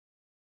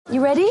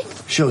You ready?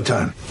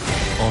 Showtime.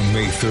 On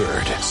May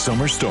 3rd,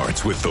 summer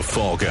starts with The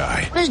Fall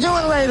Guy. Let's do it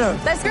later.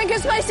 Let's drink a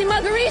spicy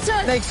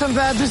margarita. Make some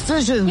bad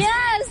decisions.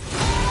 Yes.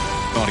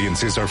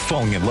 Audiences are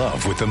falling in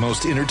love with the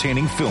most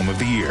entertaining film of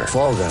the year.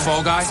 Fall Guy.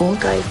 Fall Guy? Fall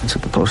Guy. That's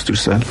what the poster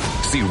said.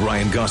 See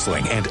Ryan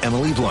Gosling and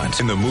Emily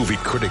Blunt in the movie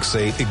critics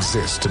say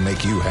exists to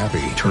make you happy.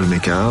 Trying to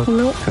make it out?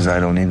 Nope. Because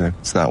I don't either.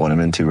 It's not what I'm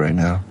into right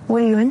now.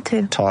 What are you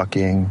into?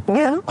 Talking.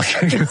 Yeah.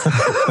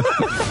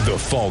 The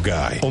Fall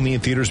Guy. Only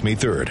in theaters May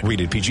 3rd.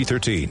 Rated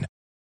PG-13.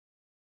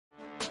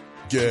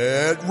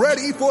 Get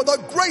ready for the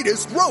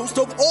greatest roast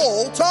of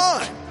all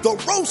time. The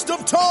Roast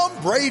of Tom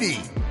Brady.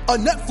 A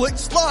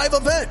Netflix live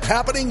event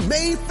happening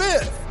May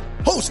 5th.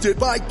 Hosted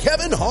by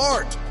Kevin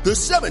Hart. The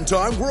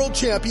 7-time world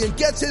champion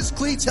gets his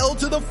cleats held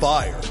to the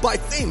fire by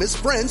famous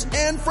friends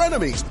and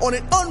frenemies on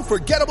an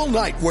unforgettable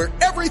night where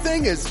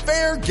everything is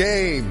fair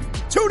game.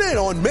 Tune in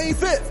on May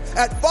 5th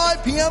at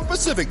 5 p.m.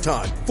 Pacific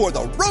time for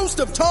the Roast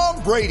of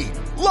Tom Brady.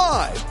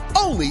 Live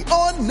only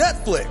on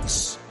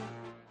Netflix.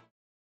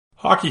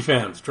 Hockey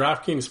fans,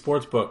 DraftKings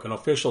Sportsbook, an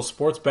official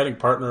sports betting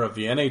partner of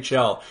the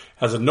NHL,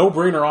 has a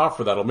no-brainer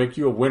offer that'll make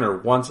you a winner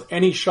once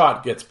any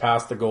shot gets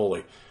past the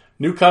goalie.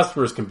 New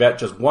customers can bet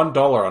just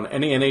 $1 on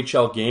any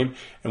NHL game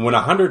and win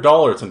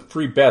 $100 in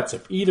free bets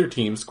if either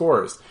team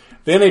scores.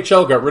 The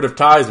NHL got rid of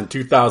ties in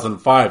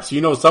 2005, so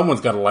you know someone's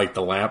got to light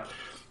the lamp.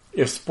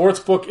 If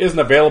Sportsbook isn't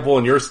available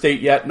in your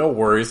state yet, no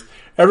worries.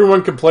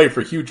 Everyone can play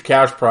for huge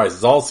cash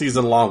prizes all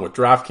season long with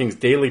DraftKings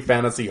daily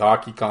fantasy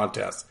hockey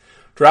contests.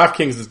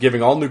 DraftKings is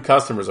giving all new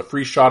customers a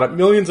free shot at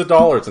millions of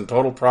dollars in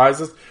total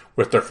prizes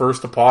with their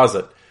first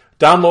deposit.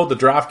 Download the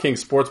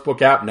DraftKings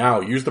Sportsbook app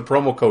now. Use the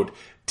promo code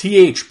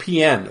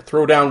THPN.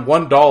 Throw down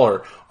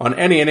 $1 on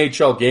any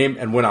NHL game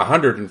and win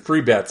 $100 in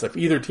free bets if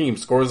either team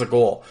scores a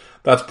goal.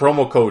 That's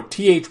promo code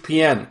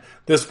THPN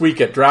this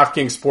week at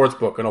DraftKings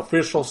Sportsbook, an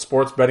official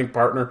sports betting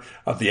partner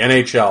of the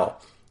NHL.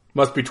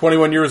 Must be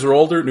 21 years or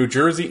older, New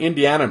Jersey,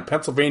 Indiana, and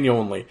Pennsylvania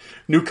only.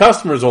 New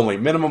customers only.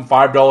 Minimum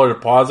 $5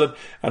 deposit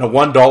and a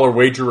 $1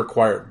 wager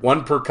required.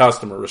 One per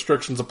customer.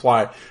 Restrictions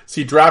apply.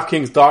 See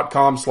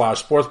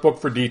DraftKings.com/sportsbook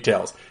for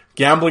details.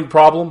 Gambling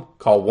problem?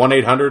 Call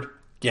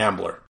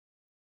 1-800-GAMBLER.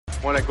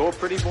 Wanna go,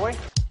 pretty boy?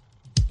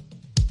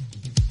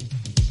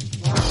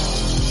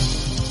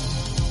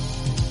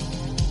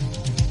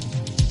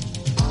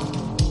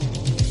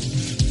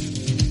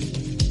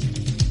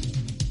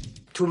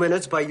 Two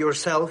minutes by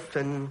yourself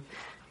and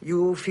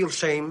you feel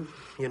shame,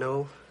 you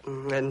know,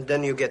 and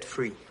then you get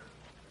free.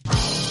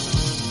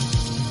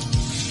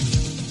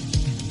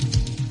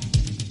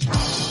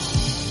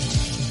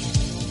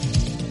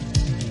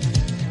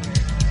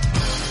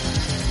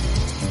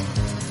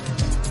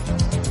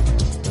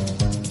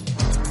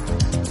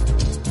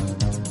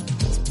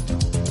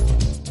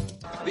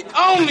 The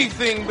only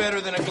thing better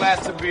than a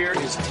glass of beer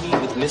is tea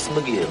with Miss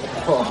McGill.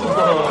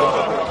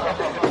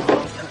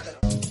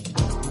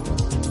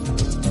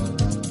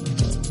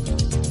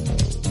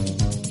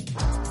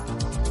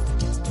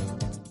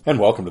 And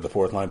welcome to the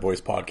Fourth Line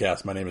Boys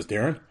podcast. My name is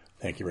Darren.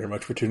 Thank you very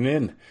much for tuning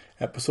in.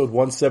 Episode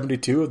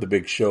 172 of the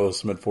Big Show,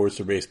 some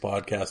enforcer-based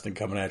podcasting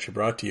coming at you,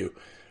 brought to you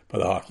by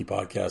the Hockey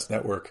Podcast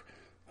Network.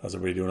 How's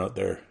everybody doing out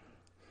there?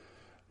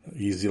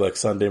 Easy like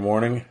Sunday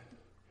morning,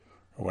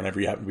 or whenever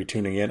you happen to be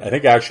tuning in. I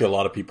think actually a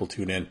lot of people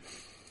tune in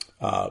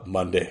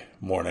Monday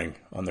morning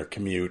on their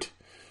commute.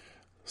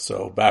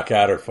 So back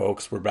at her,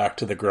 folks. We're back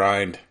to the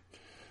grind.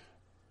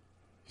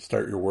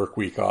 Start your work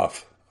week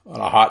off on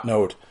a hot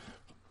note.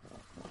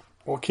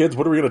 Well, kids,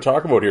 what are we going to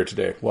talk about here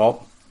today?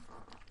 Well,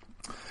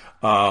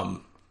 I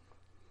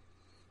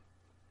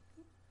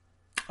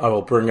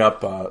will bring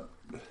up, I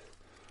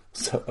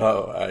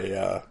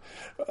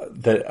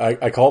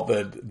call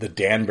it the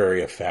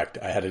Danbury effect.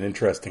 I had an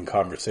interesting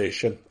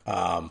conversation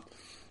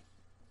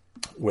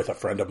with a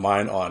friend of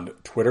mine on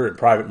Twitter in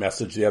private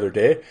message the other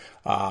day.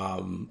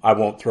 I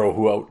won't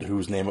throw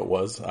whose name it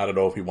was. I don't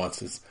know if he wants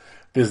his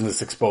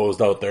business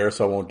exposed out there,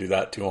 so I won't do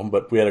that to him.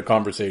 But we had a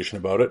conversation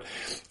about it,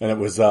 and it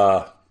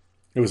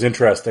was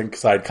interesting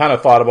because I'd kind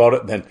of thought about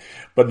it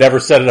but never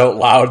said it out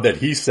loud. That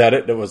he said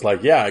it, and it was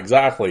like, yeah,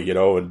 exactly, you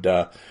know. And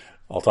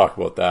I'll talk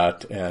about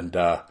that and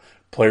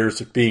players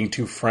being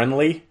too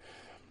friendly,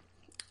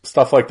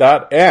 stuff like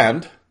that,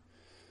 and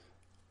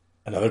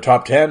another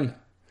top 10.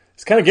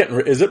 It's kind of getting.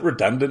 Is it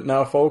redundant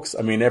now, folks?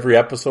 I mean, every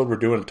episode we're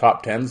doing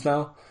top 10s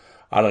now.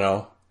 I don't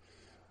know.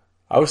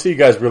 I always see you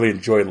guys really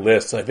enjoy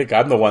lists. I think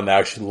I'm the one that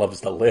actually loves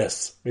the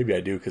lists. Maybe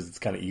I do because it's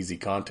kind of easy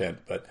content,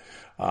 but.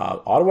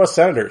 Ottawa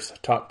Senators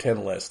top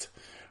 10 list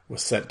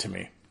was sent to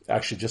me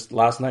actually just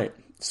last night.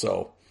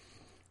 So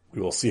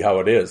we will see how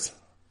it is.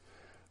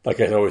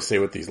 Like I always say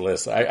with these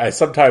lists, I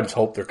sometimes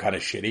hope they're kind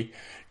of shitty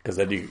because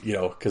then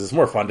because it's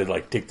more fun to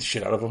like take the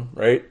shit out of them.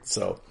 Right.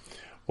 So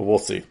we'll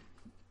see.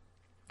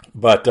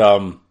 But,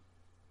 yeah,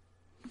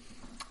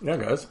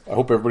 guys, I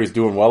hope everybody's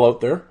doing well out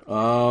there.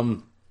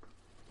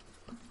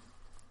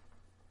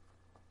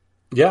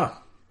 Yeah.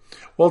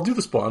 Well, I'll do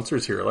the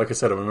sponsors here. Like I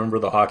said, I'm a member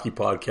of the Hockey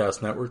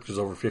Podcast Network. There's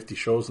over 50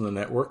 shows in the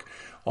network.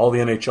 All the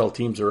NHL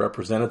teams are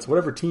represented. So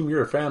whatever team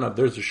you're a fan of,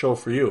 there's a show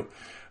for you.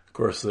 Of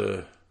course,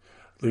 the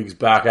league's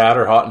back at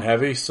her hot and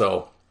heavy.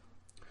 So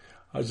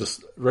I was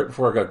just, right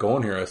before I got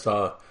going here, I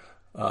saw,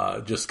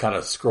 just kind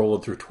of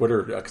scrolling through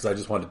Twitter because I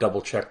just wanted to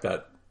double check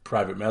that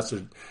private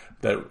message,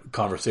 that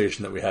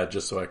conversation that we had,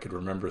 just so I could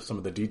remember some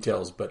of the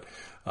details. But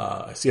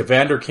I see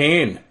Evander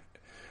Kane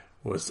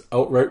was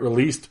outright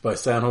released by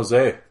San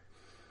Jose.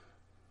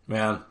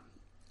 Man,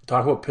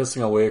 talk about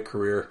pissing away a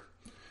career.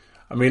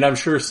 I mean, I'm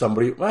sure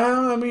somebody,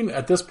 well, I mean,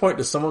 at this point,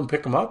 does someone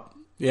pick him up?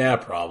 Yeah,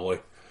 probably.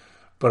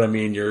 But I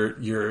mean,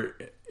 you're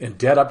in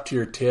debt up to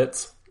your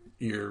tits.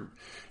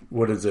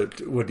 What is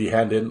it? Would he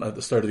hand in at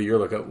the start of the year?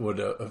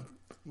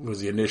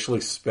 Was he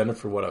initially suspended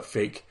for a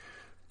fake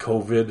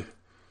COVID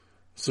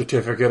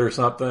certificate or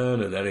something?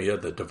 And then he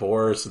had the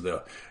divorce and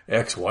the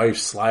ex-wife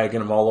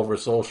slagging him all over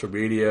social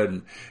media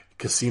and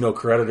casino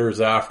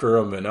creditors after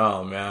him. And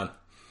oh man,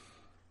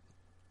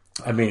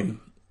 I mean,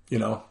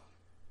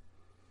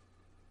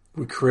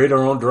 we create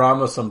our own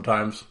drama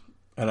sometimes.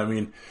 And I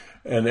mean,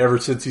 and ever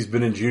since he's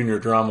been in junior,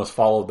 drama's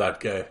followed that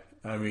guy.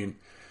 I mean,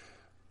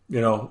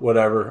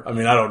 whatever. I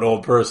mean, I don't know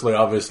him personally,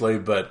 obviously,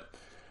 but,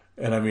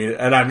 and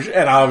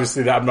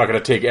obviously I'm not going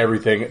to take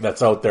everything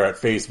that's out there at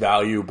face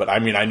value, but I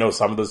mean, I know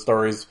some of the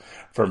stories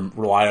from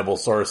reliable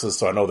sources,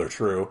 so I know they're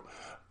true.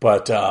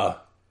 But,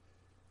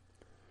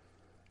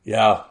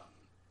 yeah.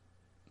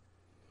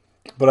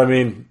 But I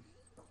mean,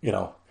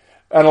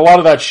 and a lot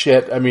of that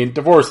shit, I mean,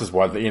 divorce is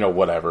one that,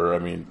 whatever. I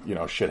mean,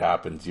 shit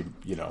happens. You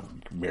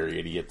marry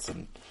idiots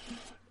and,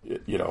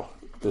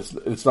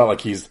 it's not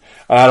like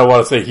I don't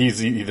want to say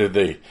he's either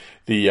the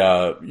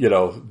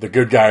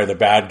good guy or the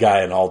bad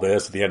guy in all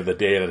this. At the end of the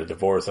day, in a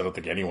divorce, I don't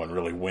think anyone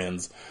really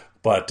wins.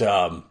 But,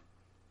 and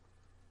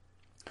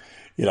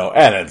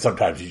then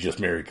sometimes you just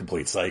marry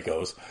complete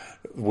psychos,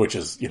 which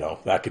is,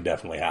 that could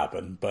definitely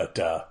happen. But,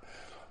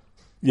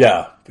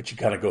 yeah, but you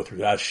kind of go through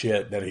that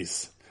shit. Then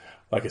he's,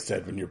 like I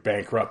said, when you're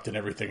bankrupt and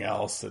everything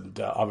else, and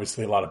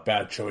obviously a lot of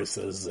bad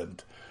choices,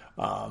 and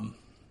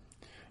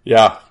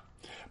yeah,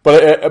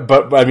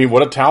 but I mean,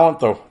 what a talent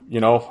though,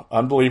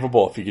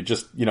 unbelievable. If you could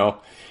just, you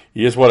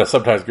just want to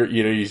sometimes,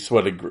 you just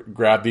want to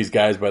grab these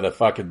guys by the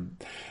fucking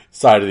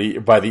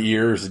by the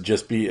ears and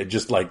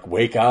just like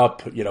wake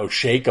up,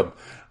 shake them,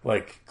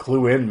 like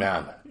clue in,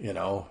 man,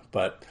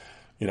 But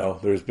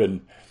there's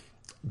been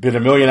a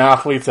million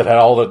athletes that had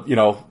all the,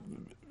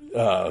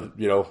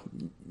 $1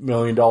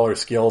 million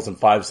skills and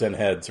 5-cent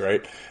heads,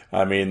 right?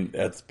 I mean,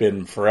 it's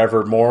been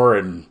forevermore,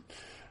 and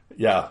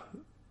yeah,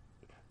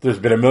 there's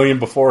been a million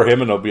before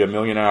him, and there'll be a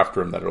million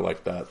after him that are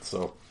like that.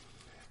 So,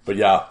 but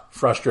yeah,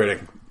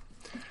 frustrating.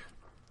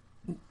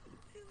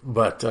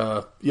 But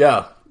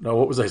yeah, no,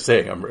 what was I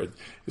saying? I'm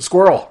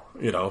squirrel,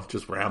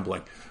 just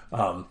rambling.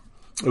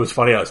 It was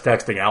funny. I was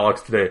texting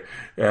Alex today,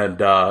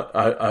 and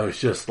I was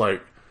just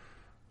like,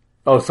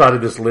 outside of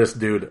this list,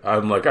 dude,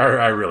 I'm like,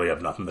 I really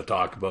have nothing to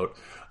talk about.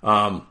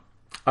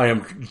 I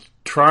am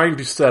trying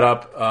to set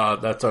up,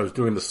 that's what I was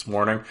doing this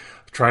morning,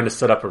 trying to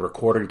set up a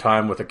recording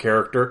time with a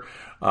character.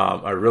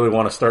 I really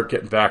want to start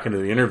getting back into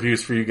the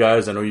interviews for you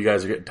guys. I know you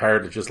guys are getting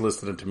tired of just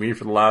listening to me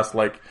for the last,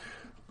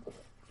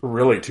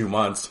 really 2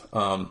 months.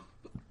 I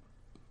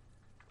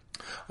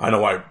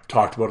know I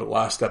talked about it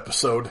last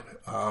episode.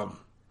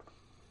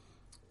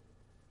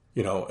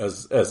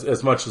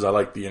 As much as I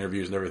like the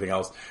interviews and everything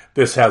else,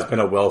 this has been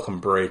a welcome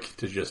break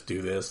to just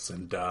do this.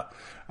 And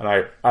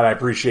I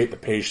appreciate the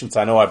patience.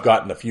 I know I've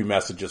gotten a few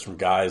messages from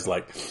guys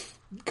like,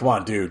 come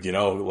on, dude,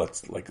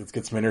 let's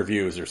get some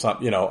interviews or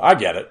something. I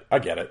get it.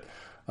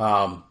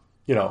 And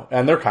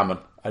they're coming.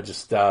 I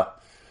just,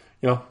 got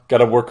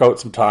to work out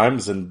some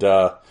times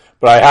but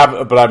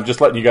I'm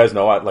just letting you guys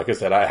know, like I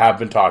said, I have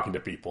been talking to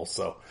people,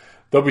 so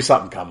there'll be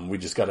something coming. We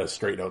just got to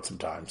straighten out some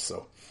time.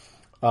 So,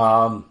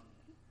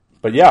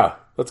 but yeah,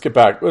 let's get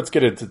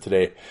into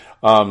today.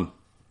 I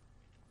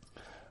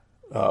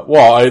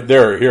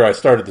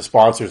started the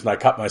sponsors and I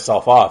cut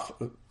myself off.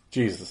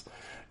 Jesus.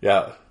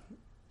 Yeah.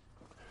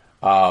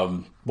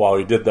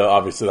 We did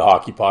obviously the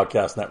Hockey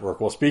Podcast Network.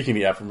 Well, speaking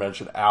of the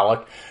aforementioned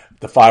Alec,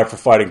 the Five for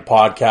Fighting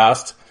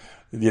podcast,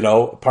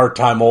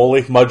 part-time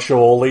Oli, Mud Show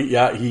Oli.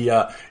 Yeah, he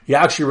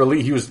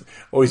actually he's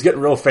getting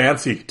real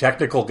fancy,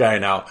 technical guy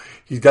now.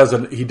 He does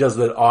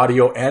the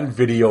audio and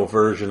video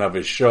version of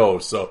his show.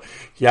 So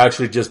he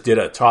actually just did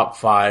a top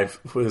 5.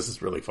 This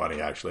is really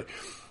funny, actually.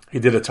 He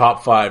did a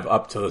top 5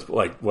 up to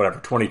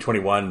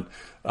 2021,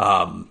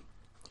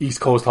 East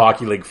Coast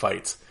Hockey League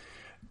fights.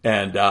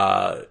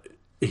 And,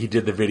 he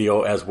did the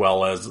video as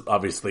well as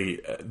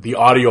obviously the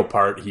audio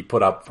part he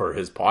put up for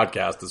his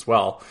podcast as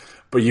well.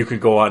 But you can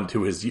go on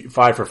to his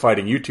Five for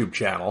Fighting YouTube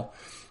channel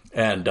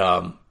and,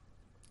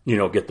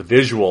 get the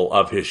visual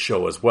of his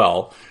show as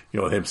well.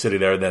 Him sitting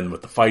there then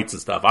with the fights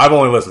and stuff. I've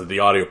only listened to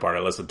the audio part.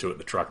 I listened to it in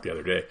the truck the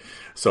other day.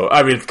 So,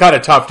 I mean, it's kind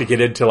of tough to get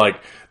into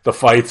the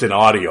fights in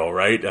audio,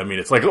 right? I mean,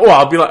 it's like,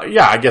 I'll be like,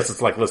 yeah, I guess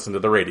it's like listening to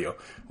the radio.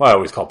 Well, I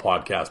always call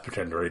podcasts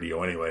pretend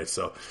radio anyway.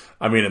 So,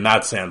 I mean, in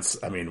that sense,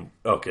 I've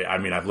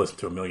listened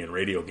to a million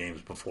radio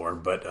games before,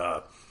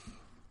 but,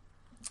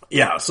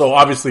 yeah, so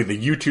obviously the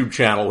YouTube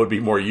channel would be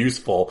more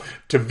useful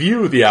to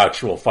view the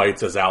actual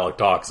fights as Alec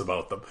talks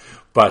about them.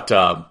 But,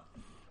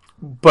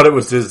 but it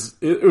was his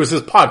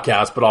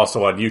podcast, but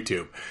also on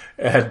YouTube.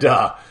 And,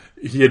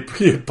 he had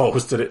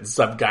posted it and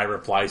some guy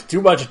replies, "Too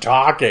much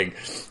talking."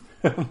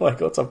 I'm like,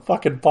 "It's a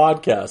fucking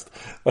podcast."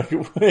 Like,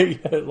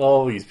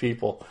 all these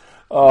people.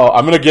 Oh,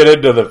 I'm going to get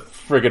into the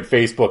friggin'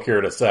 Facebook here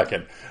in a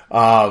second.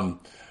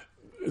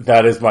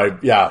 That is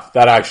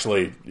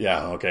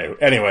okay.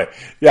 Anyway,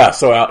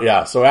 so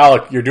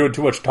Alec, you're doing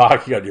too much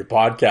talking on your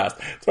podcast.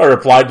 So I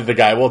replied to the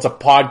guy, "Well, it's a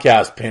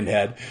podcast,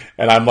 pinhead."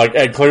 And I'm like,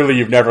 "And clearly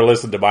you've never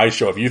listened to my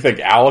show. If you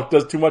think Alec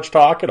does too much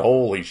talking,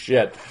 holy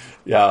shit."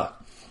 Yeah.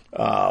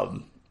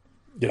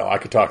 I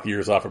could talk the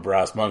ears off a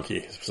brass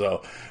monkey.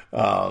 So,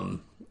 but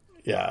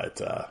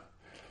I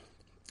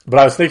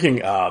was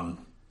thinking,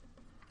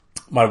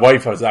 my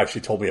wife has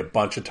actually told me a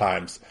bunch of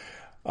times,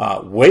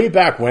 way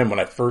back when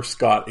I first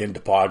got into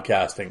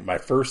podcasting, my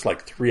first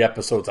 3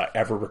 episodes I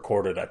ever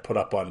recorded, I put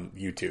up on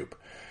YouTube.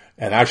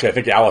 And actually, I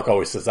think Alec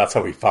always says that's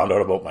how he found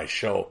out about my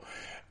show.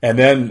 And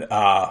then,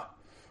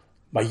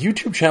 my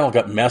YouTube channel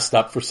got messed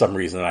up for some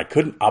reason and I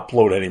couldn't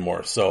upload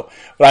anymore. So,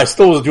 but I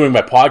still was doing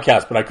my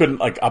podcast, but I couldn't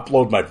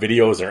upload my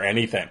videos or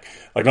anything.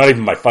 Not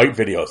even my fight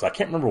videos. I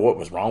can't remember what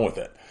was wrong with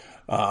it.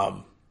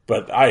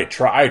 But I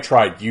tried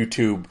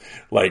YouTube,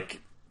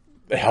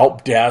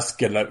 help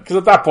desk, and because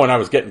at that point I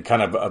was getting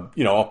kind of, I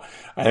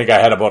think I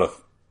had about a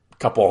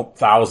couple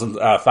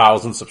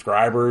thousand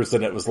subscribers,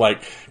 and it was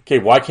like, okay,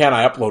 why can't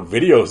I upload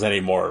videos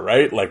anymore,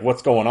 right?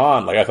 What's going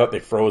on? I thought they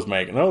froze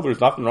my, no,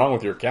 there's nothing wrong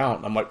with your account.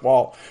 And I'm like,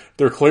 well,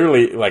 they're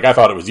clearly, I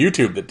thought it was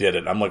YouTube that did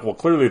it. I'm like, well,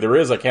 clearly there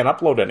is, I can't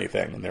upload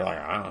anything. And they're like,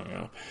 I don't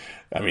know.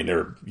 I mean,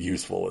 they're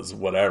useful as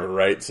whatever,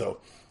 right? So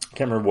I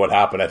can't remember what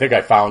happened. I think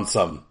I found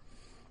some,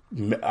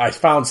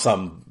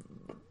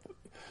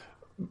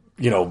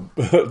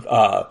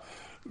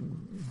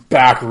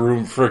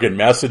 backroom friggin'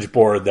 message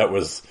board that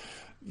was,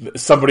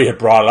 somebody had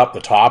brought up the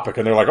topic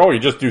and they're like, "Oh, you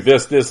just do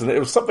this, and it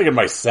was something in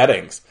my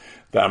settings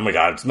that I'm like,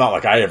 God, it's not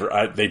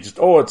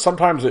like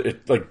sometimes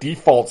it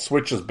default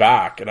switches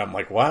back. And I'm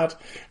like, what?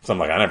 So I'm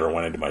like, I never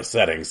went into my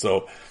settings.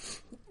 So,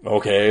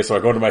 okay. So I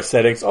go into my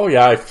settings. Oh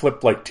yeah, I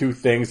flipped 2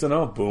 things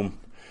and boom.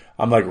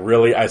 I'm like,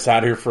 really? I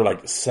sat here for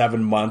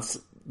 7 months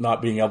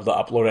not being able to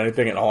upload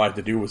anything. And all I had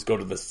to do was go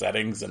to the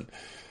settings and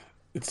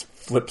it's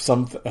flip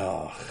something.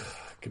 Oh,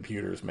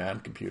 computers,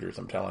 man. Computers,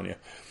 I'm telling you.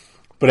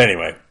 But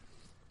anyway,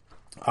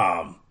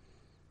 but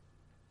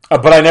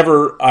I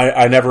never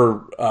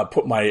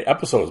put my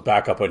episodes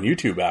back up on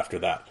YouTube after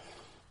that.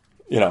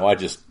 I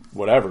just,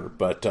 whatever.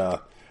 But,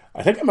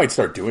 I think I might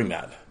start doing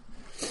that.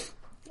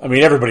 I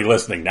mean, everybody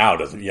listening now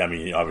doesn't,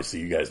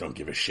 obviously you guys don't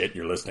give a shit.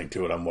 You're listening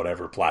to it on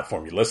whatever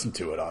platform you listen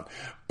to it on.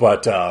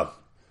 But, I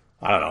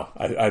don't know.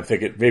 I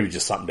think it maybe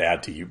just something to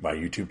add to my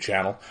YouTube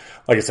channel.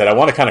 Like I said, I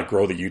want to kind of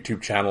grow the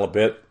YouTube channel a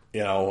bit,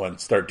 and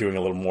start doing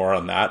a little more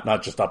on that.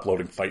 Not just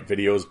uploading fight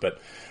videos,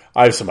 but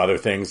I have some other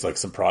things,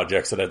 some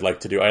projects that I'd like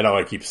to do. I know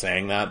I keep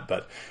saying that,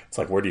 but it's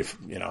where do you,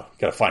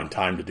 gotta find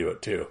time to do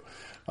it too.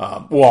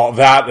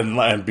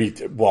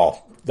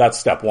 That's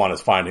step 1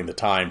 is finding the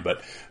time,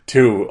 but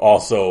 2,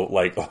 also,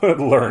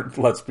 learn,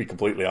 let's be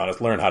completely honest,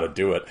 learn how to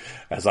do it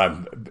as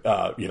I'm,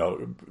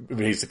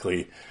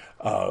 basically,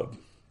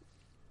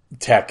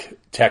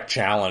 tech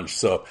challenge.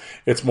 So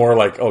it's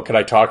more can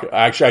I talk?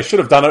 Actually, I should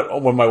have done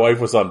it when my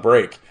wife was on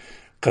break.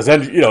 Cause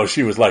then,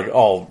 she was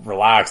all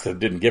relaxed and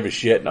didn't give a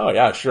shit. No,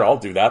 yeah, sure, I'll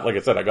do that. Like I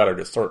said, I got her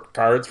to sort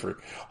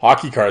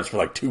hockey cards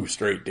for 2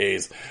 straight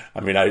days.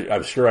 I mean,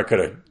 I'm sure I could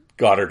have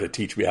got her to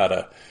teach me how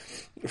to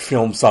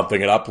film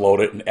something and upload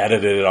it and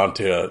edit it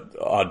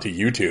onto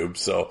YouTube.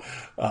 So,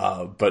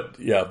 but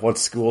yeah, once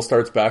school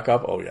starts back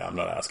up, oh yeah, I'm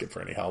not asking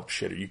for any help.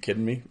 Shit, are you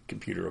kidding me?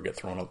 Computer will get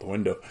thrown out the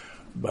window.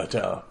 But,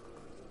 no,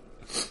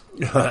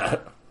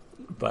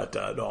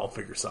 I'll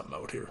figure something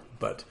out here.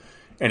 But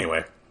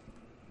anyway.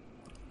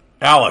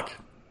 Alec.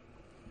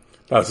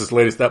 That was his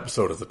latest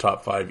episode of the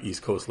top 5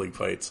 East Coast League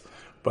fights.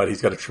 But he's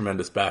got a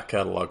tremendous back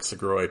catalog.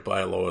 Segroy,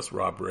 Bialowas,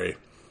 Rob Ray.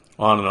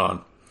 On and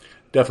on.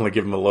 Definitely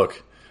give him a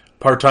look.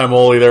 Part-time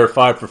Oli there,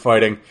 5 for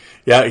Fighting.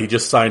 Yeah, he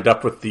just signed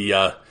up with the,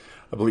 I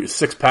believe,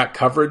 Six Pack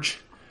Coverage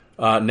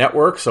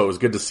network. So it was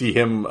good to see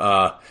him,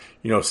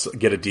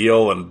 get a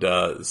deal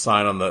and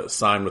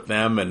sign with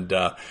them. And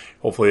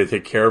hopefully they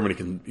take care of him and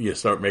he can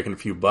start making a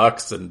few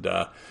bucks. And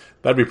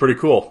that'd be pretty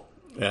cool.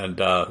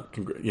 And,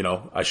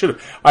 I should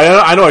have,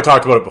 I know I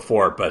talked about it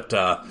before, but,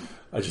 I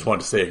just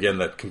wanted to say again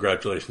that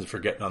congratulations for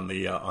getting on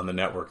the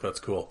network. That's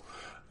cool.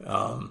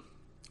 And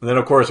then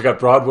of course I got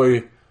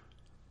Broadway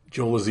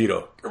Joe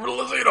Lazito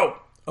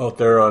out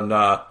there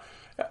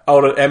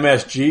out at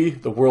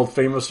MSG, the world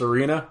famous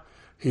arena.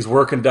 He's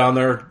working down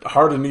there,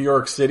 heart of New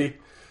York City.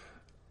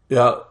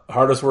 Yeah,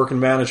 hardest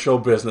working man in show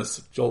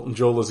business, Joe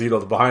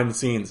Lazito, the behind the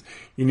scenes.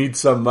 You need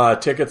some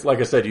tickets. Like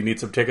I said, you need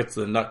some tickets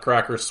to the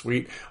Nutcracker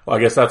Suite. Well, I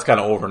guess that's kind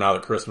of over now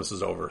that Christmas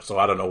is over. So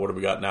I don't know. What do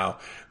we got now?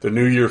 The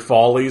New Year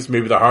Follies,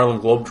 maybe the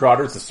Harlem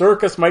Globetrotters. The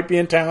circus might be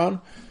in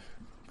town.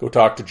 Go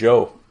talk to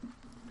Joe.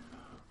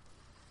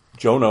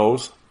 Joe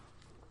knows.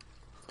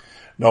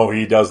 No,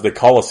 he does the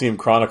Coliseum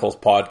Chronicles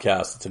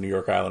podcast. It's a New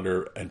York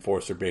Islander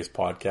enforcer-based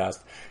podcast.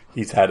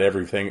 He's had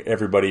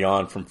everybody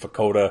on from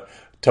Fakota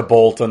to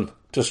Bolton,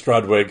 to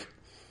Strudwick,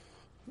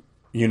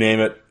 you name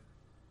it,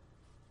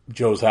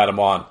 Joe's had him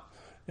on.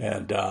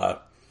 And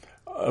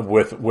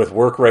with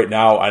work right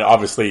now, I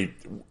obviously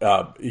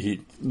I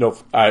mean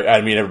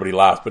everybody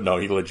laughs, but no,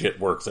 he legit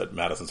works at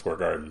Madison Square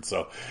Garden,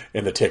 so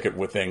in the ticket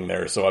thing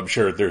there. So I'm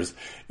sure it's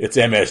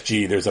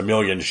MSG. There's a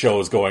million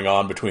shows going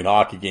on between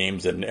hockey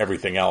games and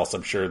everything else.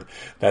 I'm sure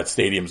that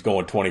stadium's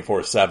going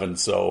 24/7.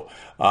 So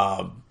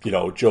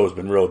Joe's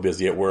been real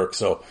busy at work.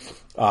 So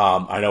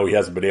I know he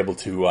hasn't been able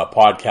to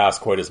podcast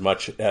quite as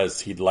much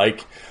as he'd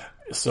like.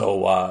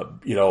 So,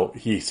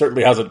 he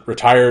certainly hasn't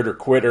retired or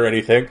quit or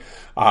anything.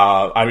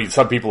 I mean,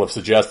 some people have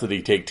suggested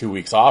he take 2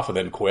 weeks off and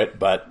then quit,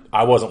 but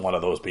I wasn't one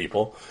of those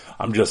people.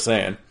 I'm just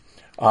saying.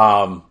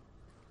 No,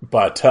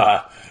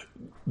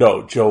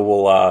 Joe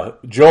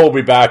will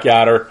be back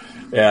at her.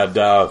 And,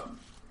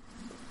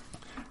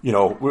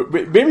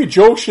 maybe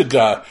Joe should,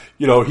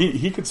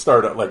 he could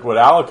start like what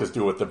Alec is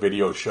doing with the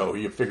video show.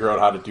 He could figure out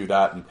how to do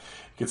that, and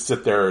he could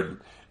sit there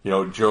and,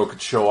 Joe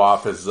could show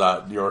off his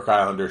New York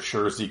Islanders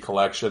jersey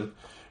collection.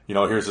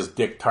 Here's his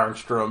Dick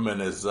Tarnstrom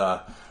and his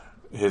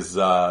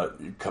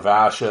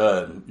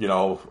Kavasha and,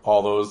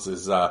 all those,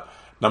 his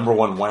number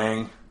one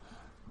Wang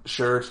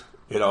shirt,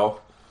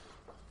 all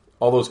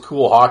those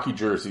cool hockey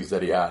jerseys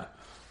that he had.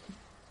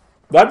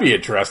 That'd be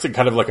interesting,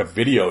 kind of like a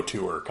video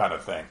tour kind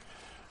of thing.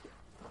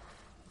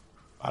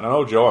 I don't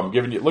know, Joe, I'm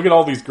giving you, look at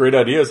all these great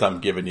ideas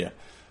I'm giving you.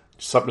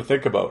 Just something to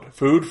think about.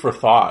 Food for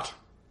thought.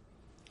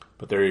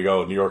 But there you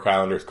go, New York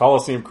Islanders,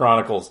 Coliseum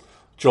Chronicles,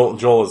 Joel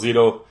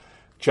Azito.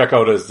 Check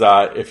out his,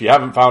 if you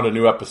haven't found a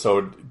new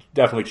episode,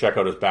 definitely check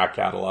out his back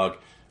catalog.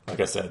 Like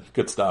I said,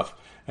 good stuff.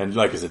 And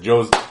like I said,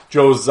 Joe's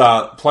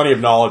plenty of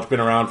knowledge, been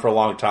around for a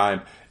long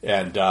time,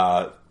 and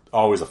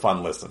always a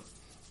fun listen.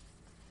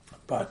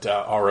 But,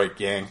 all right,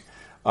 gang.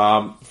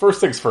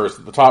 First things first,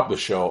 at the top of the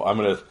show, I'm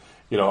going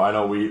to, I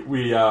know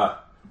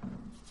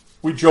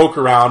we joke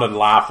around and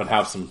laugh and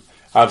have some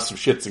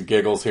shits and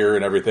giggles here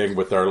and everything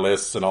with our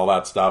lists and all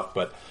that stuff,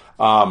 but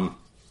I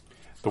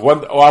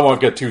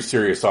won't get too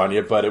serious on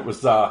you, but it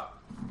was I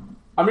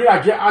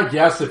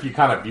guess if you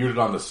kind of viewed it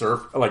on the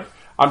surf, like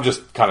I'm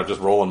just kind of just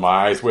rolling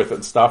my eyes with it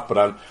and stuff,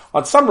 but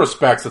on some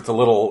respects it's not a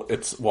little,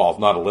 it's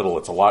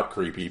a lot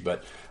creepy,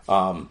 but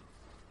not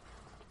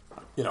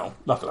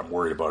that I'm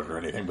worried about it or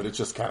anything, but it's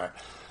just kind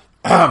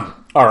of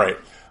all right.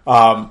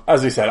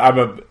 As I said,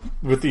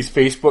 with these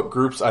Facebook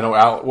groups, I know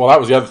that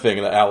was the other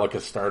thing that Alec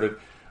has started.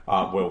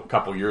 A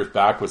couple years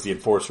back was the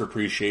Enforcer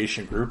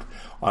Appreciation Group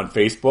on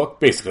Facebook.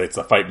 Basically, it's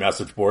the fight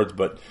message boards,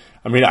 but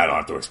I mean, I don't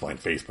have to explain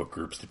Facebook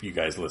groups to you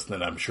guys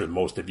listening. I'm sure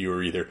most of you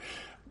are either,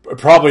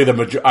 probably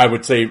I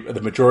would say the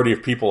majority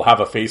of people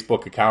have a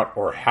Facebook account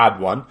or had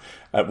one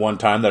at one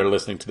time that are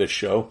listening to this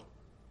show.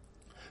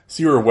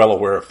 So you're well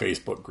aware of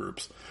Facebook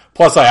groups.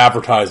 Plus, I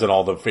advertise in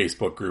all the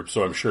Facebook groups,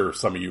 so I'm sure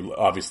some of you,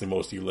 obviously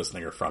most of you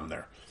listening, are from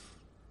there.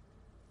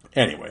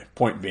 Anyway,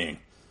 point being,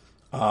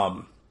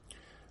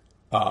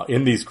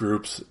 in these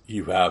groups,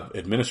 you have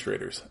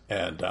administrators.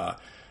 And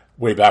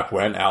way back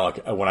when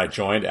I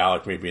joined,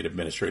 Alec made me an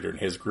administrator in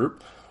his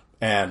group.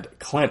 And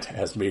Clint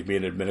has made me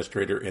an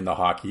administrator in the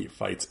Hockey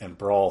Fights and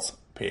Brawls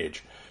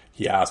page.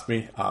 He asked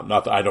me,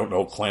 not that I don't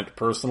know Clint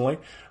personally,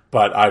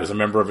 but I was a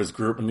member of his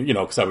group. And,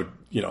 because I would,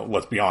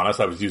 let's be honest,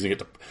 I was using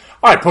it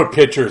I put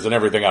pictures and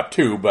everything up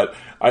too, but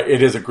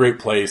it is a great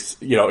place.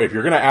 If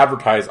you're going to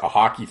advertise a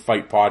hockey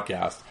fight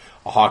podcast,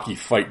 a hockey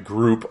fight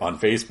group on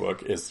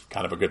Facebook is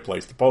kind of a good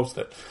place to post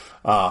it,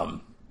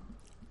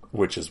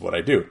 which is what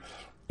I do.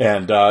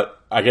 And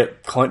I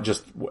get Clint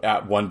just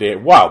at one day, a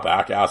while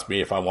back, asked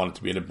me if I wanted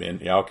to be an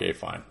admin. Yeah, okay,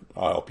 fine.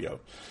 I'll help you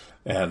out.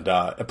 And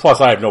plus,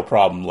 I have no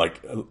problem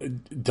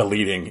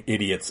deleting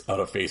idiots out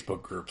of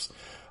Facebook groups.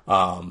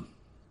 I've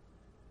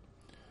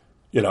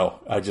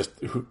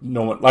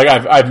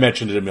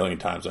mentioned it a million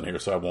times on here,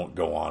 so I won't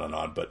go on and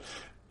on. But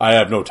I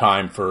have no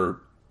time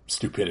for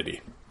stupidity.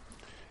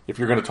 If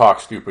you're going to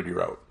talk stupid,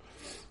 you're out.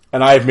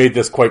 And I have made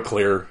this quite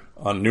clear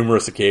on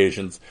numerous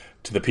occasions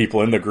to the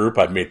people in the group.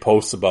 I've made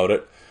posts about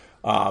it.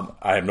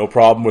 I have no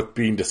problem with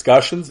being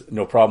discussions,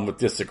 no problem with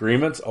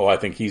disagreements. Oh, I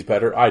think he's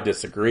better. I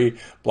disagree.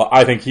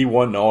 I think he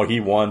won. No, he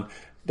won.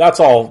 That's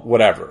all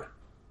whatever.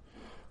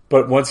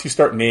 But once you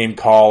start name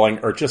calling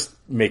or just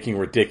making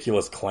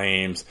ridiculous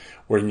claims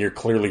when you're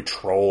clearly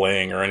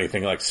trolling or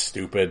anything like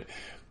stupid,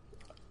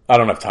 I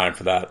don't have time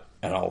for that,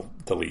 and I'll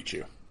delete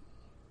you.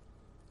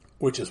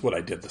 Which is what I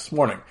did this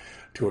morning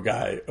to a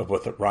guy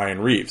with Ryan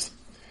Reeves.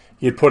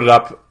 He had put it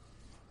up.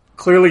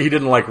 Clearly he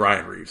didn't like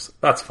Ryan Reeves.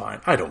 That's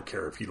fine. I don't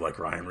care if you like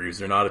Ryan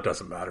Reeves or not. It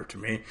doesn't matter to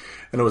me.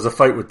 And it was a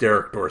fight with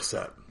Derek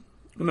Dorsett.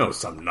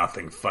 Some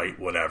nothing fight,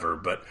 whatever.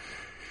 But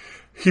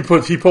he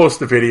posts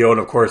the video, and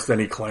of course then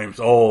he claims,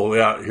 oh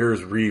yeah,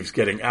 here's Reeves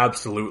getting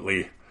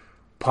absolutely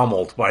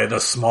pummeled by the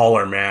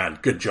smaller man.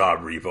 Good job,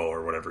 Revo,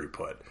 or whatever he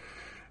put.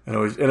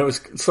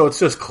 So it's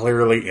just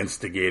clearly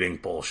instigating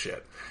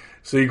bullshit.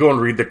 So you go and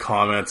read the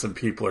comments, and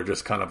people are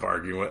just kind of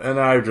arguing. And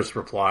I just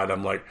replied,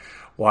 I'm like,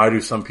 why do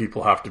some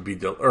people have to be,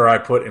 or I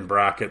put in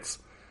brackets,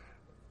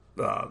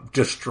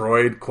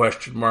 destroyed, ?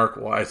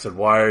 Why? I said,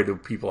 why do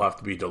people have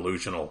to be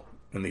delusional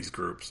in these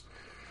groups.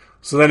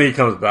 So then he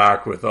comes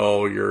back with,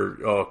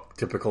 you're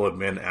typical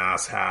admin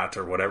asshat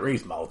or whatever.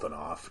 He's mouthing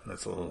off. And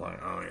it's a little like,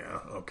 oh yeah,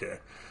 okay.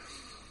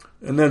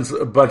 And then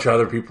a bunch of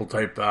other people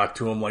type back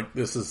to him like,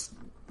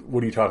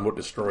 what are you talking about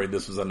destroyed?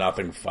 This was a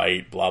nothing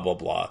fight, blah, blah,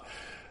 blah.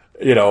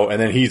 You know,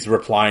 and then he's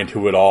replying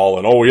to it all.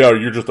 And, oh yeah,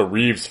 you're just a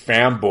Reeves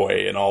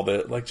fanboy and all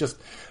that. Like,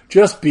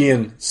 just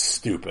being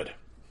stupid.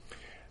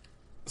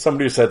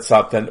 Somebody said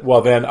something,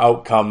 well then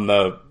out come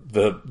the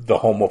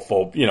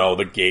homophobe, you know,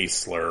 the gay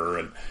slur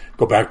and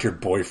go back to your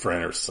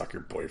boyfriend or suck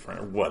your boyfriend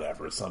or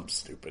whatever, some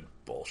stupid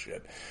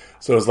bullshit.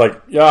 So it's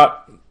like, yeah,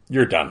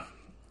 you're done.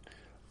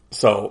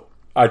 So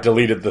I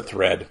deleted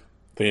the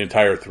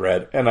entire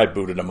thread, and I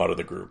booted him out of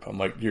the group. I'm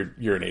like,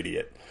 you're an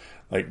idiot.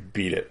 Like,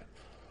 beat it.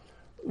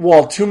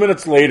 Well, 2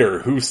 minutes later,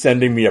 who's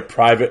sending me a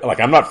private,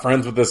 like, I'm not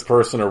friends with this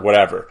person or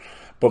whatever,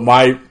 but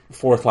my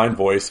Fourth Line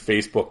Voice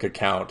Facebook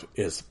account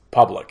is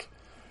public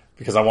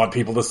because I want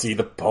people to see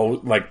the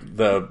post, like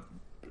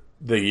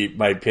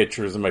my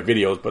pictures and my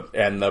videos,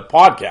 and the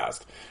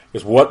podcast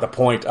is what the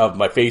point of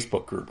my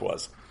Facebook group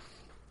was.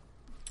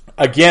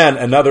 Again,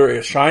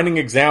 another shining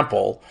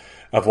example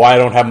of why I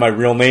don't have my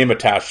real name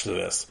attached to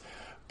this,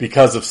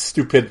 because of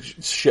stupid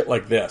shit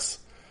like this.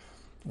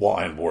 Well,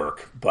 and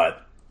work,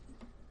 but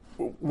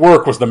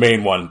work was the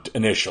main one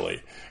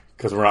initially,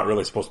 because we're not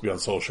really supposed to be on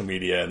social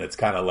media, and it's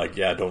kind of like,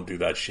 yeah, don't do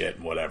that shit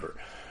and whatever.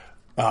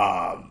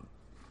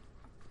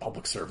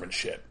 Public servant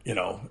shit, you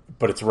know,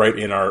 but it's right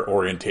in our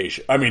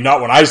orientation. I mean, not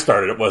when I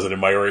started, it wasn't in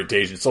my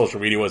orientation. Social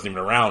media wasn't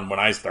even around when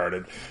I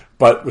started,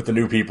 but with the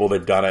new people,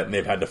 they've done it, and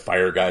they've had to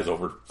fire guys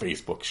over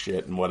Facebook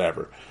shit and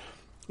whatever.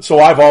 So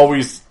I've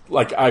always,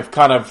 like, I've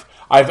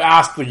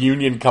asked the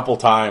union a couple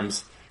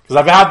times, because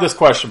I've had this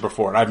question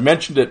before, and I've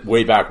mentioned it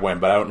way back when,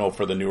 but I don't know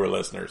for the newer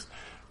listeners,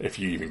 if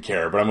you even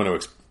care, but I'm going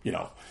to, you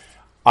know,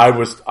 I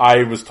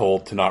was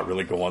told to not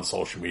really go on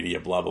social media,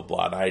 blah, blah,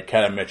 blah, and I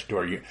kind of mentioned to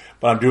our union,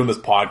 but I'm doing this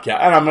podcast,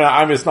 and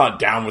I'm just not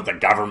down with the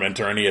government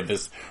or any of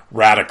this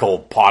radical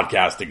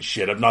podcasting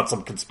shit. I'm not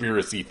some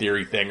conspiracy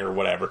theory thing or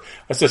whatever.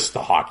 It's just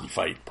the hockey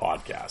fight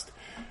podcast.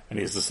 And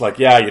he's just like,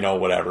 yeah, you know,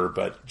 whatever,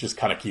 but just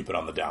kind of keep it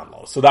on the down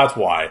low. So that's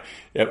why,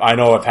 I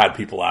know I've had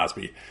people ask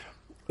me,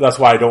 that's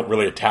why I don't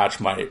really attach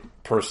my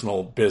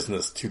personal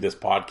business to this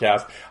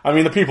podcast. I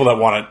mean, the people that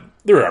want it,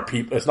 there are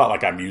people, it's not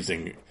like I'm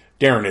using,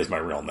 Darren is my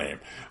real name,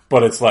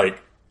 but it's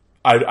like,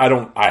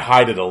 I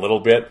hide it a little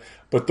bit,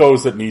 but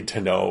those that need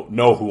to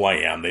know who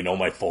I am. They know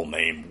my full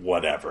name,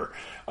 whatever.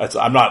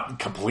 I'm not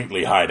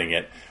completely hiding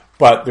it,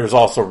 but there's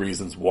also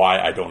reasons why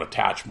I don't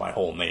attach my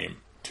whole name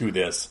to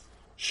this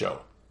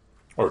show.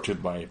 Or to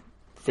my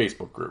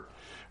Facebook group.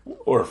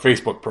 Or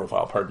Facebook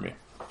profile, pardon me.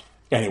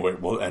 Anyway,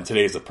 well, and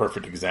today's a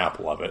perfect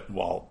example of it.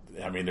 Well,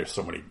 I mean, there's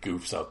so many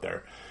goofs out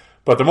there.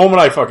 But the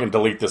moment I fucking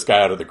delete this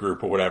guy out of the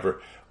group or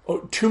whatever,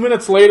 2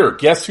 minutes later,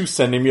 guess who's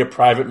sending me a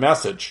private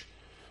message?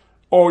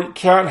 Oh, you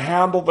can't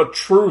handle the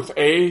truth,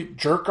 eh?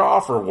 Jerk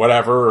off or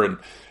whatever and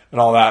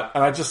all that.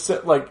 And I just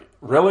said, like,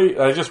 really?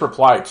 I just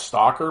replied,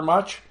 stalker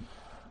much?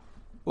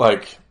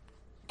 Like,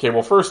 okay,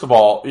 well, first of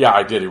all, yeah,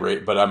 I did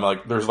erase, but I'm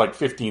like, there's like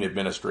 15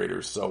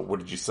 administrators, so what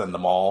did you send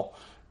them all,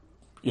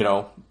 you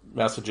know,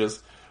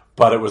 messages?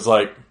 But it was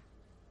like,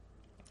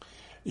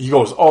 he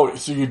goes, oh,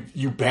 so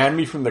you banned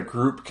me from the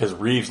group because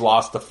Reeves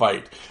lost the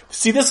fight.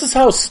 See, this is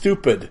how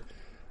stupid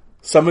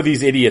some of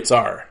these idiots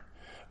are.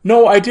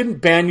 No, I didn't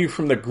ban you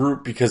from the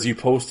group because you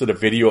posted a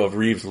video of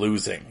Reeves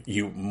losing,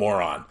 you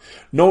moron.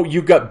 No,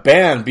 you got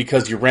banned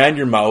because you ran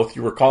your mouth,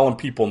 you were calling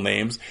people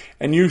names,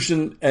 and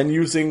using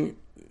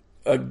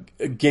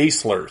gay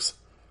slurs.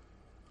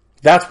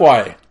 That's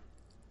why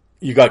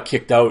you got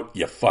kicked out,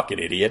 you fucking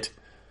idiot.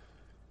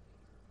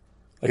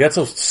 Like, that's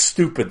how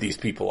stupid these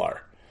people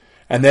are.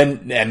 And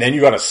then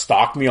you got to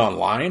stalk me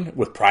online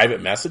with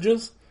private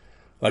messages?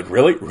 Like,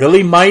 really?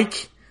 Really,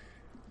 Mike?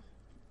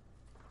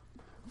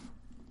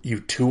 You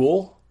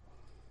tool?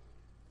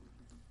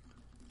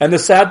 And the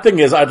sad thing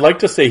is, I'd like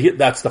to say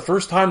that's the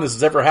first time this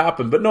has ever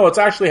happened, but no, it's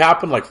actually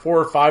happened like 4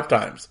 or 5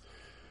 times.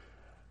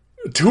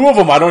 2 of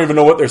them, I don't even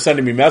know what they're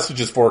sending me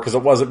messages for because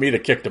it wasn't me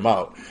that kicked them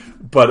out.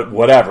 But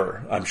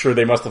whatever. I'm sure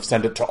they must have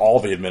sent it to all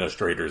the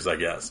administrators, I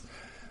guess.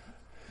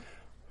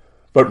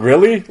 But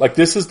really? Like,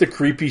 this is the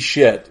creepy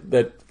shit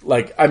that,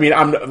 like, I mean,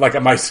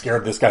 am I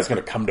scared this guy's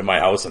going to come to my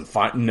house and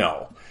find?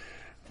 No.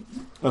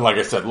 And like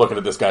I said, looking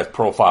at this guy's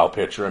profile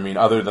picture, I mean,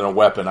 other than a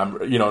weapon,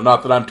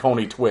 not that I'm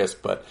Tony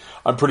Twist, but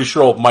I'm pretty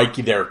sure old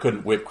Mikey there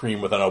couldn't whip cream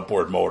with an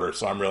outboard motor,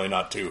 so I'm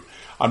not too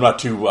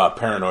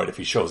paranoid if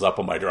he shows up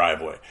on my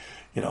driveway.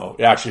 You know,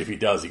 actually, if he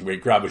does, he can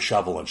grab a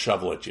shovel and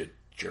shovel at you,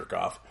 jerk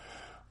off.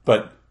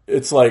 But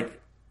it's like,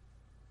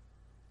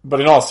 but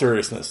in all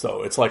seriousness,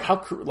 though, it's like, how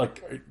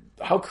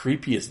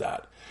creepy is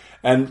that?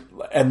 And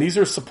these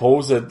are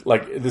supposed,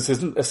 like, this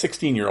isn't a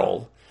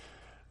 16-year-old.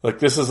 Like,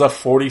 this is a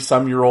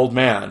 40-some-year-old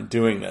man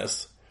doing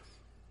this.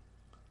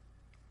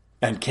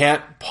 And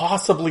can't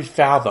possibly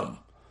fathom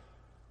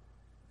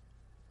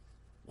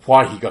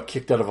why he got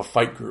kicked out of a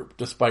fight group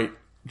despite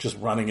just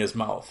running his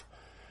mouth.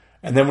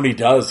 And then when he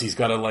does, he's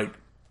got to, like,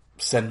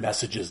 send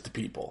messages to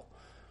people.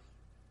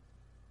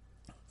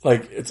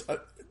 Like,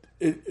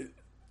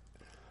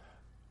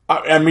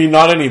 I mean,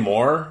 not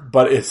anymore,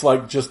 but it's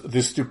like just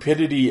the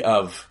stupidity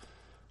of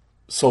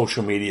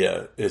social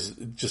media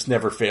just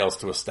never fails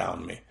to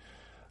astound me.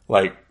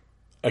 Like,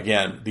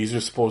 again, these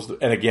are supposed to,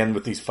 and again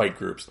with these fight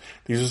groups,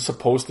 these are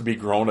supposed to be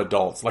grown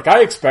adults. Like,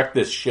 I expect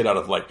this shit out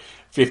of like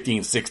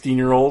 15,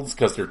 16-year-olds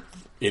because they're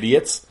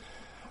idiots.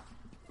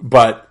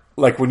 But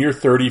like when you're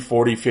 30,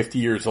 40, 50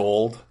 years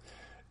old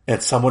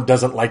and someone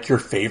doesn't like your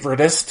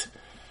favoritist,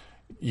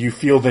 you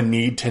feel the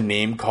need to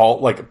name call,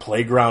 like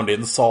playground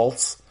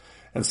insults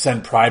and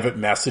send private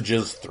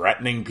messages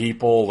threatening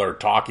people or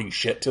talking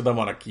shit to them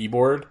on a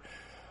keyboard.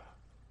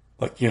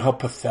 Like, you know how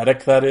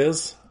pathetic that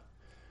is?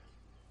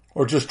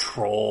 Or just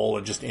troll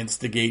and just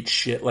instigate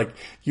shit. Like,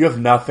 you have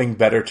nothing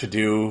better to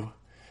do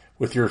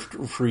with your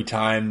free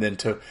time than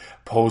to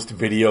post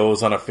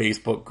videos on a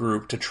Facebook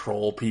group to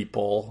troll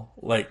people.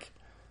 Like,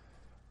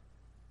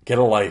 get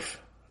a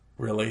life.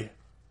 Really?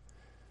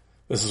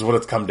 This is what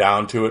it's come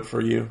down to it for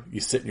you?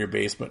 You sit in your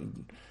basement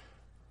and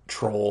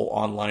troll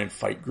online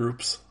fight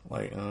groups?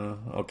 Like,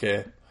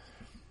 okay.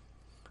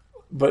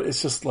 But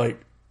it's just like,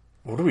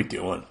 what are we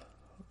doing?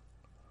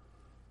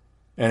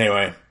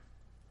 Anyway.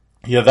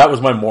 Yeah, that was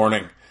my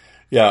morning.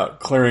 Yeah,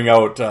 clearing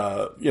out,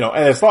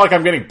 and it's not like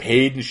I'm getting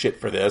paid and shit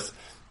for this.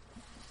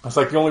 It's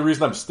like the only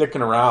reason I'm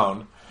sticking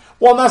around.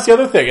 Well, and that's the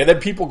other thing. And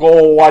then people go,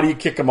 oh, why do you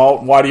kick them out?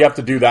 And why do you have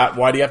to do that?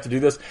 Why do you have to do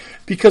this?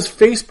 Because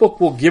Facebook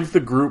will give the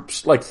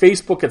groups, like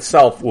Facebook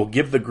itself will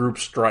give the group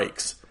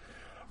strikes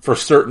for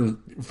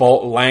certain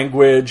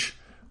language,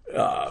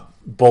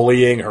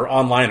 bullying or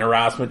online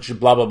harassment,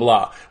 blah, blah,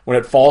 blah. When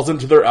it falls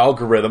into their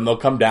algorithm, they'll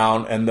come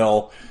down and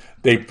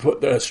they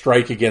put a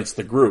strike against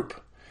the group.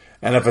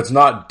 And if it's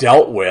not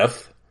dealt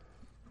with,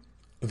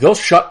 they'll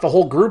shut the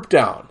whole group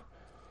down.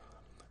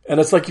 And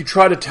it's like you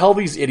try to tell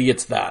these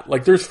idiots that.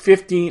 Like there's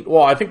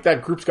I think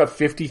that group's got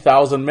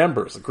 50,000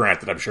 members.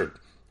 Granted, I'm sure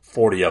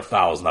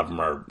 40,000 of them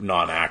are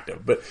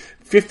non-active, but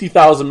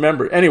 50,000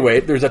 members. Anyway,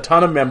 there's a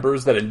ton of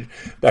members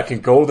that can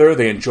go there.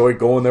 They enjoy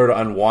going there to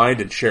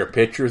unwind and share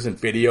pictures and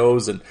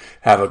videos and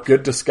have a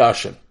good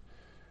discussion.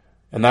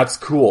 And that's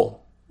cool.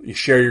 You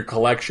share your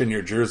collection,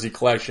 your jersey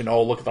collection.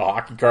 Oh, look at the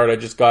hockey card I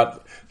just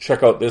got.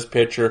 Check out this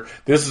picture.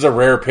 This is a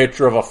rare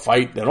picture of a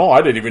fight. And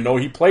I didn't even know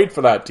he played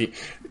for that team.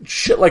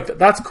 Shit like that.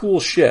 That's cool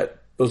shit.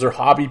 Those are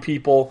hobby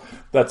people.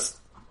 Those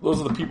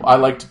are the people I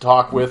like to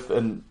talk with.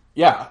 And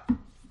yeah.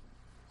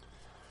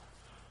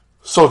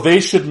 So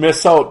they should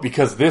miss out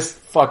because this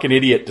fucking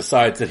idiot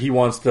decides that he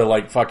wants to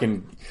like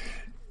fucking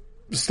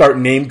start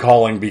name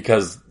calling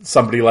because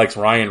somebody likes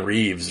Ryan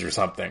Reeves or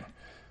something.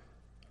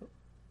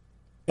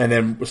 And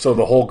then, so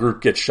the whole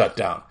group gets shut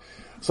down.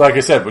 So like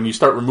I said, when you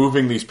start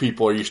removing these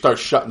people or you start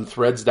shutting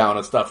threads down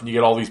and stuff and you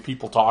get all these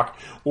people talk,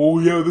 oh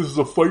yeah, this is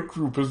a fight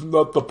group, isn't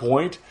that the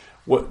point?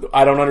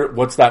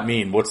 What's that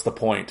mean? What's the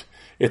point?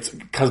 It's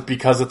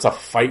because it's a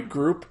fight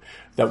group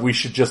that we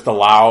should just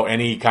allow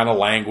any kind of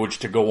language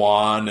to go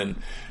on and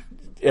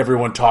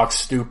everyone talks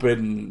stupid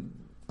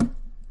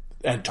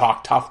and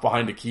talk tough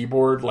behind a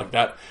keyboard like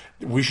that.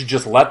 We should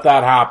just let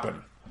that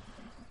happen.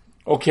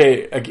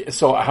 Okay,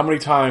 so how many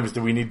times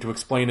do we need to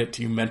explain it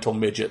to you mental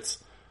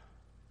midgets?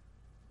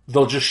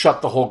 They'll just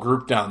shut the whole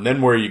group down.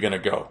 Then where are you going to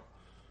go?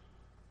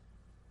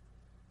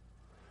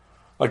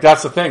 Like,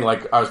 that's the thing.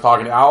 Like, I was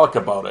talking to Alec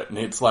about it, and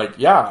it's like,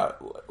 yeah,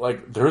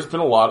 like, there's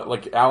been a lot,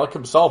 like, Alec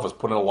himself has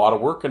put in a lot of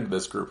work into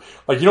this group.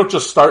 Like, you don't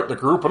just start the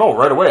group and,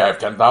 right away I have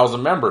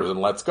 10,000 members and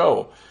let's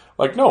go.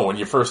 Like, no, when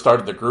you first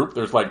started the group,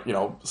 there's like,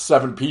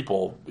 7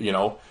 people,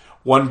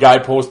 one guy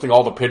posting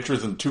all the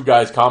pictures and 2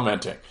 guys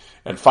commenting.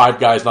 And 5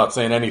 guys not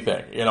saying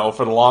anything,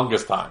 for the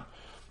longest time.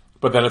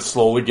 But then it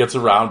slowly gets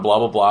around, blah,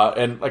 blah, blah.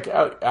 And like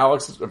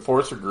Alex's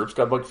Enforcer group's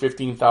got like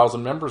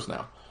 15,000 members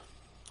now.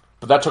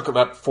 But that took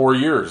about 4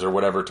 years or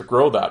whatever to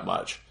grow that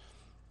much.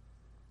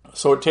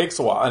 So it takes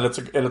a while. And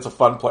it's a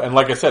fun play. And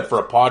like I said, for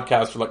a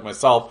podcaster like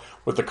myself,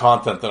 with the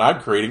content that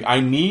I'm creating,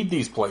 I need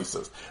these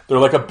places. They're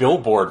like a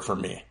billboard for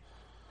me.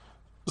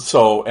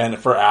 So, and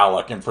for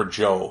Alec and for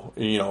Joe,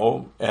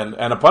 and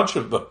a bunch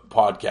of the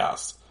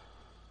podcasts.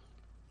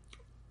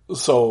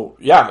 So,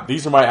 yeah,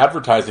 these are my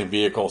advertising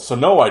vehicles. So,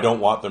 no, I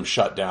don't want them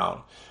shut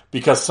down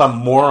because some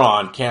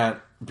moron can't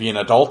be an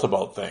adult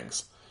about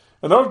things.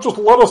 And they'll just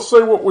let us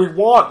say what we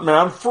want,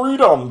 man.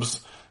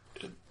 Freedoms.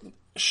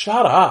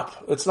 Shut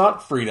up. It's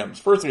not freedoms.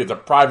 Firstly, it's a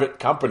private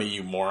company,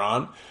 you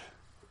moron.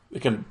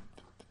 They can,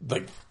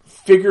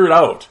 figure it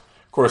out.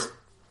 Of course,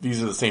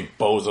 these are the same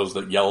bozos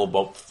that yell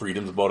about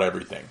freedoms about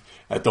everything.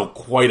 That don't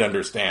quite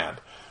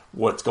understand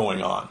what's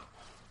going on.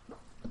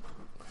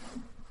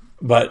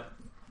 But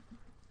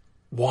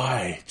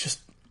why? Just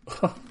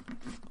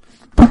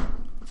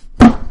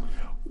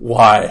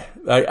why?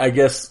 I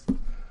guess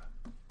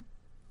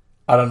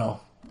I don't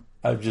know.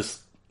 I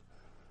guess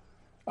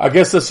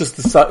that's just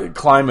the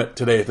climate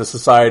today. The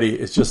society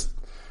is just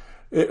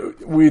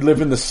we live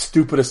in the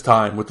stupidest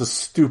time with the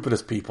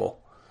stupidest people,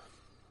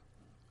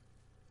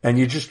 and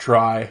you just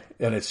try,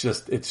 and it's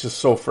just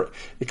so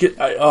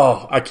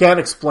I can't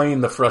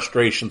explain the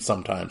frustration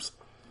sometimes.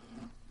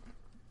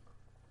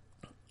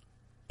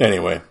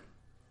 Anyway,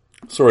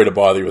 sorry to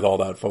bother you with all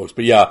that, folks.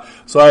 But yeah,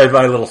 so I had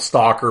my little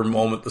stalker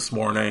moment this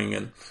morning,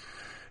 and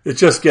it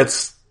just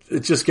gets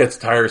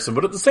tiresome.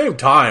 But at the same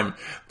time,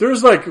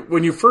 there's like,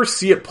 when you first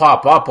see it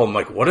pop up, I'm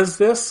like, what is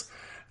this?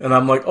 And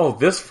I'm like, oh,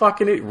 this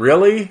fucking,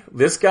 really?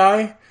 This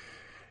guy?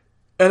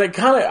 And it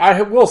kind of,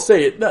 I will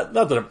say, not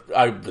that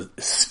I was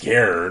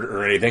scared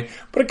or anything,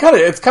 but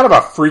it's kind of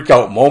a freak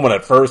out moment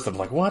at first. I'm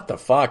like, what the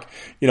fuck?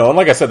 You know, and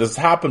like I said, this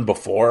happened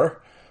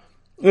before.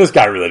 This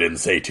guy really didn't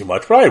say too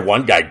much, but I had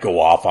one guy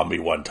go off on me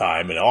one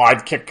time, and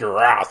I'd kick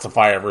your ass if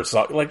I ever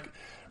saw, like,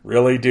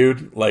 really,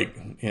 dude? Like,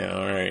 you know,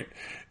 all right,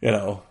 you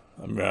know,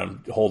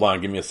 hold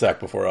on, give me a sec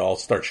before I'll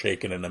start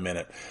shaking in a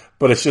minute.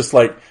 But it's just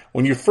like,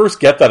 when you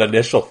first get that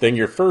initial thing,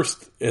 your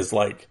first is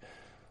like,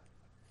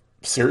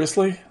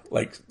 seriously?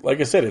 Like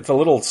I said, it's a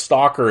little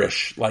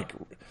stalkerish, like,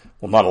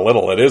 well, not a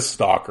little, it is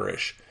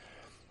stalkerish.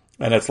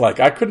 And it's like,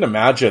 I couldn't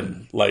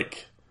imagine,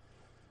 like,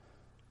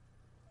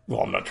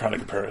 well, I'm not trying to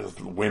compare it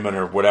to women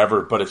or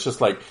whatever, but it's just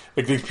like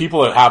these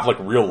people that have like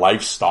real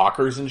life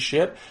stalkers and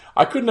shit.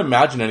 I couldn't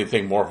imagine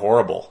anything more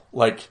horrible.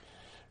 Like,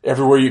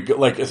 everywhere you go,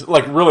 like, it's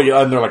like really,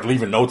 and they're like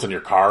leaving notes in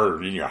your car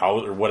or in your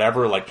house or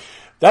whatever. Like,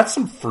 that's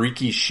some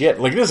freaky shit.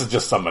 Like, this is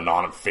just some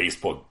anonymous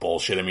Facebook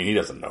bullshit. I mean, he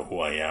doesn't know who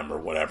I am or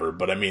whatever,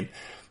 but I mean,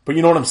 but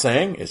you know what I'm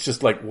saying? It's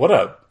just like,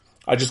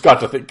 I just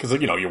got to think, cause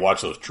you know, you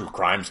watch those true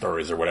crime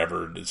stories or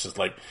whatever, it's just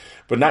like,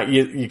 but not,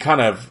 you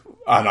kind of,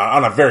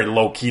 on a very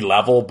low key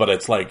level, but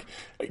it's like,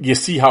 you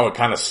see how it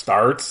kind of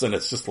starts, and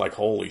it's just like,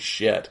 holy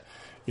shit,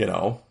 you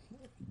know?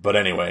 But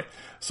anyway,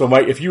 so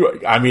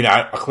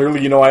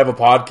clearly, you know, I have a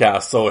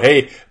podcast, so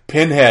hey,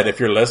 Pinhead, if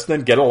you're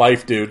listening, get a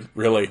life, dude,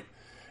 really,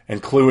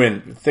 and clue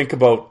in, think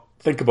about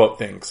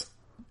things.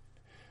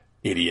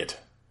 Idiot.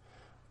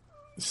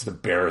 It's just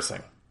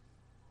embarrassing.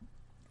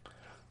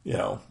 You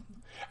know,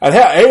 and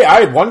hey, I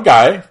had one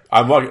guy,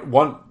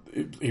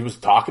 he was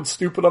talking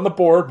stupid on the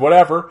board,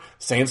 whatever,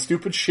 saying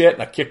stupid shit,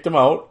 and I kicked him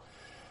out.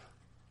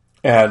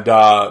 And,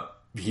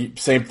 he,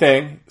 same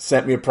thing,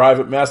 sent me a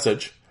private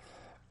message.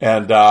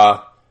 And,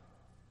 but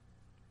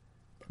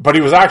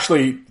he was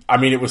actually, I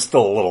mean, it was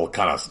still a little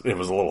it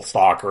was a little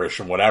stalkerish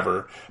and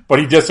whatever, but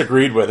he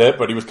disagreed with it,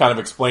 but he was kind of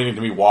explaining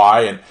to me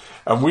why.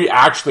 And we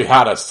actually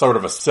had a sort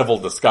of a civil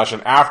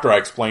discussion after I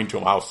explained to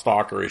him how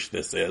stalkerish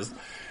this is.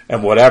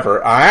 And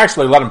whatever. I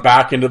actually let him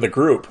back into the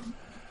group.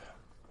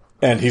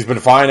 And he's been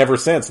fine ever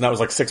since. And that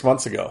was like 6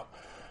 months ago.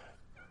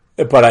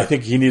 But I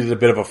think he needed a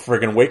bit of a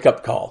friggin'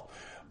 wake-up call.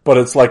 But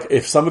it's like,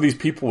 if some of these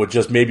people would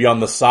just maybe on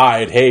the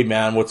side, hey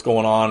man, what's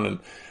going on? And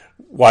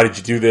why did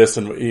you do this?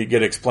 And you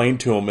get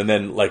explained to him, and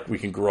then like we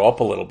can grow up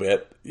a little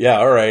bit. Yeah,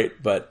 alright.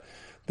 But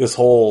this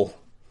whole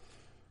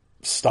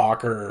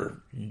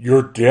stalker,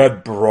 you're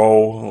dead, bro.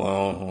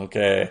 Oh,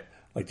 okay.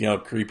 Like, you know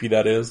how creepy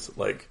that is?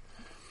 Like,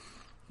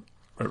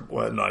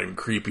 well, not even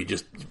creepy,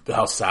 just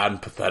how sad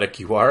and pathetic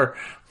you are.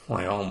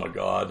 Like, oh my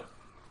god.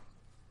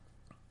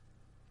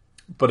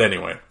 But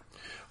anyway,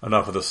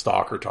 enough of the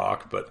stalker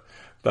talk, but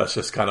that's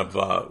just kind of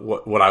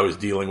what I was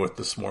dealing with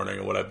this morning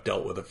and what I've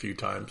dealt with a few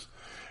times.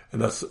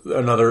 And that's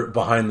another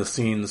behind the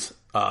scenes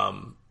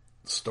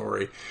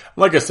story.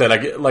 Like I said, I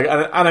get it.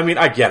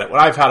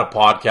 When I've had a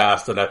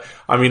podcast,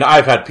 and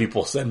I've had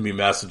people send me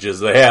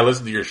messages that, hey, I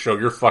listened to your show,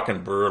 you're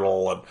fucking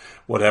brutal and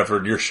whatever,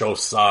 and your show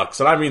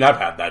sucks. And I've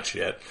had that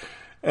shit.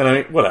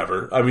 And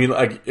whatever.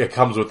 Like, it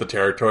comes with the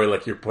territory,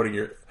 like you're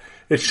putting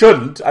it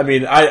shouldn't.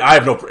 I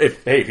have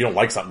if you don't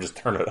like something, just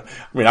turn it.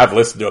 I've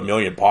listened to a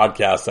million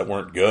podcasts that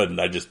weren't good, and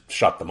I just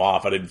shut them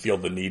off. I didn't feel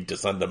the need to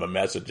send them a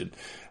message and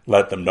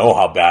let them know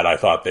how bad I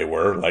thought they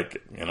were,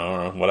 like, you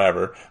know,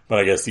 whatever. But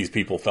I guess these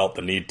people felt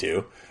the need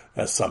to,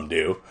 as some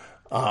do.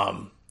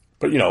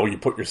 But you know, you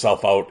put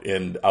yourself out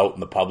in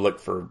the public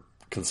for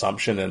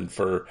consumption and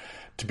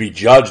to be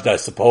judged, I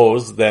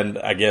suppose, then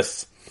I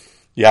guess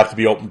you have to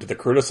be open to the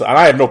criticism. And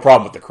I have no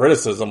problem with the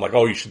criticism, like,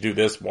 oh, you should do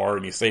this more,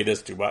 and you say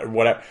this too much,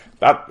 whatever.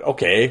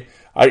 Okay.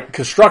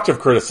 Constructive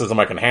criticism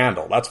I can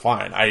handle. That's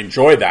fine. I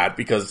enjoy that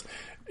because,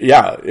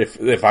 yeah,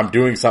 if I'm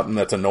doing something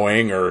that's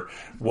annoying or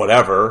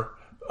whatever,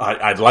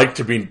 I'd like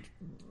to be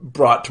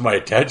brought to my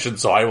attention,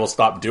 so I will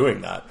stop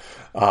doing that.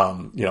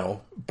 You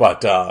know,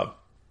 but,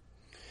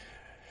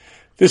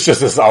 this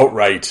just is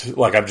outright,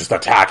 like, I'm just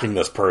attacking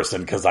this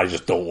person because I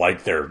just don't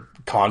like their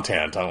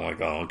content. I'm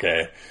like, oh,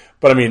 okay.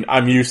 But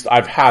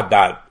I've had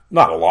that,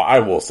 not a lot, I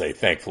will say,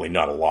 thankfully,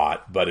 not a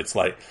lot, but it's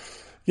like,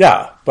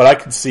 yeah, but I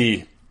could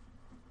see,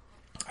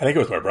 I think it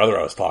was my brother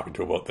I was talking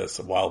to about this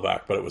a while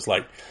back, but it was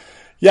like,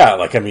 yeah,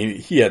 like,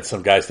 he had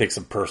some guys take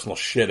some personal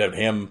shit at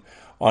him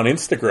on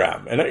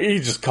Instagram, and he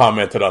just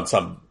commented on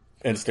some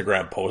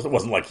Instagram post. It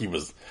wasn't like he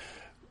was,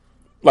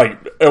 like,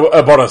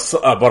 about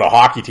a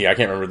hockey team. I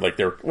can't remember, like,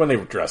 when they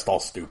were dressed all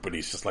stupid,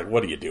 he's just like,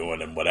 what are you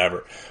doing, and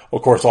whatever.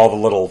 Of course, all the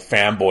little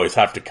fanboys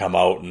have to come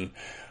out and,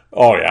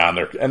 oh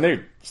yeah, and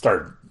they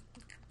started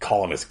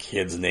calling his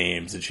kids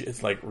names, and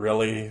it's like,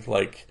 really?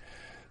 Like,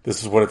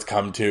 this is what it's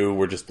come to?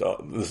 We're just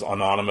this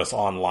anonymous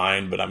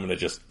online, but I'm going to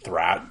just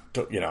threat,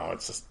 you know,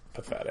 it's just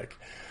pathetic.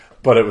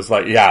 But it was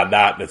like,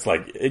 yeah, it's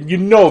like, you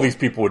know, these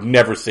people would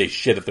never say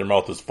shit if their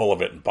mouth was full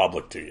of it in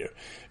public to you.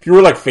 If you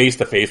were like face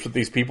to face with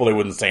these people, they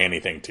wouldn't say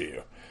anything to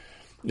you,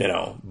 you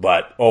know.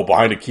 But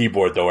behind a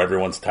keyboard though,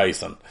 everyone's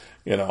Tyson,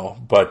 you know.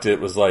 But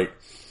it was like,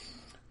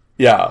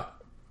 yeah.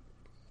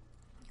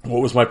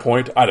 What was my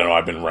point? I don't know.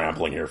 I've been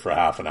rambling here for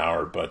half an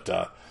hour, but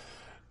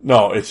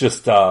no, it's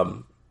just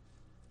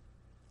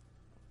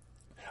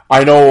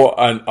I know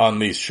on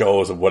these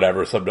shows and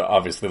whatever,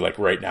 obviously like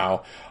right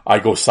now, I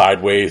go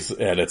sideways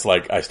and it's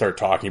like I start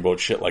talking about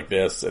shit like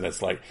this and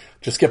it's like,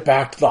 just get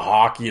back to the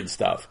hockey and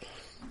stuff.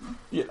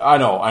 Yeah, I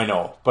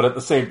know. But at the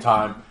same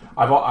time,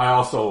 I view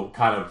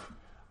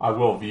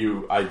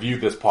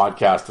this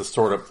podcast as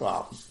sort of,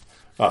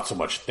 not so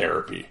much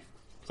therapy,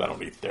 because I don't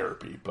need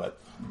therapy,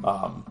 but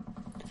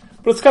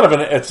it's kind of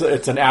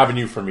it's an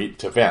avenue for me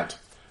to vent.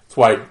 That's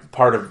why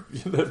part of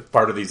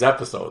these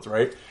episodes,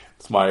 right?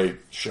 It's my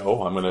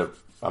show. I'm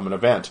gonna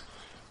vent.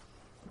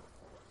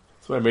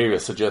 So maybe I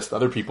suggest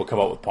other people come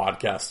out with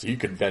podcasts so you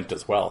can vent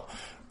as well.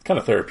 It's kind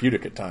of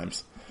therapeutic at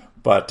times.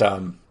 But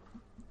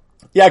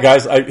yeah,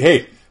 guys.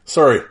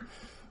 Sorry.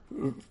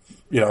 You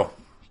know,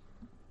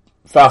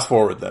 fast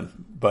forward then.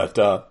 But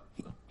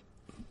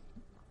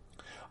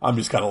I'm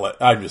just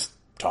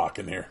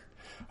talking here.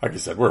 Like I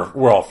said,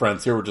 we're all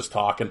friends here. We're just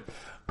talking.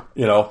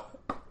 You know,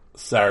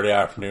 Saturday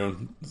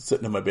afternoon,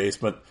 sitting in my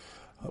basement,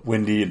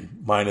 windy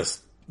and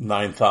minus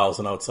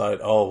 9,000 outside.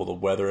 Oh, will the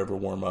weather ever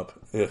warm up?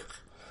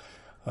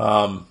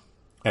 Ugh.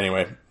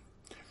 Anyway.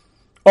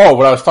 Oh,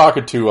 when I was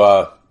talking to,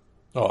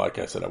 like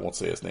I said, I won't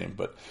say his name,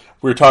 but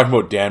we were talking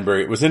about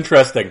Danbury. It was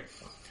interesting.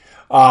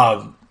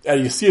 And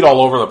you see it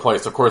all over the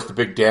place. Of course, the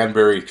big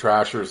Danbury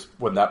Trashers,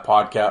 when that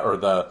podcast or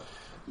the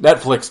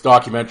Netflix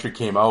documentary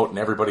came out and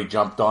everybody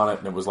jumped on it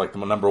and it was like the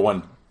number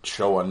one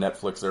show on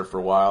Netflix there for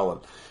a while.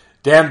 And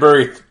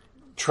Danbury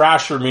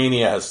Trasher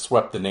Mania has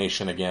swept the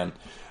nation again.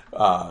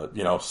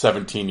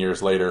 17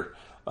 years later,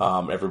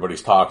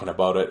 everybody's talking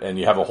about it, and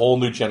you have a whole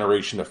new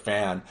generation of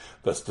fan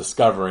that's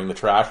discovering the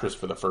Trashers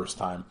for the first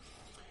time,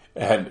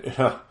 and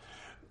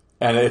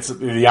it's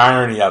the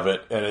irony of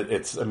it, and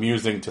it's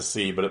amusing to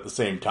see, but at the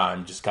same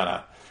time, just kind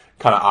of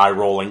eye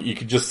rolling. You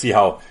could just see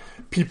how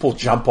people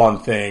jump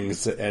on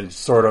things and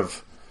sort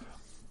of,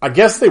 I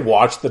guess they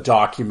watched the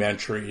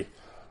documentary,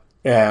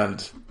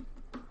 and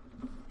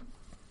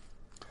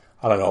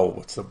I don't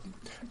know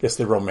I guess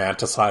they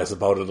romanticize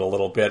about it a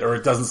little bit, or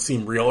it doesn't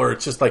seem real, or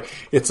it's just like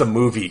it's a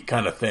movie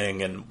kind of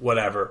thing and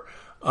whatever.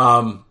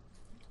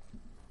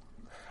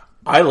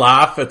 I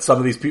laugh at some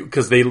of these people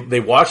because they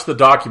watch the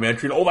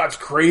documentary and, that's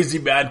crazy,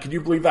 man. Can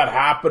you believe that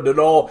happened? And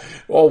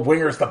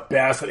Winger's the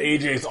best and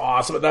AJ's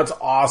awesome. And that's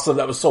awesome.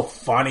 That was so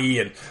funny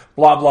and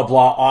blah, blah,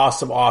 blah.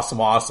 Awesome,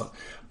 awesome, awesome.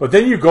 But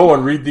then you go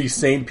and read these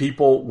same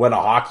people when a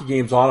hockey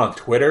game's on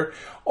Twitter.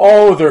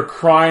 Oh, they're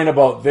crying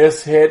about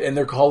this hit and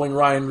they're calling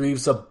Ryan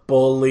Reeves a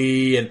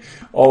bully. And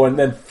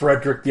then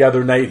Frederick the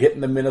other night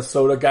hitting the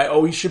Minnesota guy.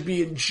 Oh, he should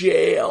be in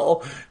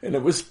jail. And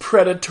it was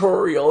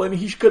predatorial and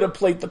he could have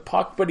played the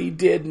puck, but he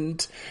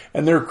didn't.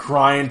 And they're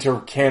crying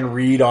to Ken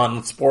Reed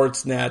on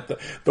Sportsnet.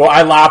 Though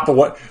I laughed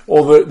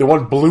the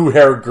one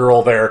blue-haired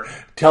girl there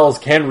tells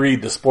Ken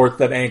Reed, the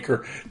Sportsnet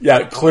anchor,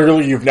 yeah,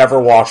 clearly you've never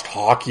watched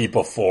hockey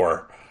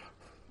before.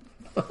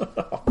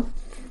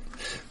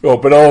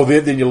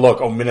 Then you look,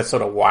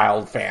 Minnesota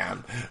Wild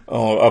fan.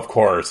 Oh, of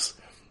course.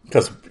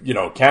 Because,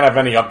 can't have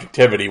any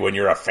objectivity when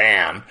you're a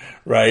fan,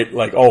 right?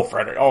 Like,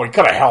 Frederick, he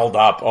could have held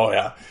up. Oh,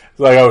 yeah.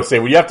 Like I would say,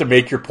 when you have to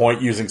make your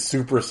point using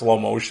super slow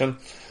motion,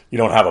 you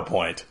don't have a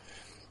point.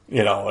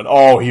 He's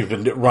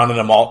been running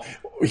them all.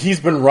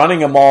 He's been running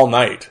them all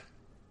night.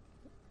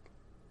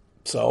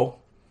 So,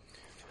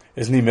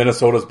 isn't he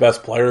Minnesota's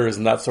best player?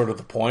 Isn't that sort of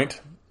the point?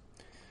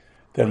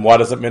 Then why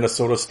doesn't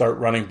Minnesota start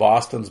running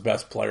Boston's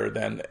best player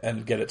then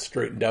and get it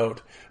straightened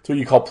out? That's what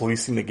you call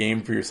policing the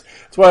game for yourself.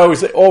 That's why I always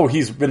say,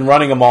 he's been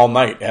running them all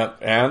night.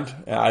 And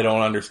I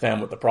don't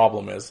understand what the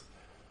problem is.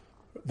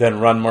 Then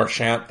run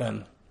Marchand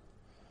then.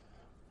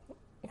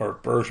 Or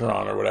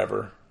Bergeron or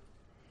whatever.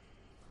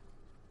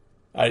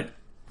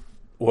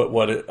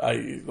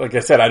 like I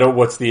said, I don't,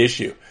 what's the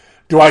issue?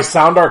 Do I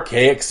sound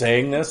archaic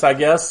saying this, I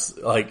guess?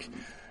 Like,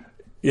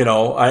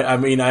 I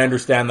mean, I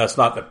understand that's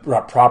not the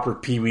proper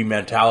Pee-wee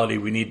mentality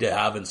we need to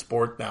have in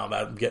sport now.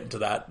 I'm getting to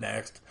that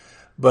next.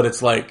 But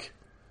it's like,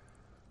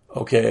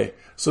 okay,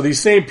 so these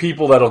same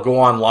people that'll go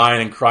online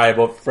and cry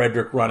about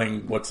Frederick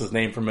running, what's his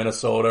name, from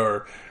Minnesota,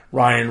 or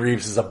Ryan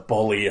Reeves is a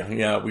bully.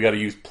 Yeah, we got to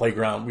use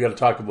playground. We got to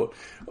talk about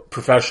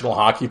professional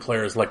hockey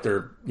players like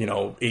they're,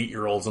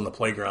 8-year-olds on the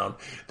playground.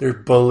 They're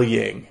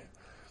bullying.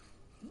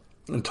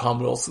 And Tom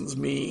Wilson's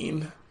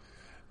mean.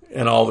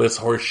 And all this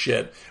horse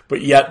shit.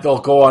 But yet they'll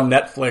go on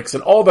Netflix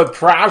and, the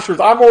Trashers,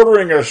 I'm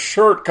ordering a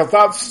shirt because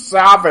that's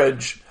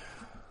savage.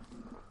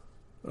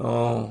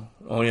 Oh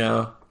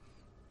yeah.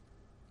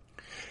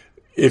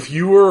 If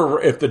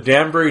the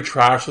Danbury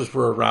Trashers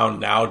were around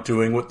now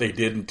doing what they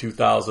did in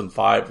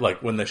 2005,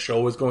 like when the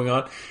show was going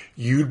on,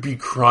 you'd be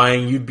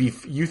crying.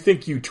 You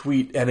think you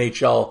tweet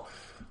NHL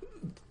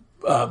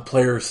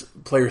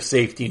player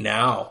safety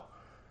now.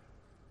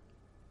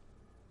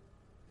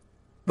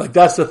 Like,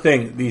 that's the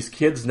thing. These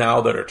kids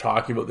now that are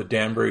talking about the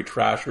Danbury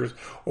Trashers,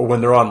 or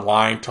when they're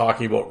online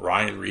talking about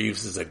Ryan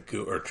Reeves is a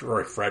goon, or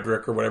Troy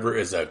Frederick or whatever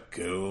is a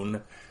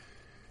goon.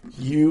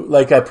 You,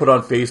 like I put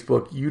on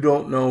Facebook, you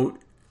don't know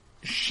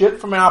shit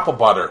from apple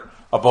butter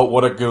about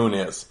what a goon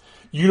is.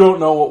 You don't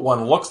know what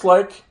one looks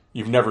like.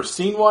 You've never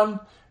seen one.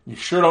 You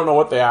sure don't know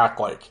what they act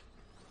like.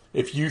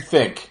 If you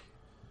think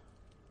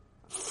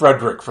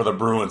Frederick for the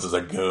Bruins is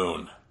a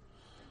goon.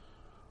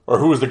 Or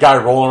who was the guy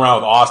rolling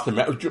around with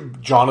Austin,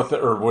 Jonathan,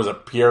 or was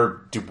it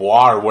Pierre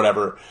Dubois or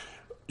whatever?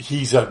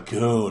 He's a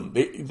goon.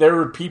 There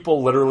were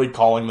people literally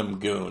calling them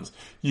goons.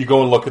 You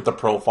go and look at the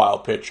profile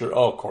picture.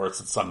 Oh, of course,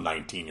 it's some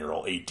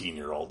 19-year-old,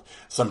 18-year-old,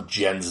 some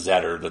Gen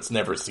Zer that's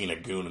never seen a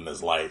goon in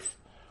his life.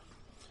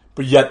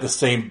 But yet the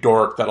same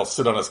dork that'll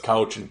sit on his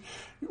couch and,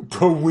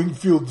 bro,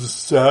 Wingfield's a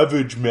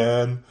savage,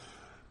 man.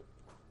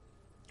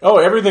 Oh,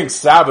 everything's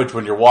savage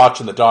when you're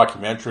watching the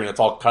documentary and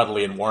it's all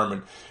cuddly and warm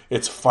and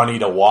it's funny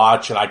to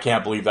watch and I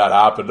can't believe that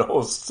happened.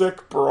 Oh,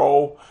 sick,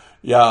 bro.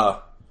 Yeah.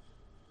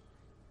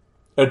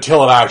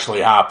 Until it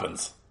actually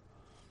happens.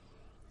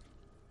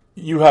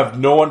 You have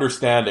no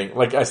understanding.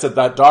 Like I said,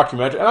 that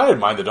documentary, and I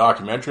didn't mind the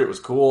documentary. It was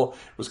cool.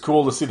 It was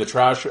cool to see the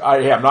trash.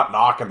 I'm not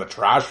knocking the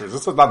Trashers.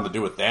 This has nothing to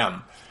do with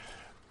them.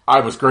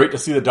 It was great to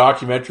see the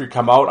documentary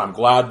come out. I'm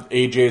glad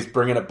AJ's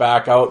bringing it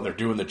back out and they're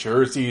doing the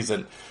jerseys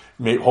and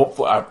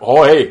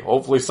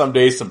hopefully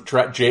someday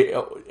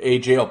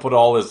AJ will put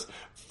all his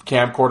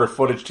camcorder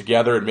footage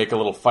together and make a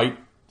little fight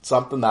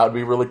something. That would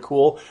be really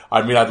cool.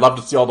 I mean, I'd love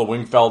to see all the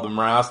Wingfield and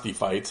Morasti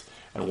fights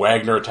and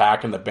Wagner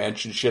attacking the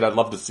bench and shit. I'd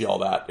love to see all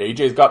that.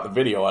 AJ's got the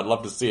video. I'd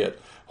love to see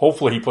it.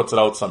 Hopefully he puts it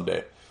out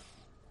someday.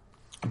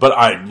 But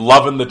I'm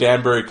loving the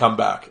Danbury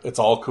comeback. It's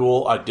all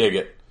cool. I dig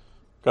it.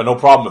 Got no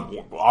problem,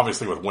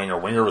 obviously, with Winger.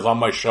 Winger was on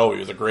my show. He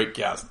was a great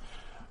guest.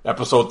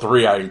 Episode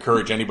 3, I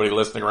encourage anybody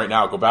listening right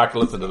now, go back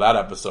and listen to that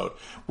episode.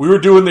 We were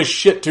doing this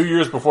shit 2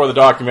 years before the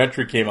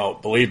documentary came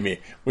out. Believe me,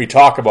 we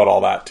talk about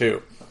all that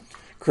too.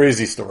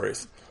 Crazy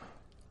stories.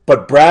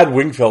 But Brad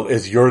Wingfield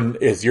is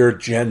your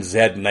Gen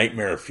Z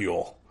nightmare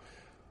fuel.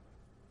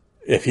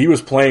 If he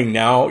was playing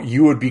now,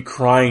 you would be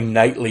crying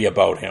nightly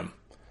about him.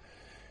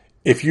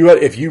 If you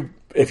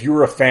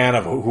were a fan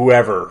of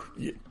whoever,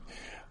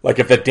 like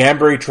if the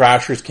Danbury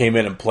Trashers came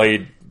in and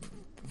played,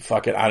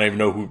 fuck it, I don't even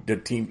know who the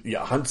team,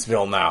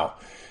 Huntsville now.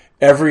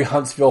 Every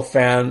Huntsville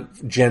fan,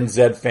 Gen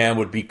Z fan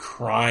would be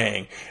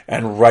crying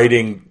and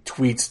writing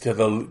tweets to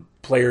the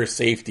player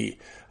safety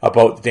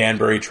about the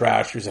Danbury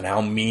Trashers and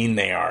how mean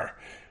they are.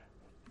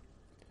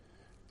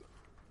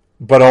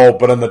 But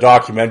in the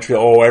documentary,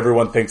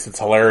 everyone thinks it's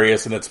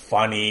hilarious and it's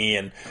funny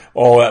and,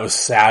 that was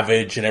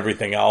savage and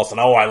everything else. And,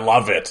 I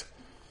love it.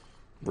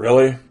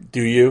 Really?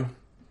 Do you?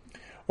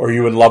 Or are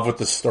you in love with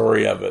the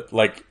story of it?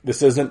 Like,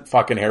 this isn't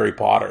fucking Harry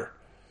Potter.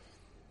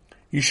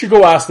 You should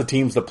go ask the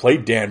teams that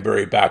played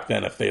Danbury back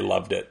then if they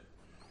loved it.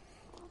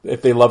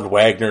 If they loved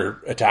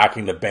Wagner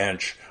attacking the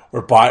bench.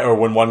 Or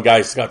when one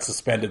guy got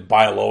suspended,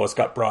 Bialowas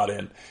got brought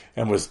in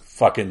and was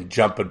fucking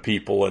jumping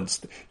people. And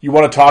you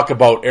want to talk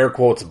about, air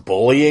quotes,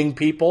 bullying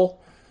people?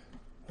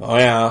 Oh,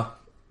 yeah.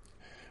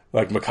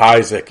 Like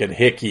McIsaac and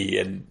Hickey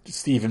and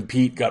Stephen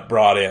Pete got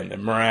brought in.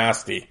 And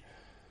Morasti.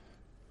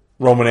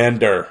 Roman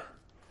Ender.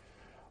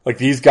 Like,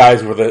 these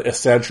guys were the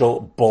essential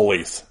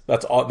bullies.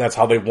 That's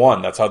how they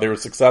won. That's how they were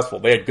successful.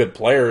 They had good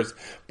players,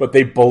 but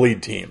they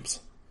bullied teams.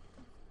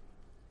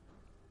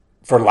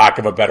 For lack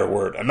of a better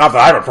word. And not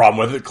that I have a problem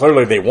with it.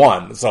 Clearly they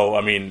won. So,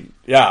 I mean,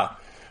 yeah.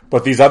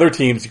 But these other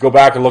teams, you go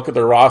back and look at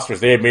their rosters,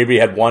 they maybe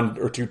had 1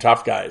 or 2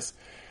 tough guys.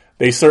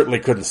 They certainly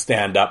couldn't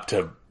stand up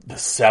to the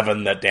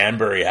 7 that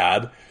Danbury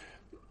had.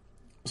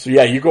 So,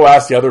 yeah, you go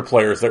ask the other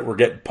players that were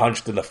getting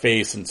punched in the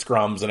face and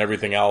scrums and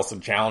everything else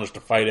and challenged to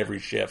fight every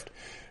shift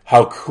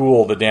how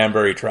cool the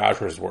Danbury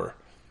Trashers were.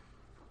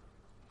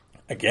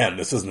 Again,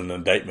 this isn't an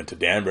indictment to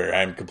Danbury.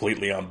 I'm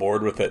completely on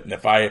board with it. And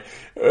if that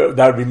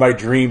would be my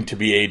dream to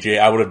be AJ,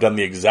 I would have done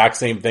the exact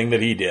same thing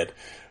that he did.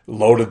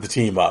 Loaded the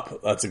team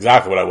up. That's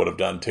exactly what I would have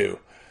done too.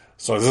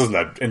 So this isn't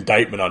an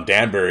indictment on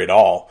Danbury at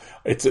all.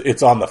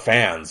 It's on the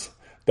fans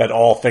that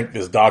all think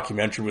this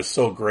documentary was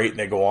so great and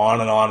they go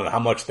on and how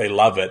much they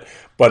love it.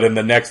 But in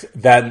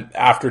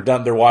after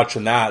they're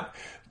watching that,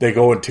 they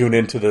go and tune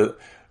into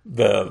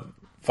the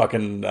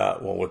fucking, I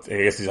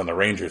guess he's on the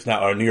Rangers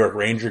now, a New York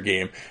Ranger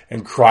game,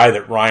 and cry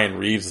that Ryan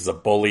Reeves is a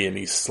bully and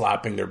he's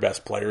slapping their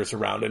best players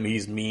around and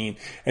he's mean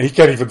and he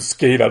can't even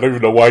skate. I don't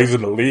even know why he's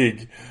in the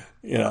league.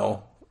 You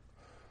know,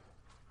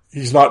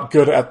 he's not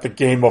good at the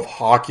game of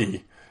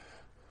hockey.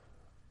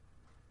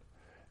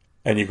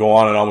 And you go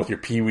on and on with your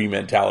Pee-wee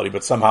mentality,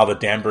 but somehow the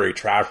Danbury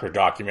Trasher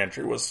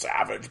documentary was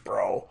savage,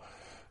 bro.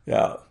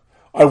 Yeah.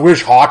 I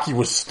wish hockey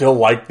was still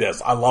like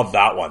this. I love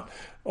that one.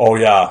 Oh,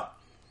 yeah.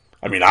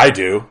 I mean, I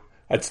do.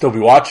 I'd still be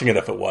watching it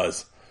if it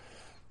was.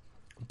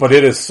 But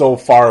it is so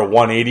far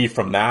 180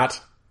 from that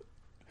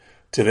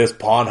to this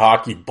pond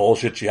hockey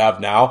bullshit you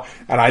have now.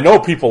 And I know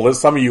people,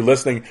 some of you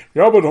listening,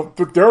 yeah, but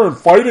Darren,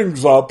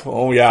 fighting's up.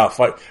 Oh, yeah.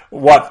 Fight.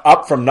 What?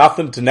 Up from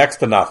nothing to next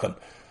to nothing.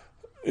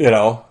 You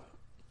know?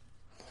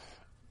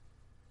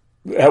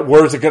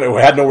 Where's it going?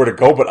 We had nowhere to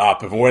go but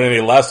up. If it went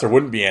any less, there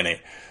wouldn't be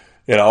any.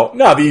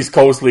 Now the East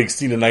Coast League's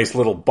seen a nice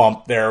little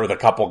bump there with a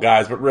couple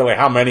guys, but really,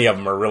 how many of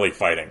them are really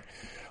fighting?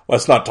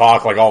 Let's not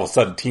talk like all of a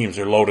sudden teams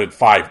are loaded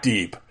 5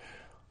 deep.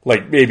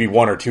 Like maybe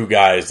 1 or 2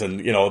 guys, and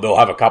they'll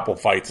have a couple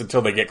fights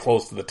until they get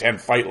close to the 10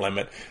 fight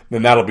limit.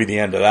 Then that'll be the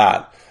end of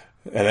that,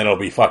 and then it'll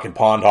be fucking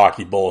pond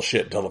hockey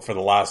bullshit for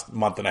the last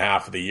month and a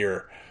half of the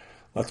year.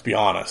 Let's be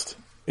honest,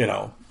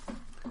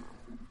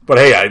 But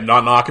hey, I'm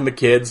not knocking the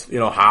kids.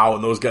 Howe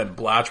and those guys,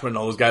 Blatchman, and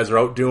all those guys are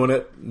out doing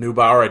it.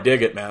 Neubauer, I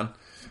dig it, man.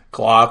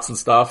 Klotz and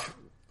stuff.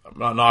 I'm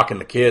not knocking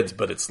the kids,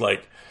 but it's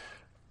like,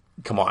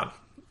 come on,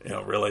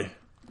 really.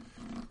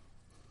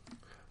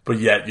 But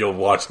yet you'll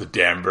watch the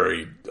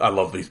Danbury. I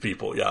love these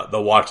people. Yeah,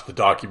 they'll watch the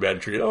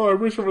documentary. Oh, I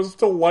wish it was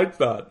still like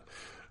that.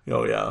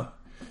 Yeah.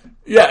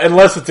 Yeah,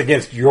 unless it's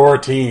against your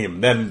team.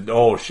 Then,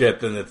 oh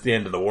shit, then it's the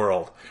end of the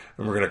world.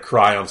 And we're going to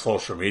cry on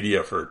social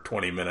media for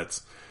 20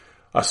 minutes.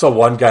 I saw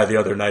one guy the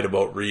other night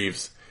about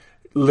Reeves.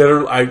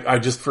 Literally, I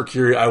just for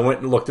curious, I went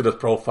and looked at his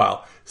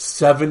profile.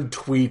 7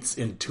 tweets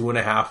in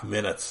 2.5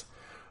 minutes.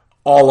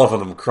 All of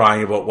them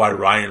crying about why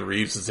Ryan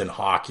Reeves is in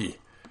hockey.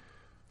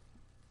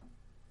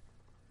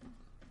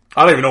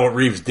 I don't even know what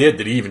Reeves did.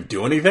 Did he even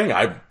do anything?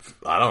 I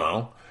don't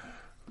know.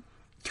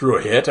 Threw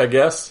a hit, I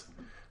guess.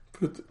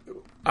 But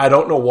I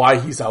don't know why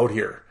he's out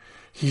here.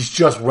 He's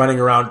just running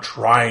around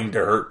trying to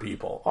hurt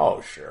people.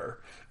 Oh, sure.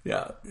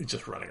 Yeah, he's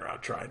just running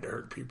around trying to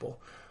hurt people.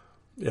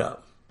 Yeah.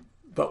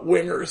 But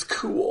Winger's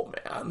cool,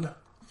 man.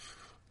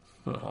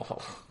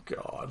 Oh,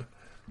 God.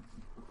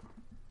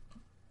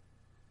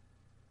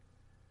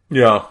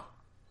 Yeah.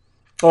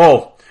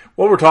 Oh,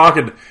 what we're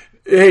talking...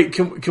 Hey,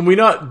 can we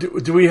not,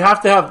 do we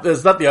have to have,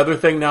 is that the other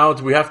thing now?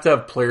 Do we have to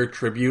have player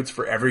tributes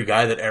for every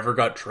guy that ever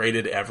got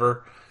traded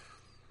ever?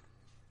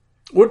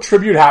 What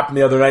tribute happened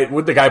the other night?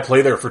 Would the guy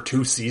play there for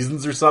 2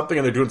 seasons or something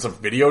and they're doing some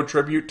video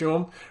tribute to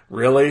him?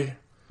 Really?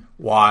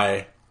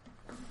 Why?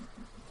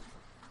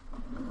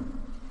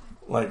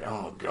 Like,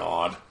 oh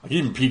God. Like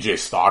even PJ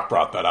Stock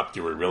brought that up.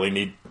 Do we really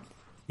need,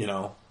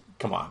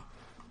 come on.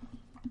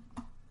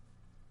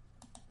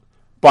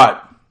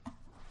 But,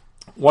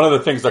 one of the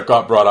things that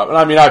got brought up, and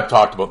I mean, I've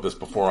talked about this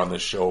before on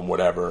this show and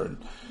whatever and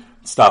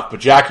stuff, but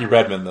Jackie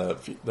Redmond,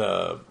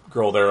 the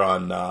girl there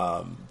on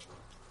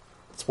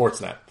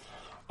Sportsnet,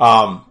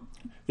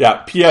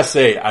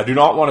 PSA, I do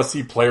not want to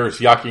see players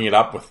yucking it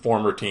up with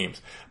former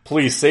teams.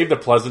 Please save the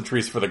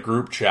pleasantries for the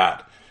group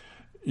chat.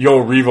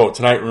 Yo, Revo,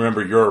 tonight,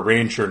 remember, you're a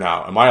Ranger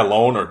now. Am I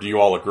alone, or do you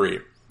all agree?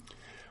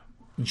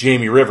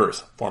 Jamie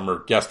Rivers,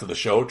 former guest of the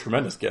show,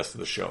 tremendous guest of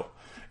the show.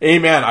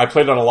 Amen. I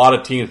played on a lot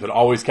of teams, but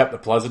always kept the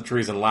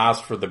pleasantries and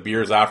laughs for the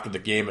beers after the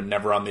game and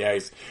never on the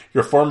ice.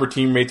 Your former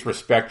teammates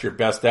respect your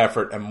best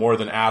effort and more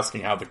than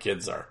asking how the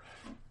kids are.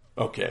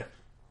 Okay.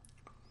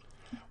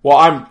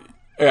 Well,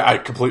 I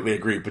completely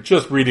agree, but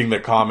just reading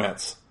the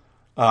comments.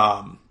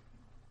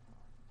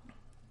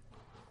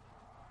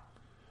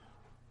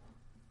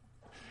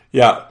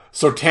 Yeah,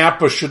 so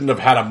Tampa shouldn't have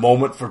had a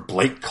moment for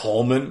Blake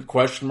Coleman, ?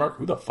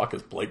 Who the fuck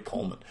is Blake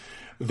Coleman?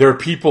 There are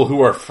people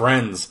who are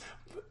friends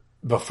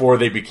before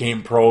they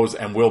became pros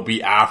and will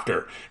be after.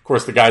 Of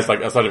course, the guy's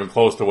like, that's not even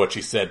close to what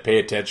she said. Pay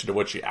attention to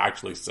what she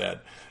actually said.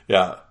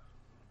 Yeah.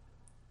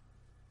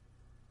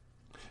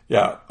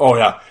 Yeah. Oh,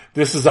 yeah.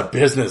 This is a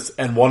business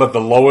and one of the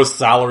lowest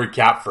salary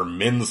cap for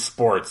men's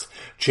sports.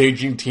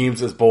 Changing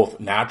teams is both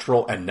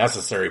natural and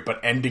necessary, but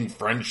ending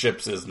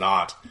friendships is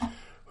not.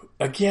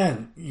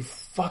 Again, you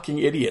fucking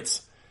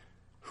idiots.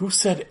 Who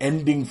said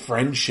ending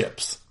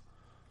friendships?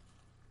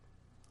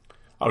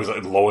 I was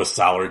like, lowest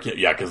salary.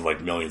 Yeah, because like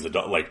millions of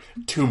dollars, like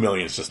 $2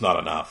 million is just not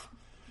enough.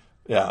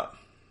 Yeah.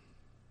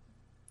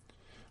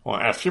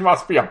 Well, she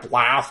must be a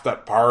blast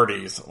at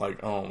parties.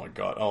 Like, oh my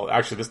God. Oh,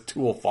 actually, this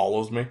tool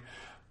follows me.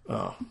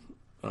 Oh,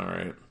 all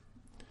right.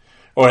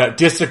 Oh, yeah,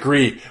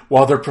 disagree.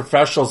 While they're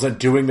professionals and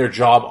doing their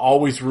job,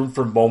 always room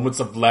for moments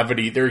of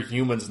levity. They're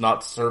humans,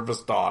 not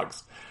service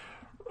dogs.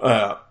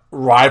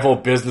 Rival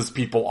business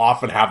people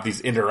often have these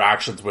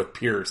interactions with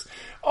peers.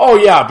 Oh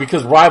yeah,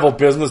 because rival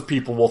business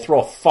people will throw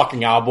a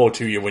fucking elbow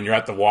to you when you're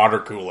at the water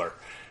cooler.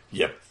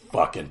 You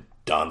fucking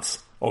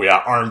dunce. Oh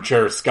yeah,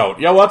 Armchair Scout.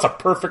 Yeah, well that's a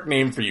perfect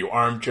name for you,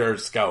 Armchair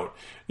Scout.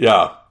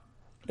 Yeah.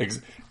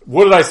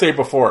 What did I say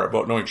before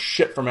about knowing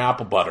shit from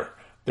apple butter?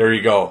 There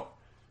you go.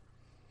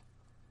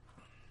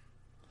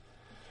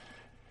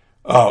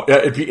 Oh,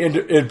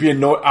 it'd be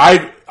annoyed.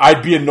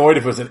 I'd be annoyed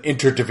if it was an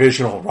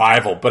interdivisional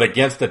rival, but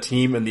against a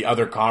team in the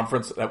other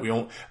conference I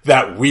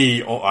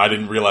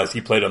didn't realize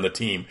he played on the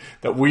team,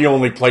 that we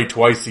only play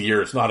twice a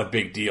year. It's not a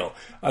big deal.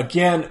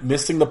 Again,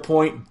 missing the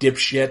point,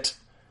 dipshit.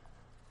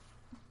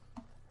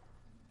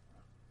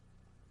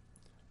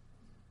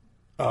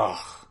 Ugh.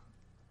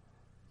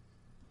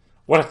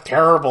 What a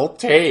terrible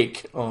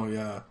take. Oh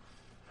yeah.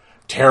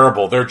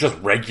 Terrible. They're just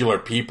regular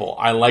people.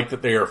 I like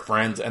that they are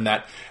friends and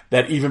that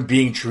even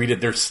being treated,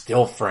 they're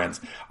still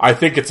friends. I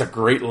think it's a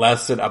great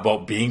lesson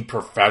about being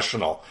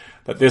professional,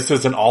 that this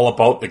isn't all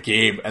about the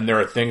game and there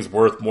are things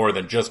worth more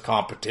than just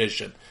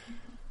competition.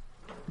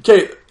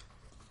 Okay.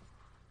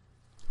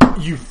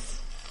 You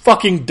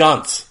fucking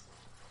dunce.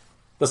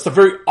 That's the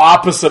very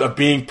opposite of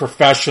being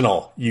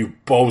professional, you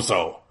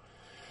bozo.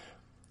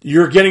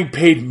 You're getting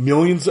paid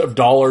millions of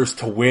dollars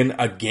to win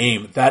a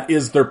game. That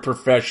is their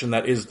profession.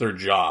 That is their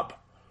job.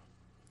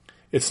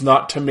 It's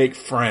not to make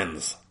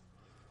friends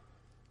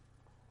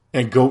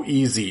and go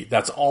easy.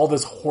 That's all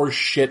this horse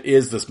shit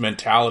is, this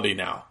mentality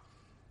now.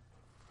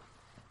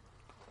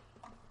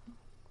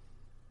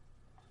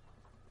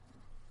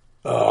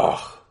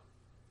 Ugh.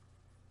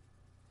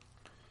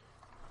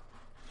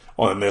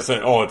 Oh, and this,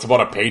 it's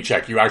about a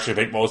paycheck. You actually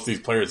think most of these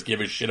players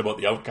give a shit about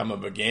the outcome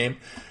of a game?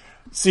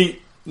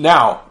 See,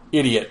 now,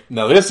 idiot.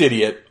 Now, this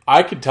idiot,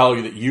 I can tell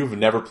you that you've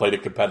never played a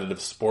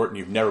competitive sport and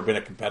you've never been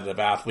a competitive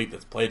athlete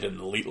that's played at an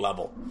elite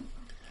level.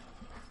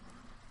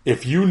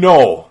 If you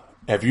know,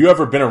 have you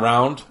ever been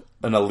around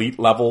an elite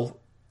level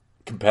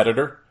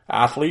competitor,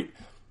 athlete?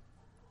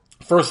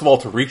 First of all,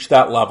 to reach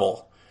that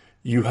level,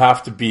 you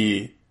have to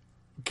be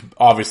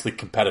obviously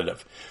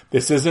competitive.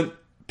 This isn't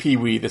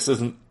Pee-wee. This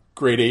isn't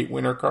Grade 8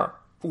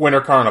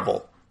 Winter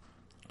Carnival,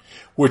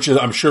 which is,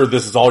 I'm sure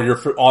this is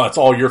that's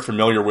all you're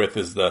familiar with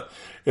is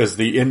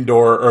the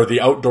indoor or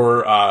the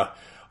outdoor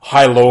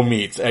high-low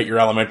meets at your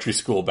elementary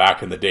school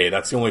back in the day.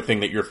 That's the only thing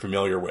that you're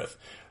familiar with.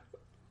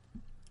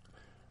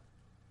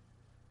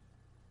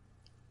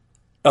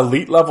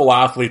 Elite level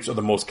athletes are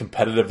the most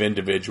competitive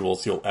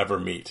individuals you'll ever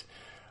meet.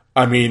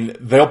 I mean,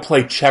 they'll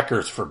play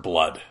checkers for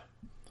blood.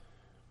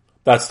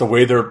 That's the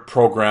way they're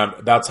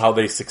programmed. That's how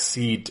they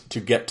succeed to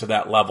get to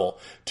that level,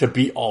 to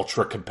be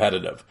ultra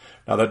competitive.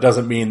 Now, that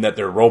doesn't mean that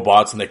they're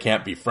robots and they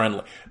can't be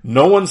friendly.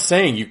 No one's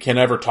saying you can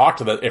ever talk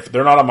to them. If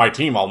they're not on my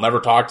team, I'll never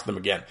talk to them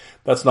again.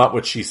 That's not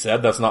what she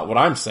said. That's not what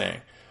I'm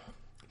saying.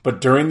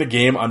 But during the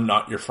game, I'm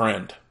not your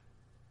friend.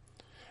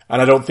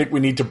 And I don't think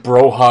we need to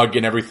bro hug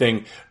and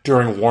everything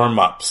during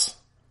warm-ups.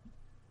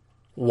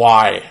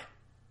 Why?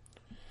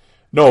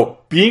 No,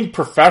 being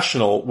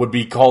professional would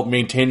be called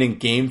maintaining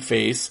game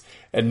face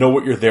and know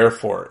what you're there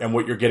for and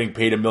what you're getting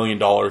paid $1 million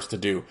to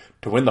do,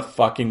 to win the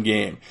fucking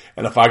game.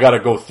 And if I gotta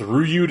go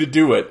through you to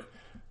do it,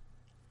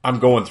 I'm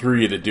going through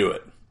you to do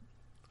it.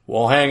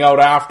 We'll hang out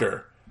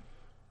after.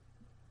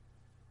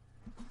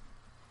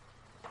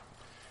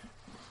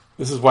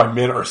 This is why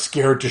men are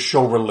scared to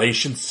show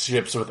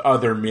relationships with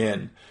other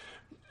men.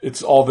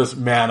 It's all this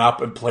man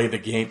up and play the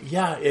game.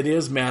 Yeah, it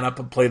is man up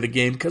and play the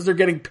game because they're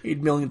getting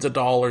paid millions of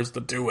dollars to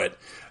do it.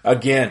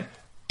 Again,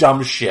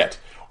 dumb shit.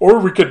 Or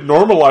we could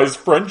normalize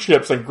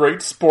friendships and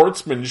great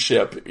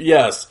sportsmanship.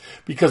 Yes,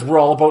 because we're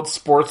all about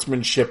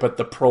sportsmanship at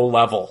the pro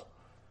level.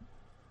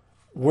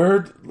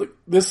 Right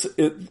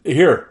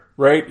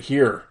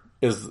here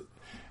is.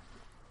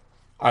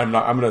 I'm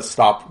going to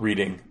stop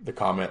reading the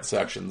comment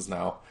sections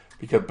now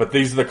but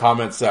these are the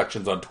comment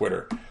sections on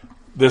Twitter.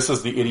 This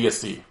is the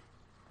idiocy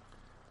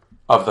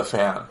of the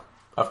fan,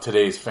 of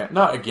today's fan.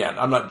 Not again.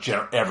 I'm not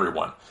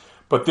everyone.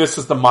 But this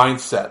is the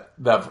mindset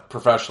of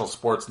professional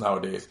sports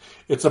nowadays.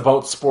 It's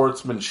about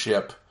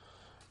sportsmanship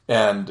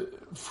and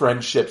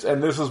friendships.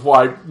 And this is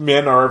why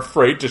men are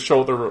afraid to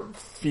show their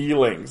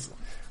feelings.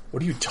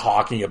 What are you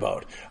talking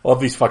about? I love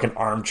these fucking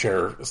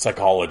armchair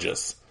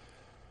psychologists.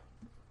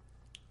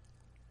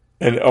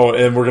 And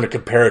we're going to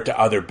compare it to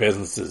other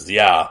businesses.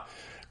 Yeah.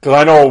 Because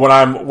I know when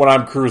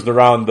I'm cruising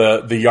around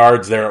the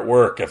yards there at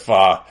work, if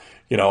I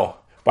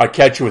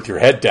catch you with your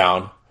head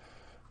down,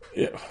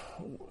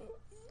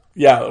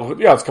 yeah,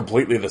 it's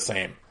completely the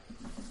same.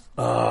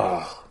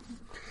 I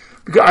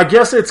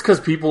guess it's because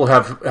people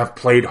have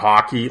played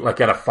hockey like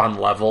at a fun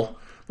level,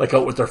 like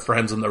out with their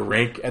friends in the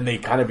rink, and they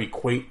kind of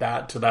equate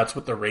that to that's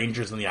what the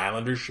Rangers and the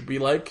Islanders should be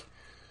like.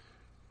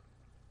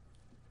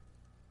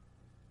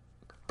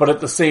 But at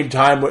the same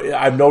time,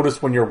 I've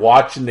noticed when you're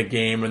watching the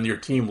game and your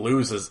team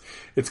loses,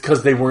 it's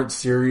because they weren't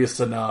serious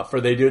enough, or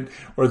they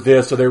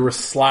they were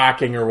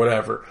slacking or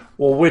whatever.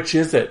 Well, which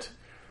is it?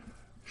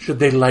 Should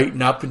they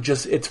lighten up and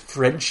it's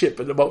friendship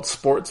and about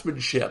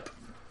sportsmanship?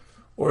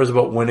 Or is it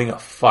about winning a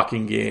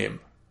fucking game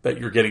that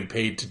you're getting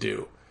paid to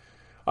do?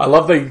 I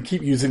love that you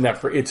keep using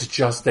that it's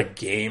just a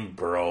game,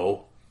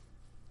 bro.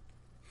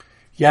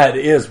 Yeah, it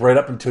is, right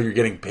up until you're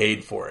getting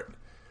paid for it.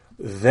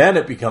 Then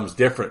it becomes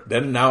different.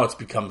 Then now it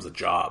becomes a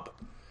job.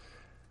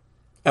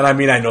 And I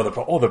mean, I know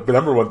the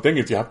number one thing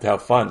is you have to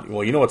have fun.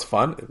 Well, you know what's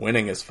fun?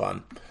 Winning is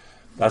fun.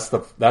 That's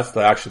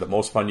actually the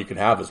most fun you can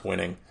have is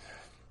winning.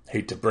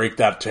 Hate to break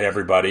that to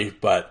everybody,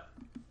 but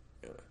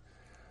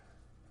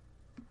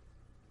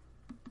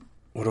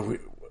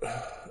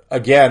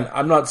again,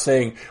 I'm not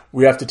saying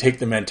we have to take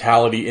the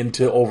mentality and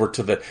tell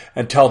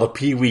the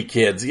Pee-wee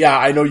kids, yeah,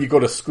 I know you go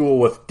to school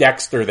with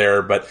Dexter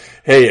there, but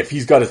hey, if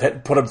he's got his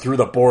head, put him through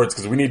the boards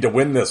because we need to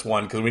win this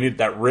one because we need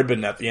that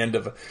ribbon at the end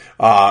of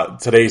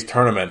today's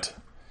tournament.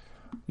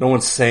 No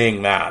one's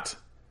saying that.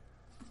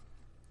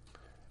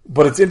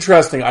 But it's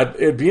interesting.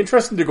 It'd be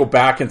interesting to go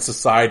back in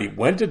society.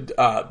 When did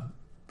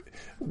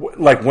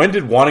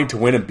wanting to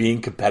win and being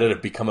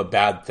competitive become a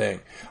bad thing?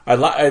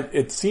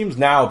 It seems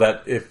now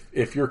that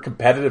if you're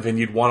competitive and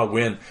you'd want to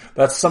win,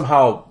 that's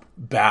somehow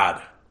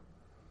bad.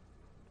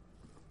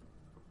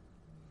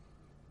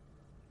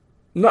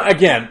 No,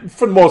 again,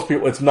 for most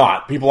people, it's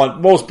not.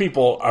 Most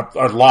people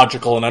are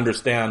logical and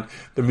understand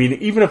the meaning.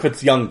 Even if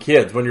it's young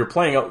kids, when you're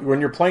playing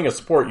a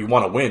sport, you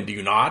want to win. Do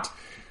you not?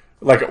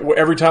 Like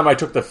every time I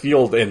took the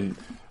field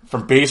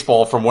from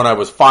baseball, from when I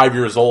was 5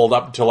 years old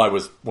up until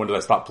when did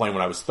I stop playing?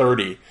 When I was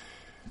 30.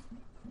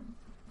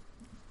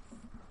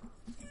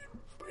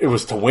 It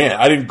was to win.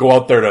 I didn't go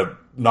out there to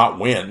not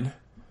win.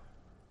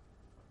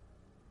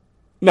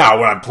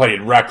 Now, when I'm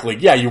playing rec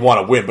league, yeah, you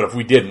want to win, but if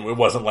we didn't, it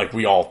wasn't like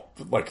we all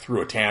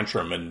threw a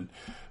tantrum and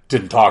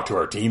didn't talk to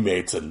our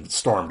teammates and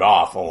stormed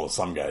off, although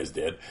some guys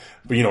did.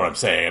 But you know what I'm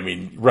saying? I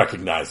mean,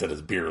 recognize it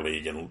as beer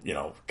league and,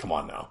 come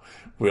on now.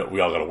 We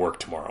all got to work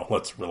tomorrow.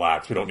 Let's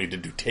relax. We don't need to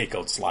do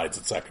takeout slides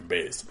at second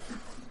base.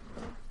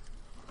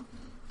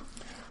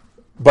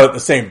 But at the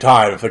same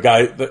time, if the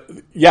guy,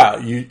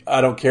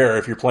 I don't care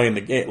if you're playing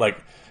the game,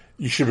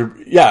 you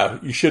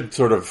should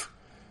sort of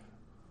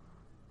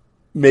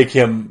make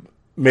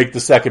the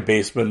second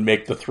baseman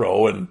make the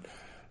throw and,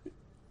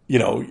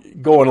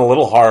 going a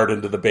little hard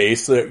into the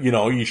base.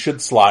 You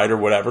should slide or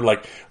whatever.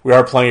 Like, we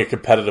are playing a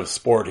competitive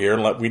sport here,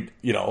 and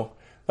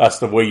that's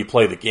the way you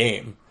play the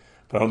game.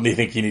 But I don't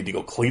think you need to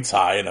go cleats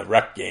high in a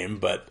rec game,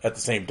 but at the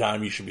same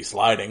time, you should be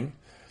sliding.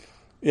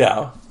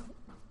 Yeah.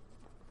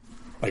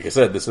 Like I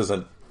said, this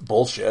isn't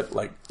bullshit.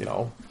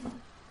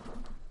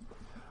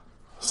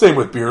 Same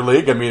with beer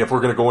league. I mean, if we're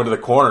going to go into the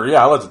corner,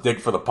 yeah, let's dig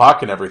for the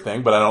puck and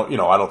everything. But I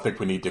don't think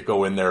we need to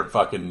go in there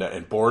fucking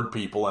and board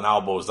people and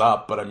elbows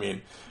up. But I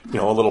mean,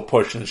 a little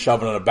push and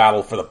shoving in a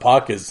battle for the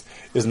puck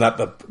isn't that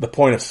the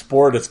point of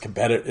sport is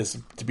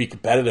to be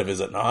competitive, is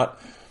it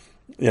not?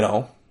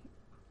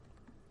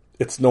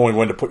 It's knowing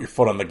when to put your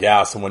foot on the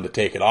gas and when to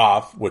take it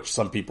off, which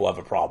some people have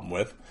a problem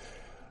with.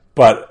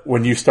 But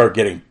when you start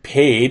getting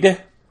paid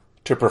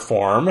to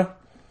perform,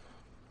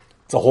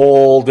 it's a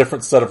whole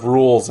different set of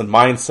rules and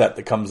mindset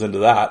that comes into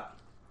that.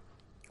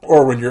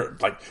 Or when you're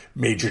like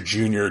major,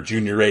 junior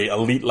A,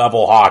 elite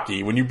level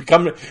hockey, when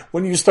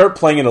you start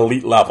playing an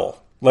elite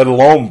level, let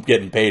alone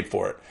getting paid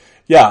for it.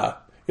 Yeah,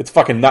 it's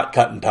fucking nut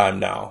cutting time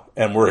now,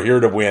 and we're here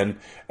to win,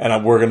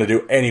 and we're going to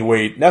do any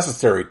way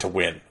necessary to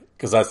win,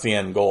 because that's the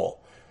end goal.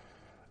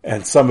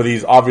 And some of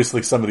these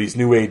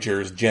new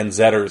agers, Gen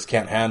Zers,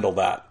 can't handle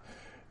that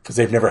because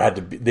they've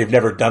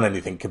never done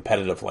anything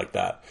competitive like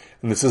that.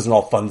 And this isn't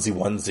all funsy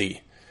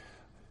onesie.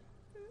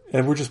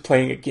 And we're just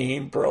playing a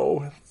game,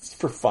 bro. It's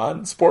for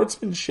fun,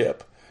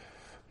 sportsmanship.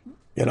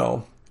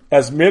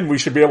 As men, we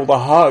should be able to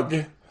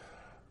hug.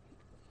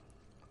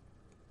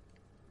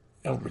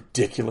 How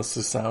ridiculous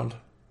this sound.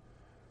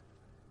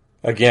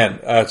 Again,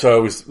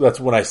 that's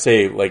when I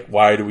say,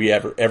 why do we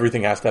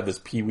everything has to have this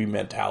pee-wee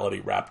mentality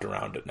wrapped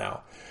around it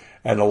now.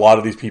 And a lot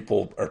of these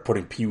people are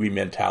putting pee-wee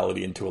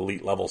mentality into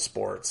elite level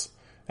sports.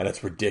 And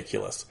it's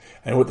ridiculous.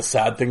 And what the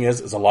sad thing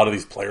is a lot of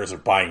these players are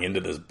buying into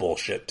this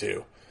bullshit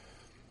too.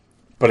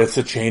 But it's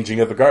a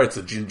changing of the guard. It's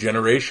a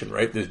generation,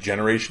 right? This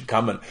generation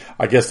coming.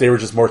 I guess they were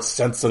just more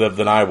sensitive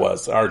than I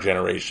was. Our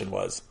generation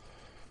was.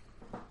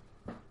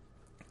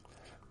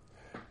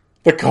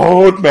 The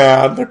code,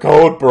 man. The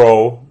code,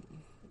 bro.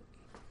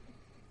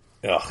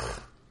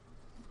 Ugh.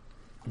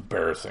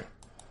 Embarrassing.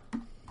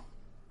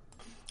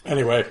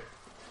 Anyway.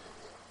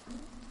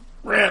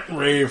 Rant and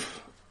rave.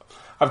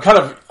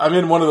 I'm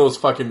in one of those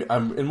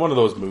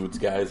moods,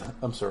 guys.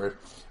 I'm sorry.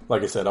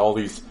 Like I said, all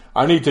these,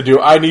 I need to do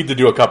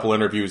a couple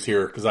interviews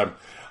here because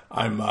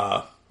I'm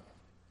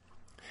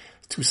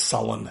too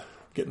sullen,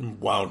 getting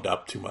wound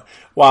up too much.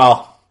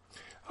 Well,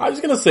 I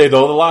was going to say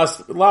though,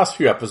 the last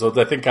few episodes,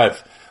 I think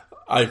I've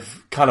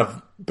kind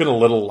of been a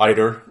little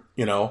lighter,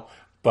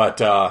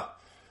 but,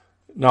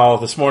 no,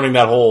 this morning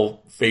that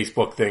whole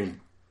Facebook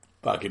thing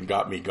fucking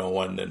got me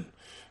going, and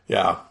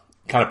yeah,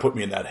 kind of put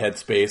me in that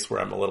headspace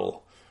where I'm a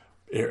little,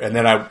 and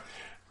then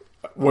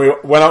we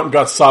went out and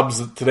got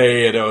subs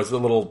today, and I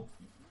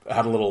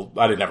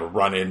didn't have a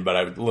run in, but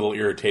I was a little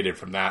irritated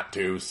from that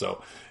too.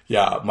 So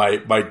yeah,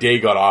 my day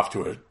got off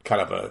to a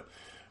kind of a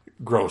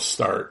gross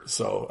start.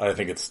 So I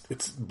think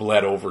it's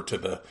bled over to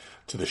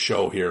the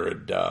show here,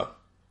 and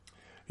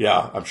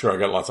yeah, I'm sure I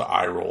got lots of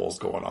eye rolls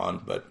going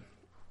on, but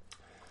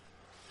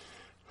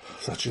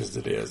such as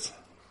it is.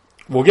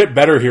 We'll get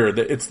better here.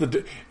 It's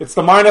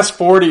the minus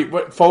 40,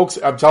 folks.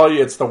 I'm telling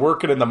you, it's the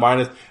working in the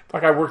minus. In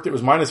fact, it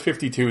was minus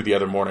 52 the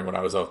other morning when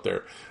I was out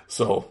there.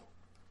 So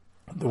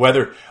the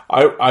weather,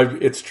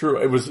 it's true.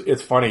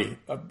 It's funny.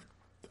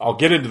 I'll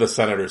get into the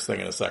Senators thing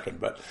in a second,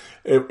 but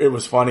it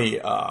was funny,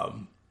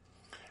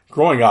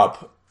 growing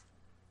up,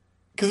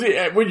 because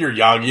when you're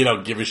young, you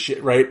don't give a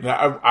shit, right?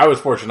 I was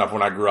fortunate enough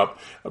when I grew up,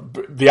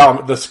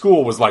 the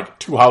school was like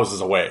 2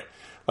 houses away.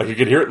 Like you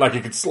could hear it, like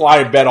you could lie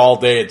in bed all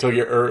day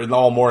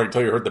all morning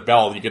until you heard the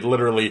bell. You could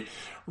literally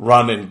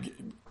run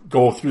and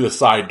go through the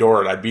side door,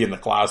 and I'd be in the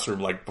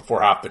classroom like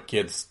before half the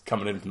kids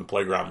coming in from the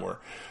playground were,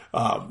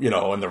 and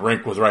the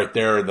rink was right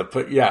there.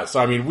 So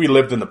I mean, we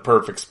lived in the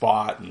perfect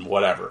spot and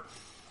whatever.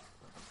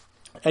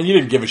 And you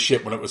didn't give a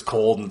shit when it was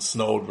cold and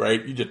snowed,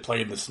 right? You just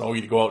played in the snow.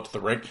 You'd go out to the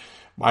rink,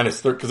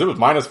 minus 30, because it was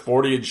minus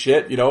 40 and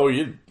shit.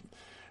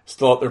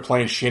 still out there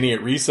playing shinny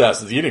at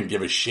recesses. You didn't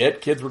give a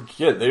shit. Kids were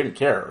kids. They didn't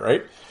care,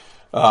 right?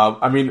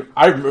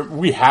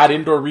 We had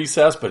indoor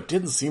recess, but it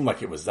didn't seem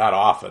like it was that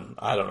often.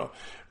 I don't know.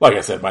 Like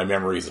I said, my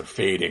memories are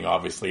fading,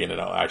 obviously, and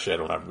actually I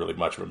don't have really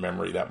much of a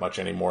memory that much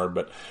anymore,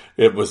 but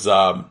it was,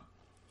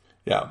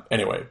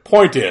 anyway,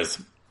 point is,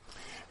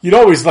 you'd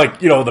always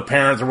the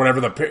parents or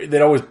whatever,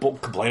 they'd always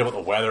complain about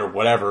the weather or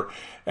whatever,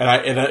 and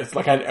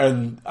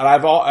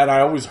I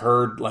always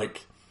heard,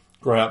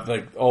 growing up,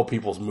 all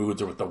people's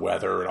moods are with the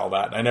weather and all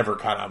that, and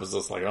I was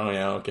just like, oh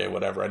yeah, okay,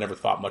 whatever. I never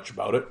thought much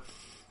about it.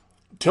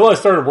 Till I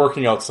started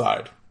working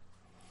outside.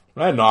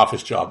 When I had an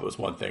office job, it was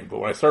one thing, but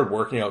when I started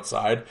working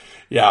outside,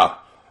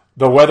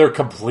 the weather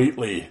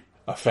completely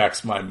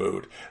affects my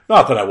mood.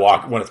 Not that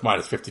when it's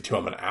minus 52,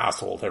 I'm an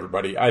asshole to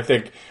everybody. I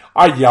think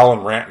I yell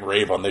and rant and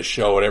rave on this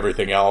show and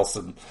everything else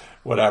and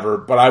whatever,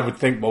 but I would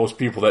think most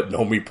people that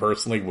know me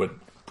personally would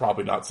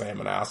probably not say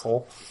I'm an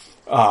asshole.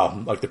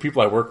 The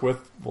people I work with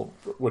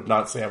would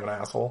not say I'm an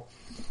asshole.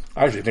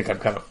 I actually think I'm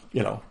kind of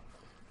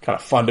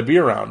fun to be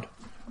around,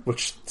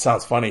 which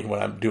sounds funny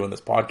when I'm doing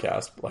this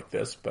podcast like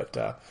this,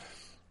 but,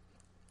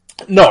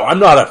 no, I'm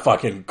not a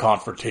fucking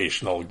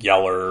confrontational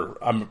yeller.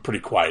 I'm a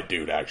pretty quiet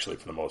dude, actually,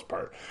 for the most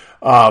part.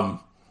 But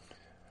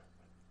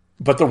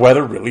the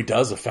weather really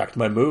does affect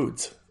my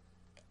moods.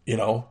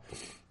 Not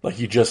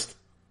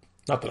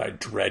that I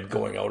dread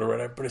going out or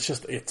whatever, but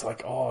it's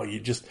like, oh,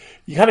 you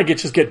kind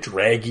of get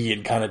draggy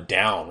and kind of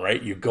down,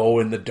 right? You go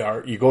in the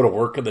dark, you go to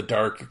work in the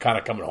dark, you're kind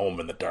of coming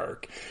home in the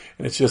dark.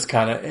 And it's just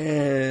kind of,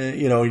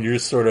 you're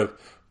just sort of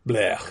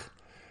blech.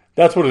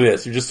 That's what it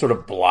is. You're just sort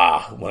of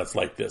blah when it's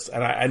like this.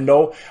 And I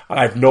know, and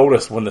I've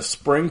noticed when the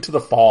spring to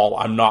the fall,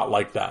 I'm not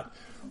like that.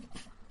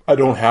 I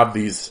don't have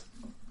these,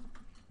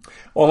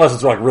 unless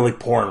it's really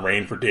pouring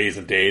rain for days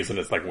and days and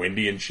it's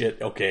windy and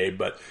shit. Okay.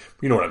 But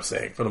you know what I'm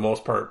saying? For the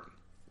most part,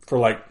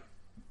 for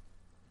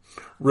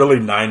really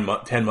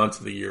 10 months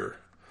of the year,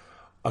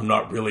 I'm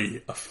not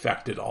really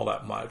affected all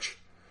that much.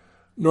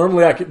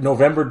 Normally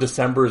November,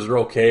 December are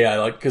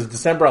okay. Because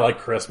December I like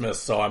Christmas,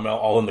 so I'm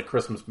all in the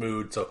Christmas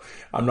mood, so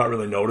I'm not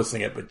really noticing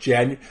it. But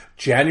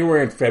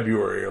January and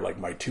February are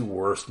my two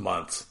worst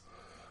months.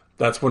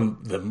 That's when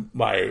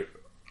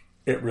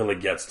it really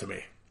gets to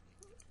me.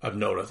 I've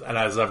noticed. And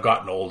as I've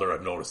gotten older,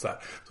 I've noticed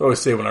that. So I always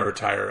say when I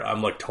retire,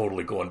 I'm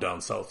totally going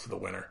down south for the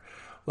winter.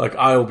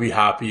 I'd be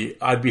happy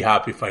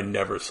if I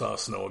never saw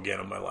snow again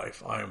in my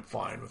life. I am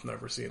fine with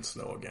never seeing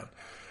snow again.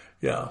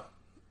 Yeah.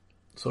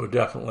 So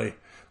definitely,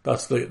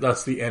 that's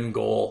the end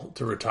goal,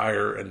 to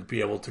retire and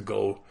be able to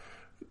go,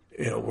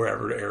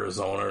 wherever, to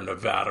Arizona or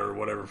Nevada or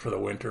whatever for the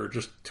winter,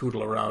 just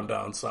tootle around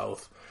down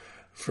south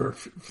for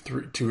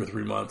 2 or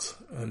 3 months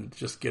and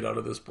just get out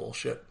of this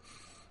bullshit.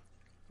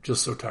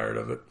 Just so tired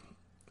of it.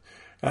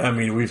 And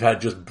we've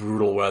had just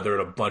brutal weather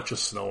and a bunch of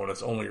snow, and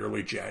it's only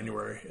early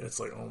January. It's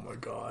oh my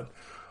God.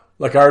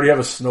 I already have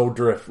a snow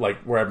drift,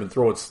 where I've been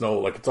throwing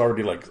snow, it's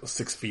already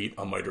 6 feet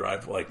on my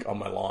drive, on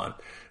my lawn.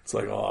 It's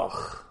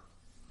oh.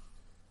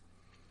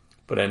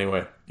 But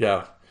anyway,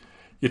 yeah.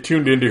 You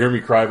tuned in to hear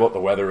me cry about the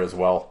weather as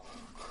well.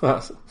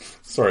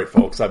 Sorry,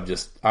 folks.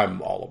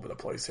 I'm all over the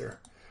place here.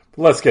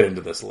 But let's get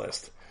into this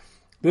list.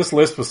 This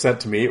list was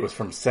sent to me. It was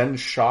from Send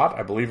Shot,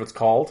 I believe it's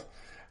called.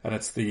 And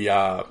it's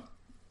the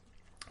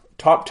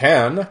Top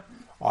 10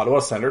 Ottawa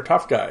Senator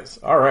Tough Guys.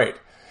 All right.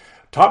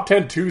 Top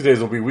 10 Tuesdays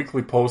will be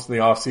weekly posts in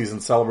the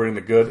off-season celebrating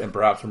the good and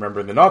perhaps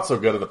remembering the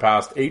not-so-good of the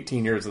past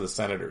 18 years of the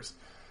Senators.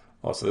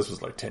 Oh, so this was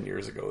 10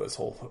 years ago, this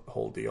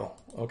whole deal.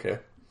 Okay.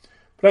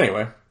 But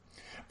anyway,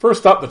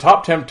 first up, the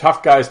top 10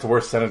 tough guys to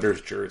wear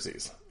Senators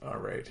jerseys. All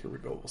right, here we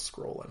go. We'll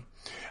scroll in.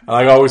 And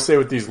like I always say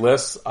with these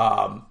lists,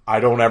 I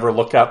don't ever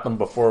look at them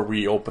before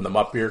we open them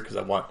up here because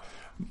I want,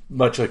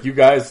 much like you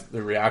guys,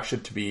 the reaction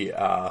to be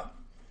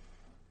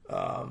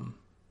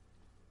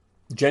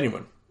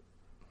genuine.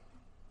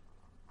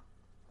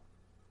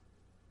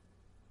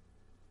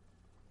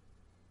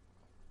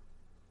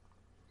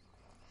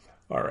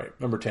 All right,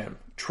 number 10,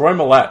 Troy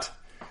Millette.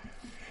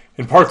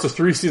 In parts of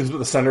 3 seasons with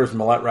the Senators,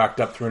 Millette racked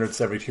up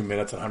 372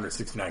 minutes and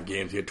 169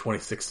 games. He had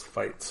 26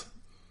 fights.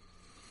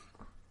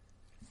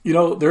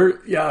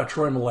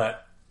 Troy Millette.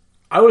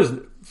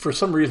 For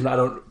some reason,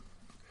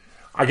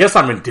 I guess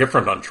I'm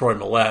indifferent on Troy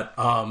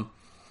Millette.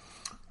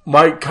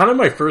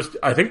 My first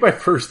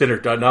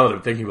introduction, now that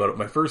I'm thinking about it,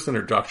 my first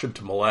introduction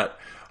to Millette,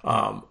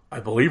 I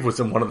believe was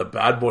in one of the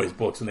Bad Boys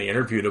books, and they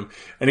interviewed him,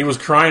 and he was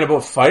crying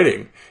about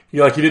fighting. He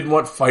didn't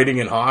want fighting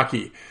in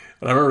hockey.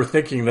 And I remember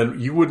thinking that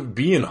you wouldn't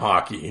be in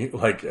hockey. It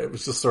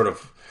was just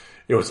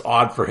it was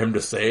odd for him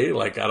to say.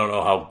 I don't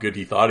know how good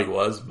he thought he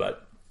was,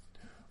 but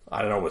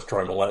I don't know, was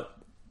Troy Millette.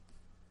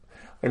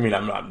 I'm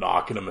not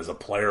knocking him as a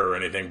player or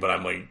anything, but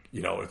I'm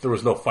if there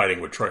was no fighting,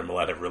 would Troy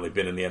Millette have really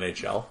been in the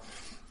NHL?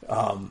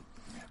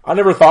 I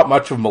never thought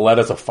much of Millette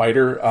as a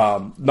fighter.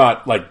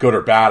 Not good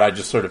or bad.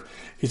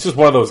 He's just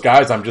one of those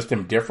guys I'm just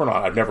indifferent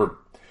on. I've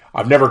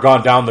never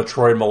gone down the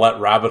Troy Millette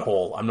rabbit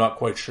hole. I'm not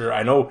quite sure.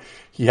 I know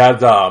he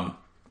had,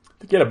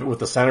 with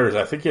the Senators,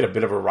 I think he had a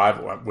bit of a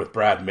rival with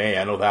Brad May.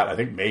 I know that. I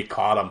think May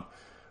caught him.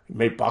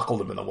 May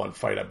buckled him in the one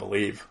fight, I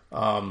believe.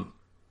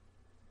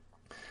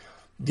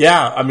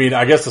 Yeah, I mean,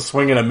 I guess a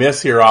swing and a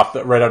miss here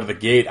right out of the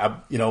gate.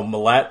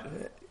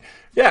 Millette.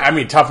 Yeah, I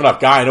mean, tough enough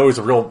guy. I know he's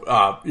a real,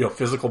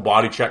 physical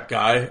body check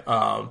guy.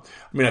 I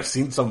mean, I've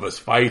seen some of his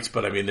fights,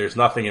 but I mean, there's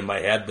nothing in my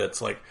head that's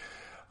like,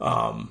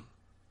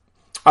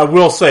 I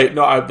will say,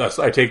 no,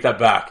 I take that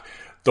back.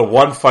 The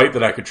one fight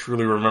that I could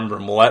truly remember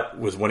Millette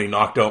was when he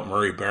knocked out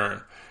Murray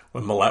Barron,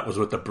 when Millette was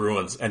with the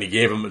Bruins, and he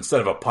gave him,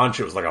 instead of a punch,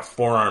 it was like a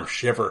forearm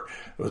shiver.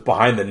 It was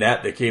behind the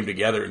net. They came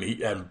together,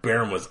 and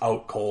Barron was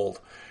out cold,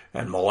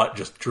 and Millette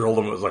just drilled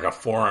him. It was like a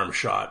forearm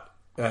shot.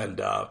 And,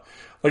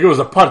 it was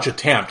a punch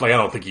attempt. Like, I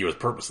don't think he was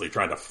purposely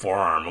trying to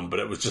forearm him, but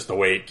it was just the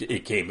way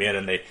it came in,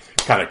 and they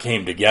kind of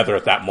came together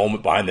at that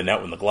moment behind the net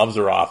when the gloves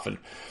are off. And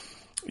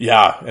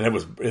yeah, and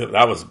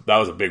that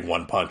was a big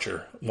one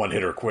puncher, one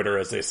hitter quitter,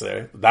 as they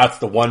say. That's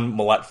the one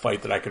Millette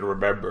fight that I could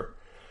remember.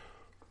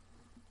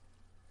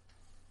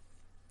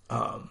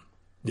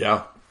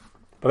 Yeah,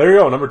 but there you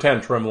go. Number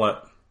 10, Troy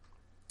Millette.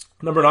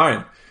 Number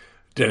 9,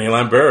 Denny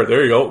Lambert.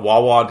 There you go.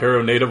 Wawa,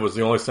 Ontario native, was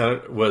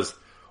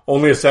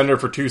only a senator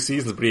for 2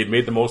 seasons, but he had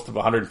made the most of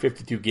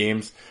 152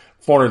 games,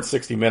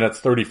 460 minutes,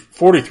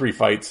 43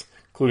 fights,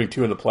 including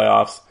 2 in the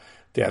playoffs.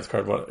 Dan's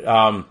card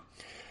one.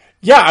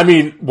 Yeah, I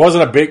mean,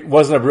 wasn't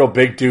a real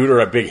big dude or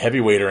a big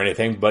heavyweight or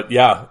anything, but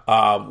yeah,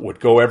 would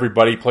go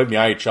everybody, played in the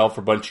IHL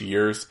for a bunch of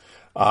years.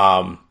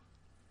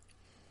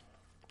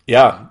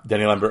 Yeah,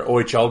 Denny Lambert,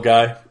 OHL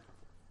guy.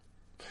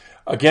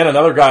 Again,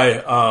 another guy,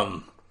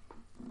 I'm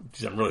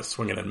really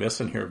swinging and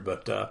missing here,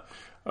 but,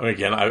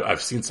 again,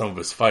 I've seen some of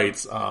his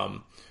fights. I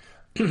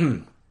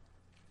don't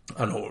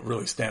know what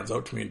really stands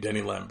out to me in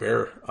Denny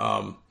Lambert.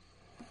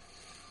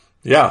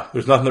 Yeah,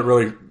 there's nothing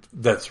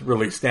that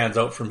really stands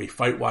out for me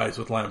fight wise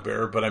with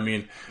Lambert, but I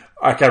mean,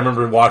 I can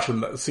remember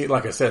seeing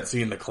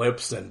the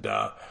clips, and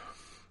I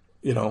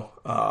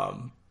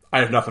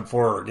have nothing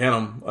for or against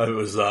him. It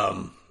was,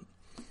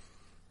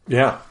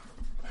 yeah,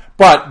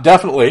 but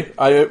definitely,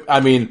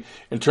 I mean,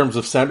 in terms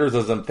of centers,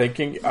 as I'm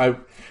thinking, if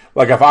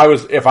I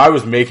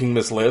was making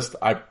this list,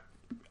 I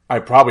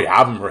probably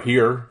have them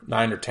here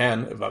 9 or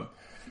 10 if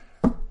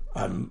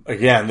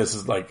again, this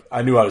is like,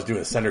 I knew I was doing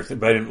a center thing,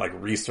 but I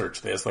didn't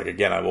research this.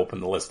 Again, I've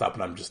opened the list up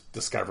and I'm just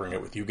discovering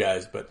it with you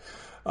guys, but,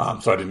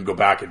 so I didn't go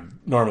back, and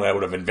normally I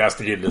would have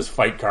investigated this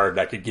fight card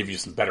that could give you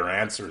some better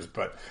answers,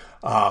 but,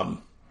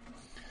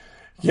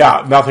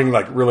 yeah, nothing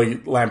really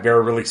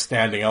Lambert really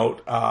standing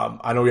out.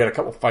 I know he had a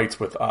couple fights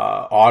with,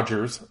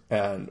 Odgers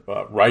and,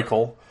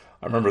 Reichel.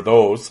 I remember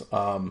those.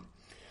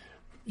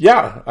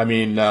 Yeah, I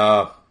mean,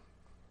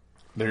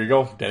 there you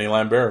go, Denny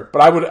Lambert.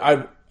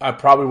 But I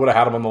probably would have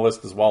had him on the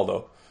list as well,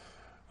 though.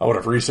 I would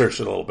have researched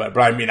it a little bit.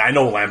 But I mean, I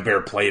know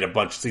Lambert played a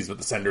bunch of seasons with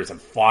the Senators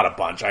and fought a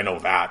bunch. I know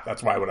that.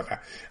 That's why I would have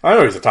I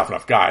know he's a tough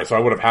enough guy, so I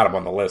would have had him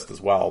on the list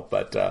as well.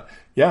 But,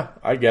 yeah,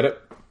 I get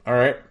it. All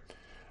right.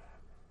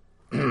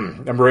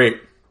 Number 8.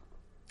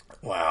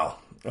 Wow.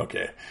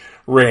 Okay.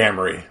 Ray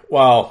Emery.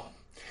 Well,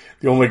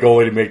 the only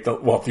goalie to make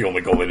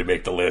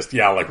the list.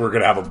 Yeah, we're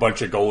going to have a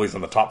bunch of goalies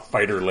on the top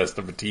fighter list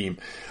of a team.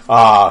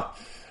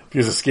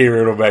 Because a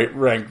skater would have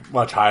ranked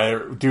much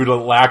higher. Due to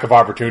lack of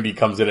opportunity,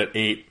 comes in at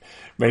 8.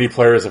 Many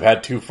players have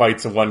had 2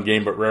 fights in one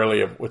game, but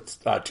rarely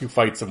with 2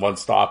 fights in one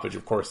stoppage.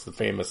 Of course, the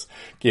famous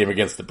game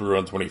against the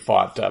Bruins when he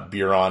fought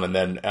Biron and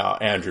then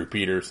Andrew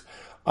Peters.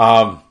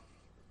 Yeah,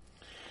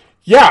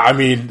 I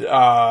mean,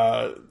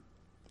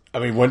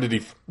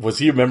 was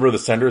he a member of the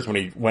Senators when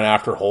he went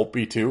after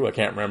Holtby too? I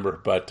can't remember,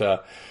 but,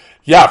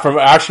 yeah,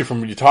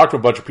 from you talk to a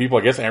bunch of people,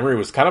 I guess Emery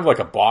was kind of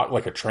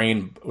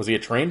was he a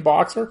trained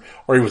boxer?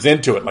 Or he was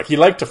into it? He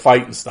liked to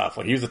fight and stuff.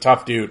 He was a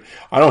tough dude.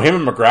 I know him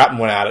and McGrattan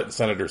went at it in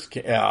Senators,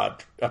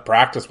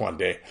 practice one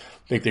day.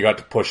 I think they got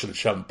to push and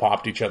shove and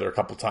popped each other a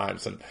couple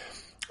times.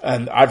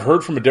 And I've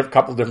heard from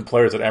couple of different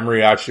players that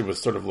Emery actually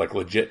was sort of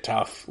legit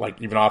tough,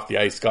 even off the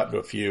ice, got into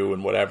a few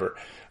and whatever.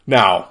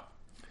 Now,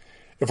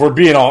 if we're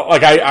being all,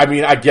 I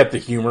mean, I get the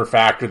humor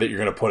factor that you're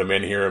going to put him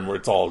in here, and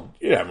it's all,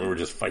 we're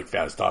just fight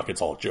fans talk. It's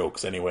all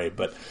jokes anyway,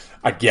 but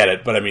I get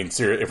it. But I mean,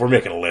 seriously, if we're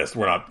making a list,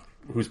 we're not,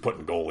 who's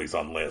putting goalies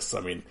on lists? I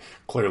mean,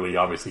 clearly,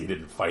 obviously, he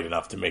didn't fight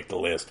enough to make the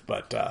list,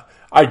 but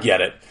I get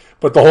it.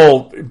 But the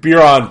whole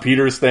Biron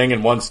Peters thing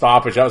in one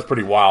stoppage, that was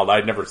pretty wild.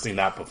 I'd never seen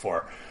that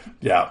before.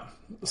 Yeah.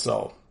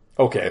 So,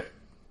 okay.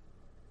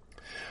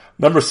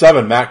 Number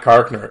 7, Matt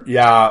Carkner.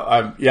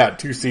 Yeah,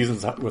 2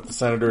 seasons with the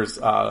Senators.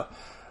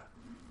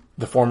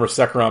 The former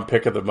second-round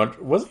pick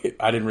of was he?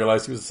 I didn't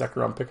realize he was a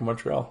second-round pick of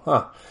Montreal.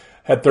 Huh.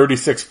 Had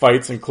 36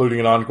 fights, including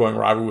an ongoing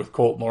rivalry with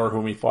Colton Orr,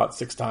 whom he fought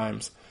 6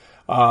 times.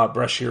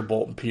 Brashear,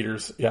 Bolton,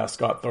 Peters. Yeah,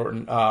 Scott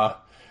Thornton.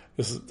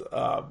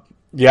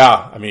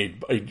 Yeah, I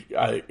mean,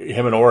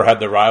 him and Orr had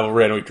the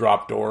rivalry. I know he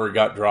dropped Orr. He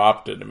got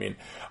dropped. And I mean,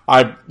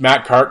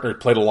 Matt Carkner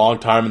played a long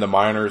time in the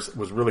minors. It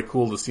was really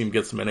cool to see him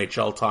get some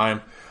NHL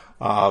time.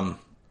 I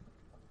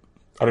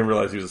didn't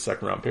realize he was a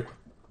second-round pick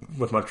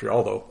with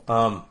Montreal,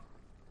 though.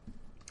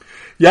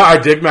 Yeah, I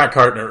dig Matt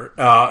Carkner.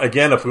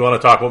 Again, if we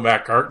want to talk about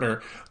Matt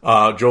Carkner,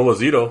 Joe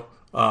Lazito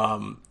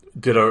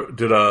did a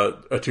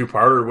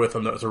 2-parter with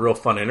him. That was a real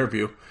fun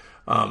interview.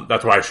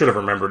 That's why I should have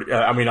remembered.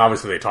 I mean,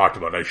 obviously they talked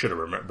about it. I should have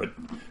remembered,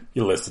 but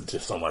you listen to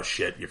so much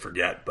shit, you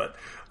forget. But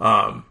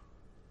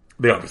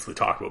they obviously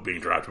talk about being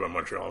drafted by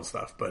Montreal and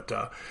stuff. But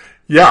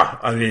yeah,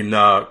 I mean,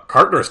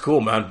 Carkner is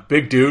cool, man.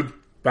 Big dude,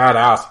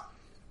 badass.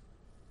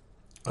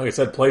 Like I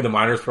said, played the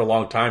minors for a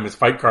long time. His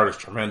fight card is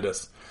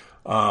tremendous.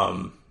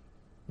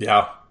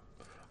 Yeah,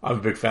 I'm a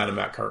big fan of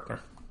Matt Carkner.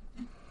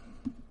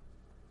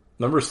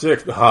 Number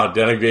 6,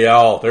 Denis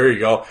Vial. There you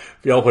go.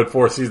 Vial played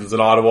 4 seasons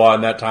in Ottawa,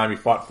 and that time he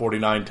fought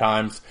 49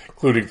 times,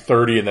 including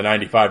 30 in the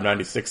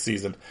 95-96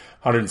 season.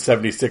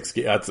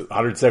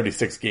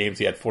 176 games.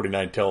 He had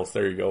 49 tilts.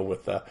 There you go.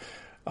 With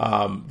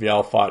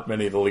Vial fought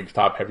many of the league's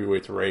top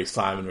heavyweights: Ray,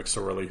 Simon,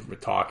 McSorley,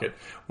 McTaughet.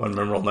 One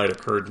memorable night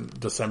occurred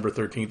December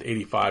 13th,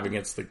 85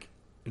 against the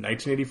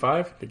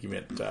 1985? I think he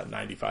meant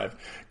 95.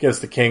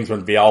 Against the Kings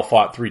when Vial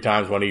fought 3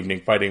 times one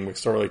evening, fighting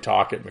McSorley,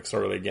 Taughet,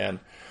 McSorley again.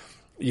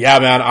 Yeah,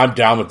 man, I'm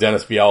down with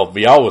Denis Vial.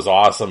 Vial was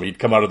awesome. He'd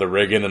come out of the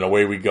rigging and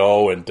away we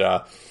go, and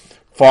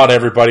fought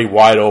everybody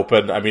wide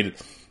open. I mean,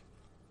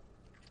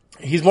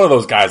 he's one of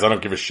those guys, I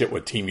don't give a shit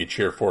what team you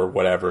cheer for or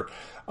whatever.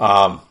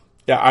 Yeah,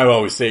 I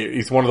always say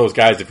he's one of those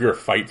guys, if you're a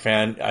fight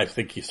fan, I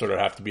think you sort of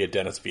have to be a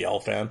Denis Vial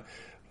fan.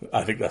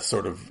 I think that's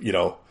sort of,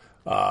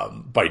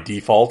 by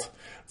default.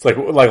 It's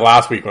like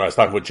last week when I was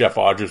talking about Jeff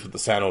Odgers with the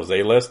San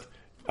Jose list.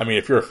 I mean,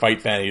 if you're a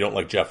fight fan and you don't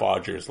like Jeff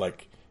Odgers,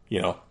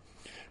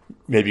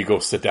 maybe go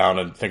sit down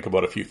and think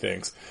about a few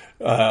things.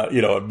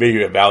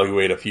 Maybe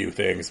evaluate a few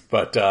things.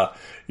 But,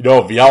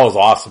 Vial was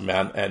awesome,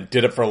 man, and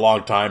did it for a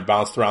long time,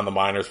 bounced around the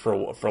minors for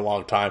a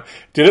long time.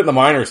 Did it in the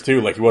minors,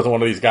 too. Like, he wasn't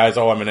one of these guys,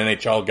 I'm an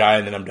NHL guy,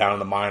 and then I'm down in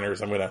the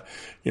minors. I'm going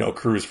to,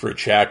 cruise for a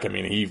check. I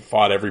mean, he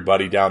fought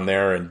everybody down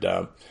there,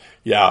 and,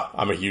 yeah,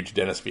 I'm a huge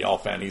Denis Vial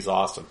fan. He's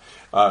awesome.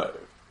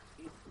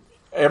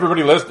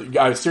 Everybody listen,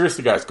 guys,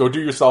 seriously, guys, go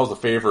do yourselves a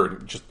favor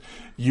and just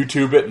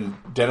YouTube it and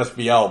Denis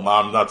Vial.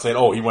 I'm not saying,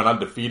 he went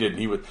undefeated and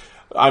he would,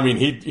 I mean,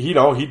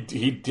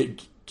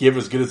 he'd give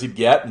as good as he'd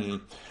get and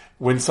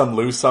win some,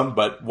 lose some,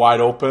 but wide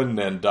open.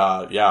 And,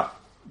 yeah,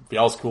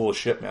 Vial's cool as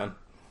shit, man.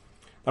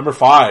 Number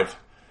 5,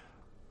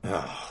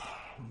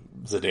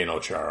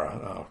 Zdeno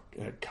Chara.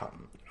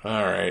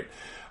 All right.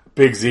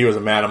 Big Z was a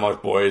man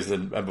amongst boys,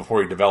 and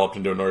before he developed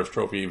into a Norris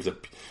Trophy,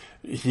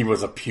 he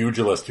was a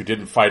pugilist who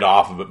didn't fight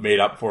often but made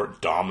up for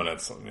it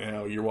dominance.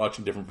 You're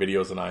watching different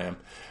videos than I am.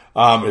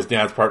 His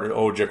dance partner,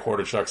 Oja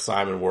Kordichuk,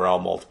 Simon Worrell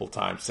multiple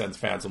times. Sens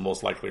fans will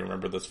most likely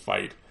remember this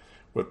fight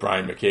with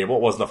Brian McCabe. Well,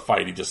 it wasn't a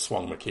fight. He just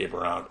swung McCabe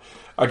around.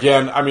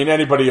 Again, I mean,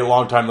 anybody, a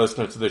long-time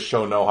listener to this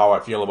show, know how I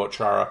feel about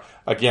Chara.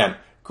 Again,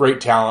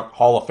 great talent,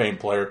 Hall of Fame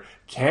player.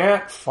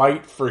 Can't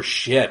fight for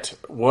shit.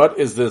 What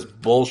is this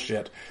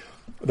bullshit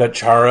that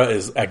Chara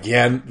is,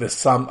 again,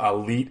 some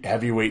elite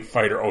heavyweight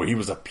fighter? He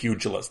was a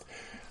pugilist.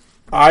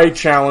 I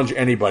challenge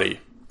anybody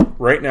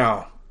right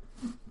now.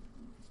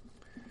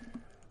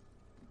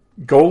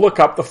 Go look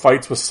up the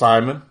fights with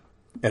Simon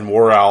and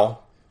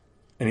Worrell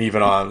and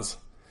Ivanons.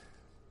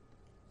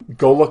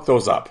 Go look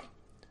those up.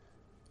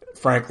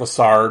 Frank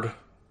Lassard,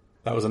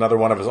 that was another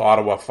one of his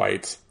Ottawa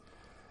fights.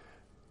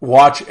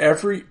 Watch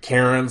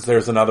Cairns,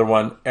 there's another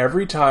one.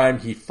 Every time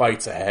he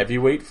fights a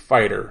heavyweight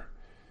fighter,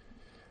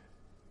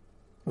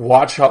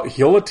 watch how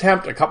he'll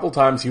attempt, a couple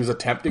times he was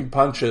attempting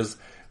punches,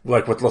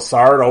 like with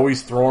Lassard,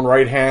 always throwing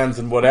right hands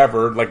and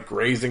whatever, like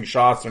grazing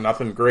shots or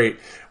nothing great.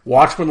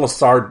 Watch when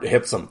Lassard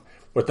hits him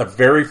with the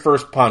very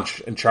first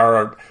punch, and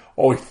Chara,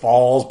 he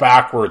falls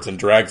backwards and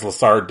drags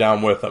Lassard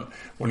down with him.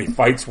 When he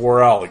fights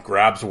Worrell, he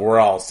grabs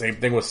Worrell. Same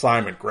thing with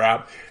Simon.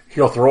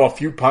 He'll throw a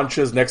few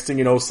punches. Next thing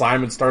you know,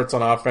 Simon starts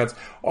on offense.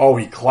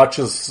 He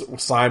clutches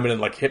Simon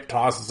and hip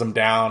tosses him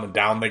down, and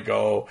down they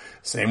go.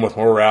 Same with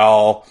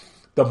Worrell.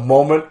 The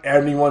moment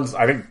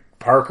I think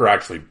Parker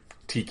actually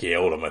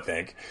TKO'd him, I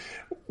think.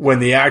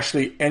 When any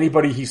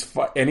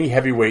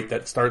heavyweight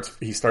that starts,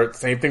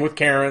 same thing with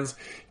Cairns,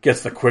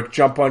 gets the quick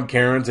jump on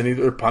Cairns and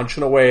either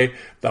punching away.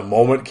 The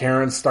moment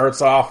Cairns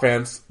starts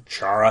offense,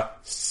 Chara,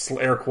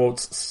 air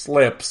quotes,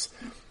 slips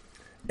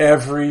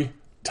every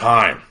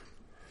time.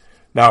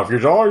 Now, if you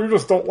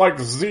just don't like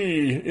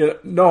Z,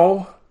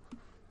 no.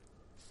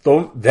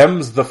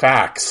 Them's the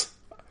facts.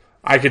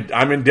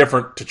 I'm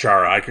indifferent to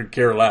Chara. I could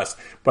care less.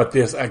 But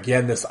this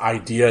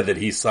idea that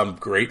he's some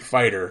great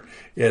fighter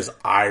is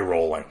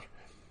eye-rolling.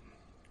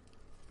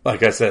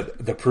 Like I said,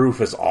 the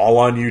proof is all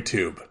on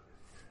YouTube.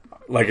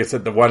 Like I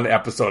said, the one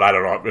episode, I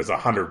don't know, it was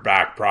 100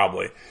 back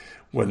probably,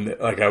 when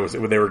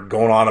they were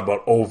going on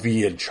about OV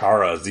and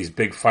Chara as these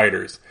big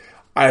fighters.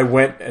 I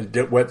went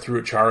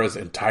through Chara's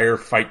entire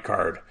fight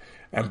card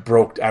and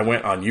I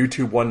went on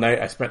YouTube one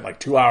night. I spent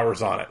 2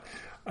 hours on it.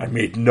 I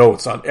made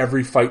notes on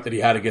every fight that he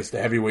had against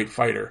a heavyweight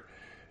fighter.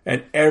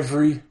 And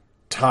every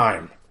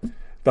time,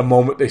 the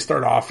moment they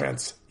start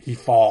offense, he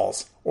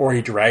falls or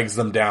he drags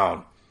them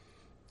down.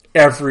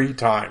 Every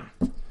time.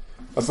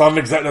 That's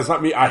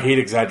not me. I hate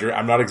exaggerating.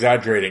 I'm not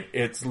exaggerating.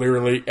 It's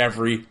literally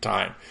every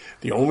time.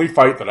 The only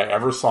fight that I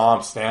ever saw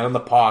him stand in the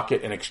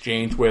pocket and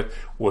exchange with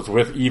was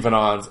with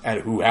Ivanons,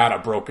 and who had a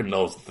broken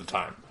nose at the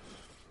time,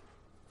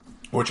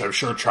 which I'm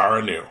sure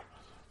Chara knew.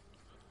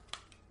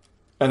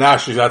 And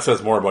actually, that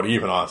says more about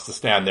Ivanovs to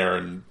stand there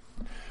and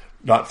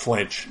not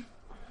flinch,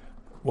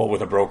 well,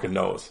 with a broken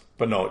nose.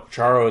 But no,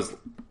 Chara is,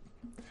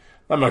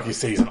 I'm not going to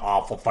say he's an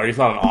awful fighter. He's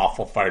not an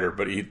awful fighter,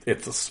 but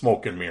it's a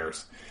smoke and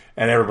mirrors.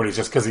 And everybody's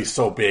just because he's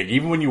so big.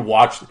 Even when you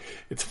watch,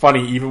 it's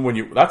funny, even when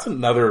you, that's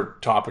another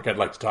topic I'd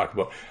like to talk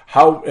about.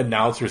 How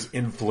announcers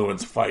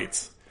influence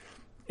fights.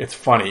 It's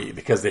funny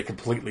because they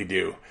completely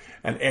do.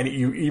 And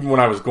you, even when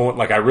I was going,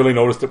 like I really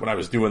noticed it when I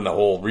was doing the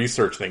whole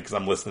research thing because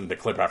I'm listening to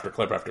clip after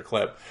clip after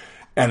clip.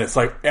 And it's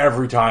like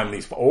every time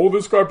these,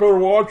 this guy better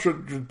watch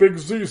it, Big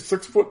Z,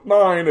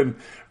 6'9",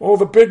 and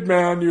the big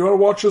man, you gotta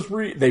watch this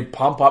they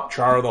pump up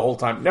Chara the whole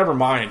time. Never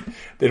mind,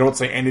 they don't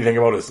say anything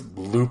about his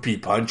loopy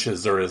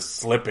punches or his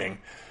slipping.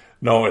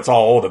 No, it's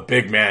all, the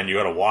big man, you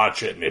gotta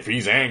watch it, and if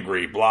he's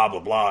angry, blah, blah,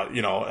 blah,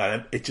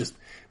 and it just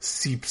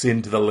seeps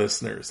into the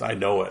listeners. I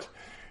know it.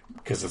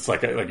 Because it's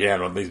like,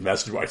 again, on these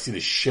messages, I see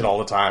this shit all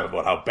the time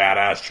about how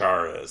badass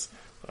Chara is.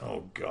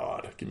 Oh,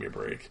 God, give me a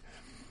break.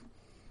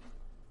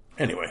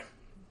 Anyway.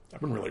 I've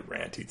been really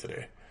ranty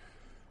today.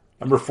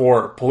 Number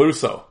 4,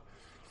 Peluso.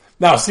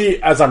 Now, see,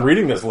 as I'm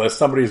reading this list,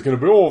 somebody's going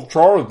to be,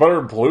 Chara's better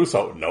than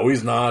Peluso. No,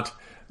 he's not.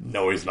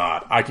 No, he's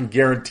not. I can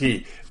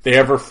guarantee if they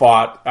ever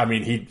fought, I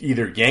mean, he'd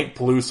either yank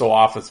Peluso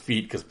off his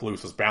feet because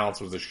Peluso's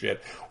balance was a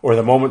shit, or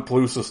the moment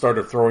Peluso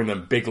started throwing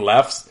them big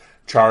lefts,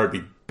 Chara would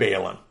be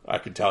bailing, I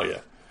can tell you.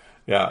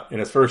 Yeah, in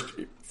his first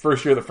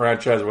year of the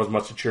franchise, there wasn't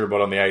much to cheer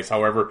about on the ice.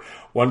 However,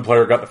 one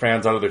player got the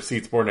fans out of their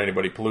seats more than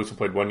anybody. Peluso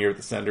played 1 year at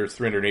the Senators,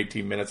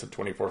 318 minutes and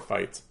 24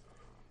 fights.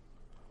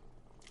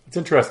 It's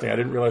interesting. I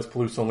didn't realize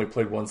Peluso only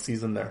played 1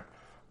 season there.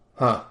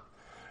 Huh.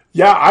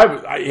 Yeah,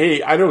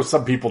 I know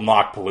some people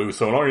knock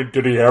Peluso.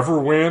 Did he ever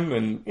win?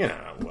 And,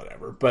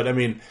 whatever. But, I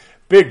mean,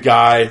 big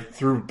guy,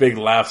 threw big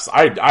lefts.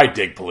 I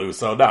dig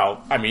Peluso.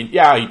 Now, I mean,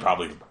 yeah, he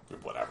probably,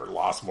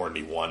 lost more than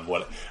he won.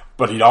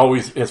 But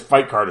his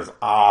fight card is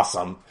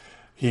awesome.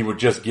 He would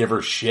just give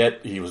her shit.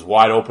 He was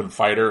wide open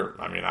fighter.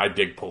 I mean, I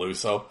dig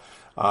Peluso.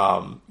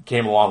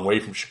 Came a long way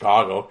from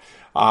Chicago.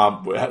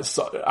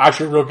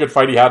 Actually, a real good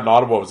fight he had in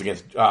Ottawa was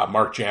against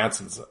Mark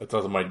Jansen. It's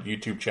on my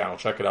YouTube channel.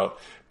 Check it out.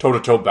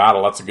 Toe-to-toe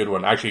battle. That's a good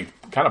one. Actually,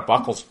 kind of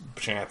buckles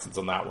Jansen's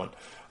on that one.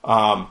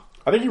 I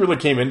think he really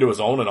came into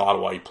his own in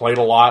Ottawa. He played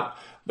a lot.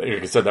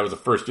 Like I said, that was the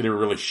first year they were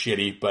really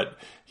shitty, but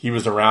he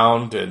was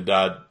around and,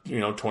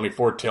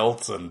 24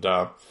 tilts and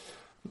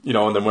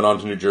then went on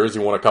to New Jersey,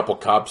 won a couple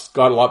cups,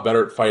 got a lot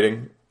better at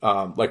fighting,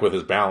 like with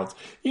his balance.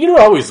 He was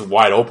always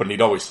wide open.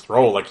 He'd always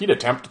throw. Like, he'd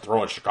attempt to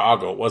throw in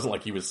Chicago. It wasn't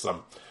like he was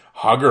some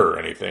hugger or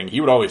anything.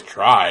 He would always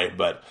try,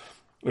 but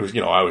it was,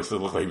 I always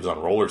looked like he was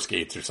on roller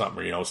skates or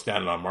something, or,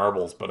 standing on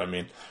marbles. But, I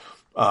mean,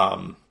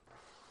 I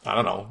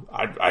don't know.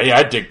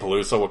 I dig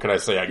Peluso. What can I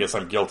say? I guess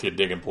I'm guilty of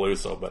digging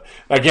Peluso. But,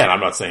 again, I'm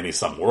not saying he's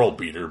some world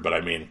beater, but,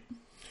 I mean,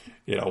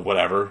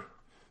 whatever.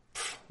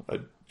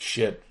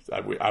 Shit,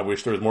 I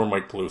wish there was more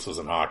Mike Pelusos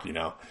in hockey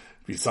now.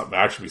 It'd be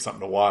something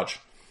to watch.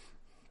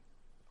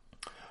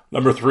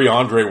 Number 3,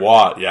 Andre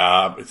Watt.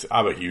 Yeah,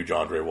 I'm a huge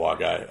Andre Watt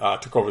guy.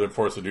 Took over the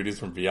enforcer duties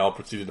from VL,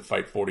 proceeded to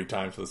fight 40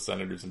 times for the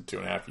Senators in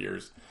 2.5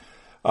 years.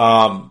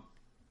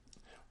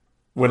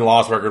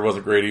 Win-loss record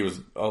wasn't great. He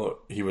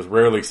was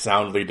rarely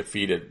soundly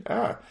defeated.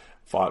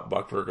 Fought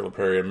Buckberger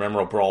LaPerriere, a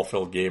memorable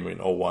brawl-filled game in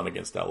 0-1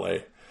 against LA.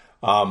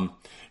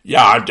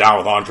 Yeah, I'm down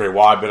with Andre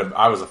Watt.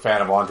 I was a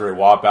fan of Andre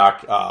Watt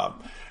back.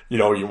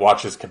 You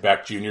watch his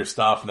Quebec junior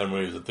stuff, and then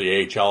when he was at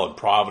the AHL in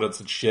Providence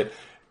and shit,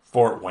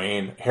 Fort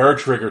Wayne, hair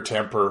trigger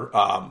temper,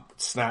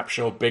 snap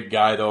show, big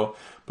guy though.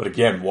 But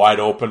again, wide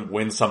open,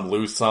 win some,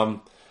 lose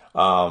some.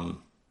 Yeah,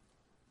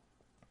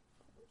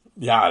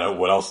 I don't know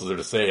what else is there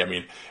to say. I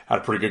mean, had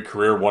a pretty good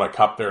career, won a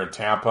cup there in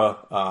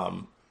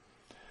Tampa.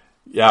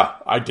 Yeah,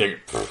 I dig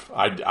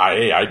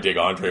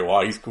Andre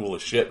Watt. He's cool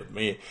as shit with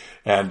me.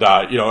 And,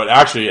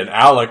 actually,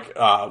 Alec,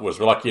 was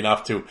lucky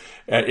enough to,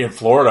 in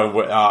Florida,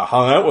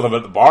 hung out with him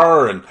at the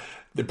bar and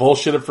they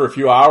bullshitted for a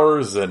few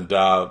hours and,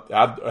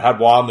 had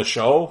Watt on the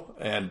show.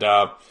 And,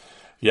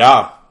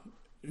 yeah,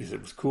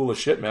 it was cool as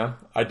shit, man.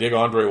 I dig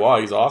Andre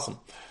Watt. He's awesome.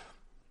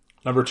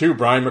 Number 2,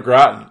 Brian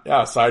McGrattan.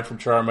 Yeah,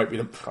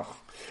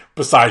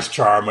 besides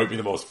Chara, might be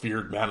the most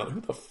feared man.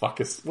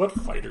 What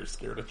fighter is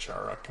scared of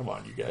Chara? Come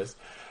on, you guys.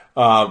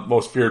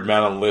 Most feared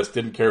man on the list.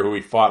 Didn't care who he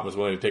fought and was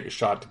willing to take a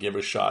shot to give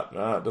a shot.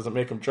 It doesn't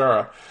make him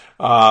Chara.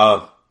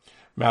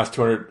 Massed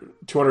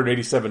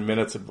 287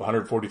 minutes of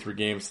 143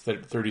 games,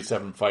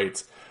 37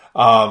 fights.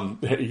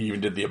 He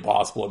even did the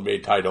impossible and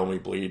made Ty Domi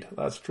bleed.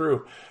 That's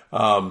true.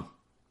 Came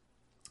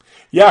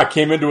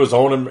into his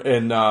own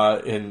in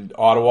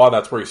Ottawa.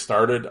 That's where he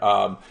started.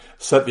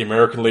 Set the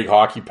American League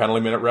Hockey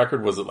penalty minute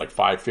record. Was it like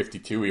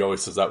 5:52? He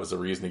always says that was the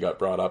reason he got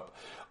brought up.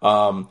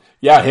 Him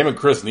and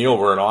Chris Neal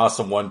were an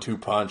awesome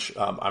 1-2 punch.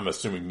 I'm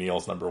assuming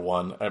Neal's number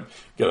 1.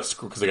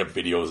 Because I got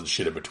videos and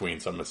shit in between,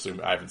 so I'm assuming,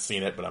 I haven't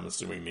seen it, but I'm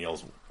assuming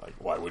Neal's, like,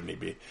 why wouldn't he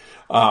be?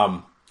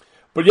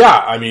 But yeah,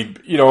 I mean,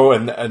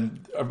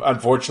 and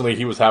unfortunately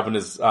he was having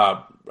his,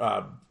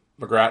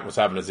 McGrattan was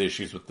having his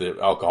issues with the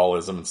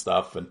alcoholism and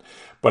stuff,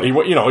 but he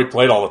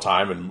played all the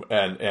time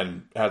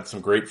and had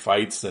some great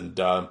fights and,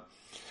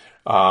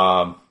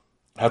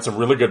 had some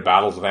really good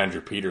battles with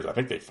Andrew Peters. I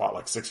think they fought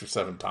like 6 or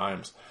 7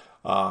 times.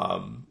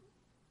 Goddard,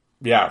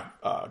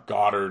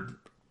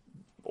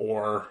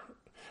 or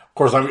of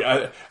course,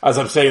 as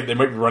I'm saying, they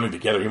might be running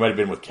together. He might have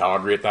been with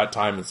Calgary at that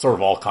time. It sort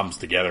of all comes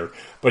together.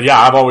 But yeah,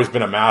 I've always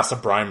been a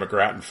massive Brian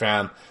McGrattan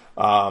fan.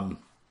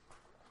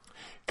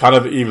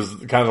 He was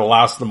kind of the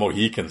last of the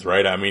Mohicans,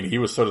 right? I mean, he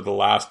was sort of the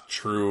last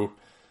true.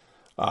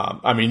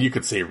 You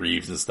could say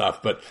Reeves and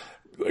stuff, but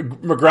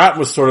McGrattan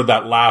was sort of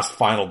that last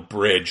final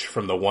bridge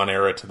from the one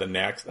era to the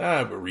next.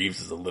 Reeves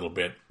is a little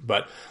bit,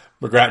 but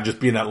McGrattan just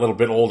being that little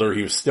bit older,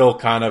 he was still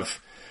kind of,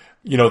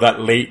 that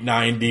late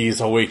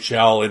 90s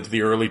OHL into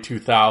the early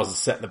 2000s,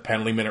 setting the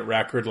penalty minute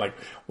record. Like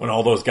when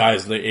all those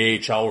guys in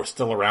the AHL were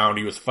still around,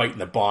 he was fighting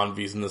the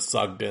Bonvies and the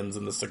Sugdens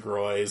and the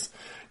Segrois,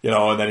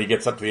 and then he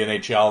gets up to the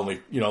NHL and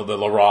the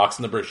Larocques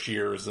and the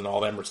Brashears and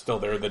all them are still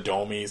there, the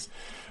Domies.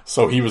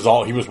 So he was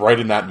right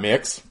in that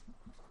mix,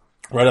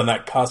 right on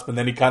that cusp. And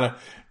then he kind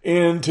of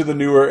into the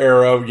newer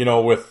era,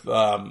 with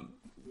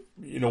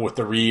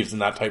the Reeves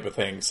and that type of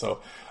thing.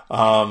 So,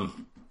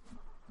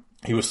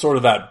 he was sort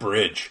of that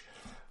bridge,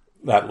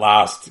 that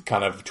last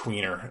kind of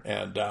tweener.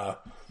 And,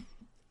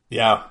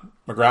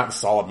 McGrattan's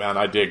solid, man.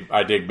 I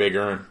dig Big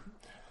Earn.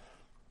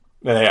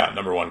 Yeah,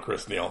 number 1,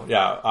 Chris Neil.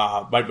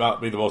 Yeah, might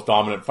not be the most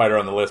dominant fighter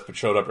on the list, but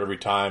showed up every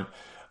time.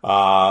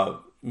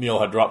 Neil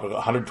had dropped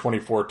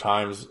 124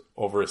 times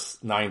over his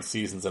 9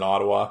 seasons in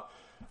Ottawa.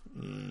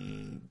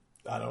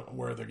 I don't know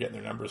where they're getting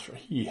their numbers from.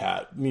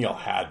 Neil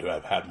had to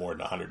have had more than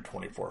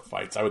 124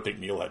 fights. I would think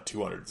Neil had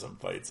 200 and some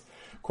fights.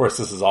 Of course,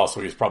 this is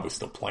also, he's probably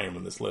still playing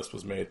when this list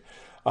was made.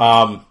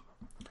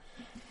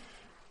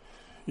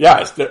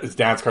 His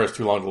dance card is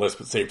too long to list,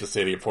 but safe to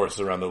say he forces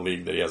around the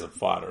league that he hasn't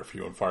fought are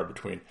few and far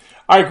between.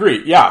 I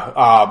agree.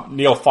 Yeah.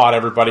 Neil fought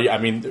everybody. I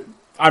mean,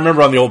 I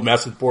remember on the old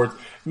message boards,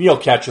 Neil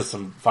catches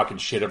some fucking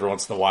shit every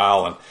once in a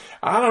while. And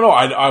I don't know.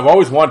 I've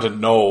always wanted to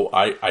know.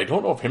 I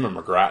don't know if him and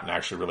McGrattan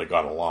actually really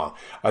got along.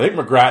 I think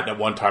McGrattan at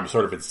one time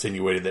sort of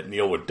insinuated that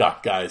Neil would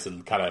duck guys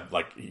and kind of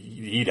like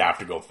he'd have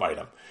to go fight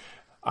him.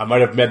 I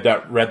might have read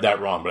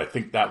that wrong, but I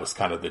think that was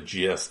kind of the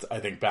gist, I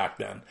think, back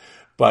then.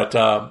 But,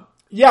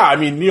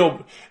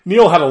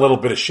 Neil had a little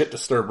bit of shit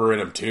disturber in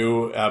him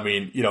too. I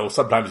mean,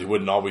 sometimes he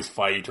wouldn't always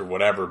fight or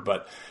whatever,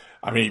 but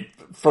I mean,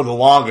 for the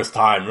longest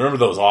time, remember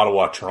those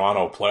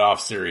Ottawa-Toronto playoff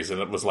series,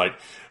 and it was like,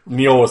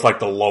 Neil was like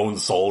the lone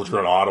soldier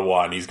in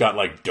Ottawa, and he's got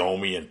like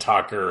Domi and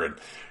Tucker and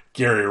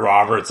Gary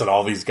Roberts and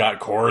all these guys,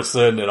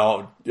 Corson and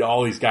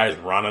all these guys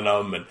running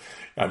them, and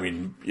I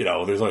mean,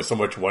 there's only so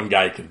much one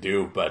guy can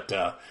do, but,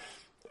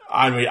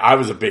 I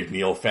was a big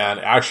Neil fan.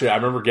 Actually, I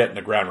remember getting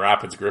the Grand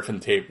Rapids Griffin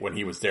tape when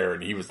he was there,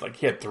 and he was like,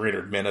 he had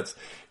 300 minutes.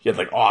 He had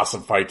like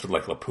awesome fights with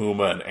like La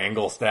Puma and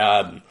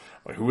Engelstad, and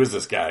like, who is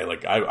this guy?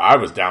 Like, I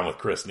was down with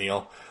Chris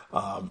Neil.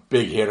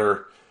 Big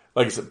hitter.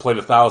 Like I said, played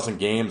 1,000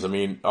 games. I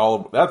mean,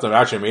 that's an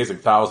actually amazing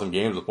 1,000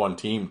 games with one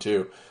team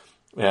too.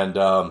 And,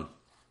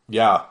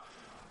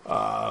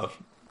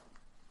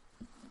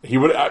 he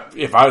would,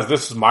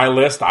 this is my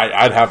list,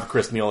 I'd have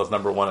Chris Neil as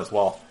number 1 as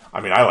well.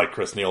 I mean, I like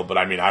Chris Neil, but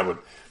I mean, I would,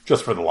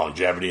 just for the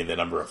longevity and the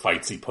number of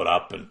fights he put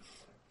up, and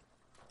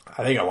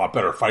I think a lot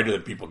better fighter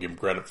than people give him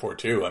credit for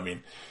too. I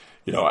mean,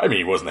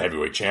 he wasn't a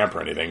heavyweight champ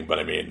or anything, but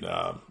I mean,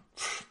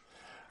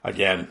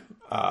 again,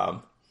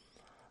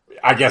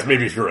 I guess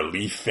maybe if you're a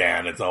Leaf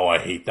fan, it's, I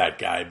hate that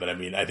guy. But I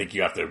mean, I think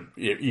you have to,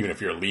 even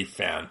if you're a Leaf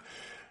fan,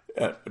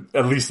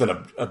 at least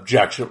an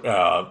objection,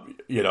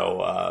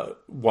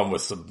 one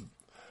with some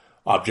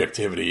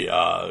objectivity.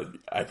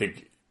 I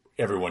think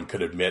everyone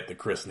could admit that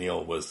Chris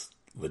Neil was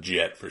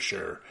legit for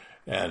sure.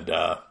 And,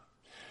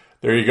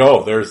 there you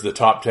go. There's the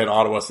top 10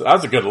 Ottawa.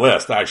 That's a good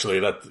list, actually.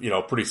 That's,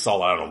 pretty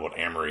solid. I don't know about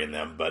Amory in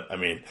them, but I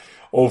mean,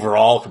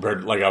 overall,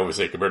 compared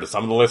to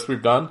some of the lists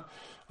we've done,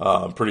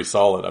 pretty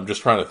solid. I'm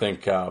just trying to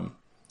think,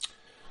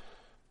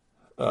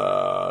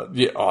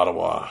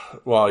 Ottawa.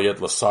 Well, you had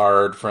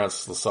Lassard,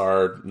 Francis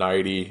Lassard,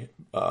 Knighty,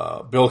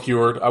 Bill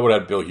Heward. I would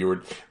have Bill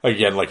Heward.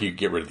 Again, like you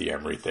get rid of the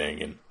Emery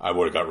thing, and I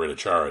would have got rid of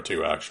Chara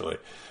too, actually.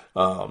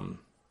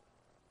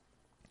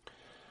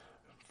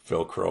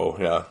 Phil Crow,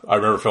 yeah. I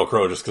remember Phil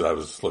Crow just because I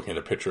was looking at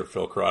a picture of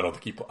Phil Crow. I don't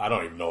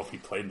even know if he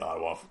played in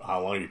Ottawa.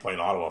 How long did he play in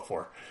Ottawa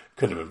for?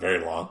 Couldn't have been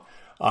very long.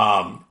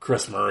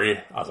 Chris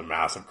Murray. I was a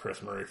massive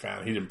Chris Murray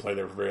fan. He didn't play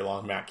there for very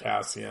long. Matt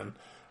Cassian.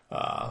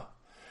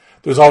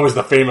 There's always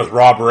the famous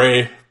Rob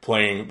Ray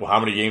playing. Well,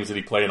 how many games did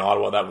he play in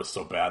Ottawa? That was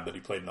so bad that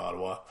he played in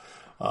Ottawa.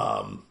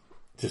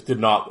 Just did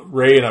not.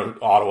 Ray in an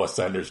Ottawa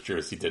Senators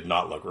jersey did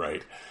not look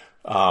right.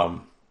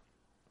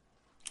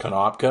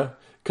 Konopka,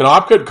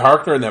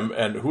 Karkner, and them,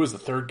 and who was the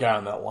third guy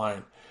on that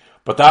line?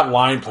 But that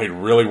line played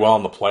really well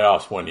in the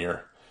playoffs one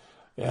year.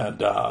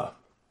 And,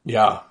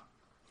 yeah,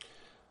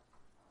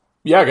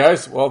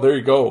 guys. Well, there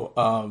you go.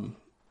 I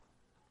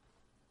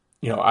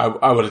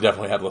would have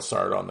definitely had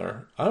Lassard on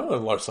there. I don't know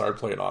if Lassard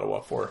played in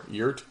Ottawa for a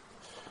year or two.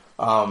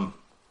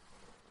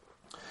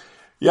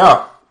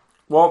 Yeah.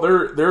 Well,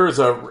 there is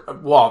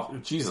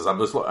Jesus, I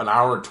was an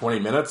hour and 20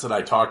 minutes, and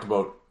I talked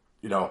about,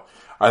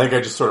 I think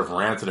I just sort of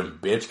ranted and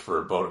bitched for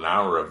about an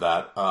hour of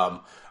that.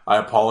 I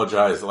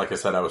apologize. Like I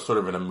said, I was sort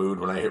of in a mood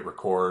when I hit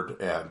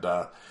record, and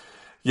I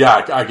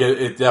get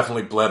it.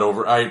 Definitely bled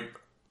over.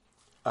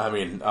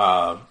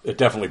 It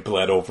definitely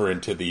bled over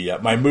into the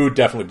my mood.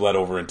 Definitely bled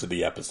over into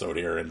the episode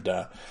here, and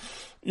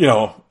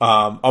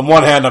on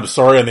one hand, I'm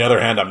sorry. On the other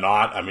hand, I'm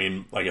not. I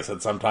mean, like I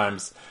said,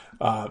 sometimes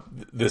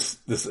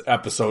this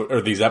episode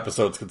or these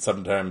episodes could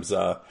sometimes,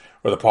 or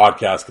the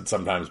podcast could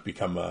sometimes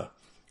become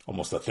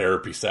almost a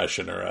therapy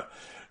session or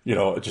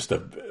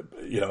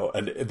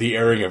the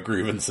airing of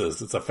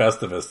grievances. It's a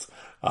Festivus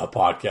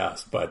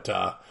podcast, but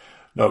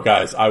no,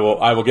 guys, I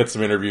will get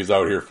some interviews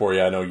out here for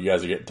you. I know you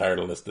guys are getting tired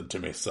of listening to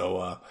me,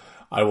 so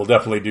I will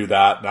definitely do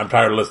that. And I'm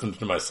tired of listening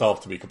to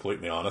myself, to be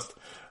completely honest.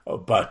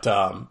 But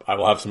I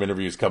will have some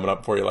interviews coming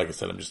up for you. Like I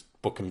said, I'm just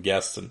booking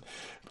guests and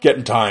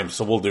getting time,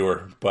 so we'll do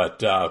her.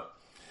 But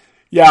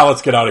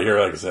let's get out of here.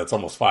 Like I said, it's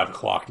almost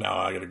 5:00 now.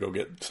 I got to go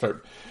get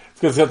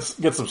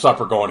some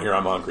supper going here.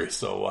 I'm hungry.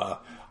 So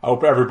I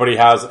hope everybody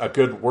has a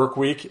good work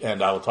week,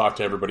 and I will talk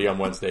to everybody on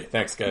Wednesday.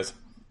 Thanks, guys.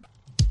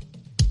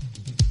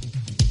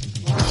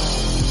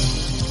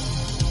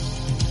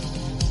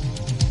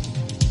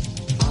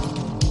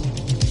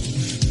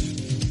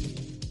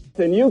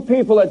 And you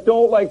people that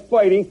don't like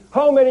fighting,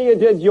 how many of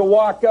you did you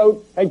walk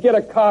out and get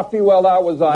a coffee while that was on?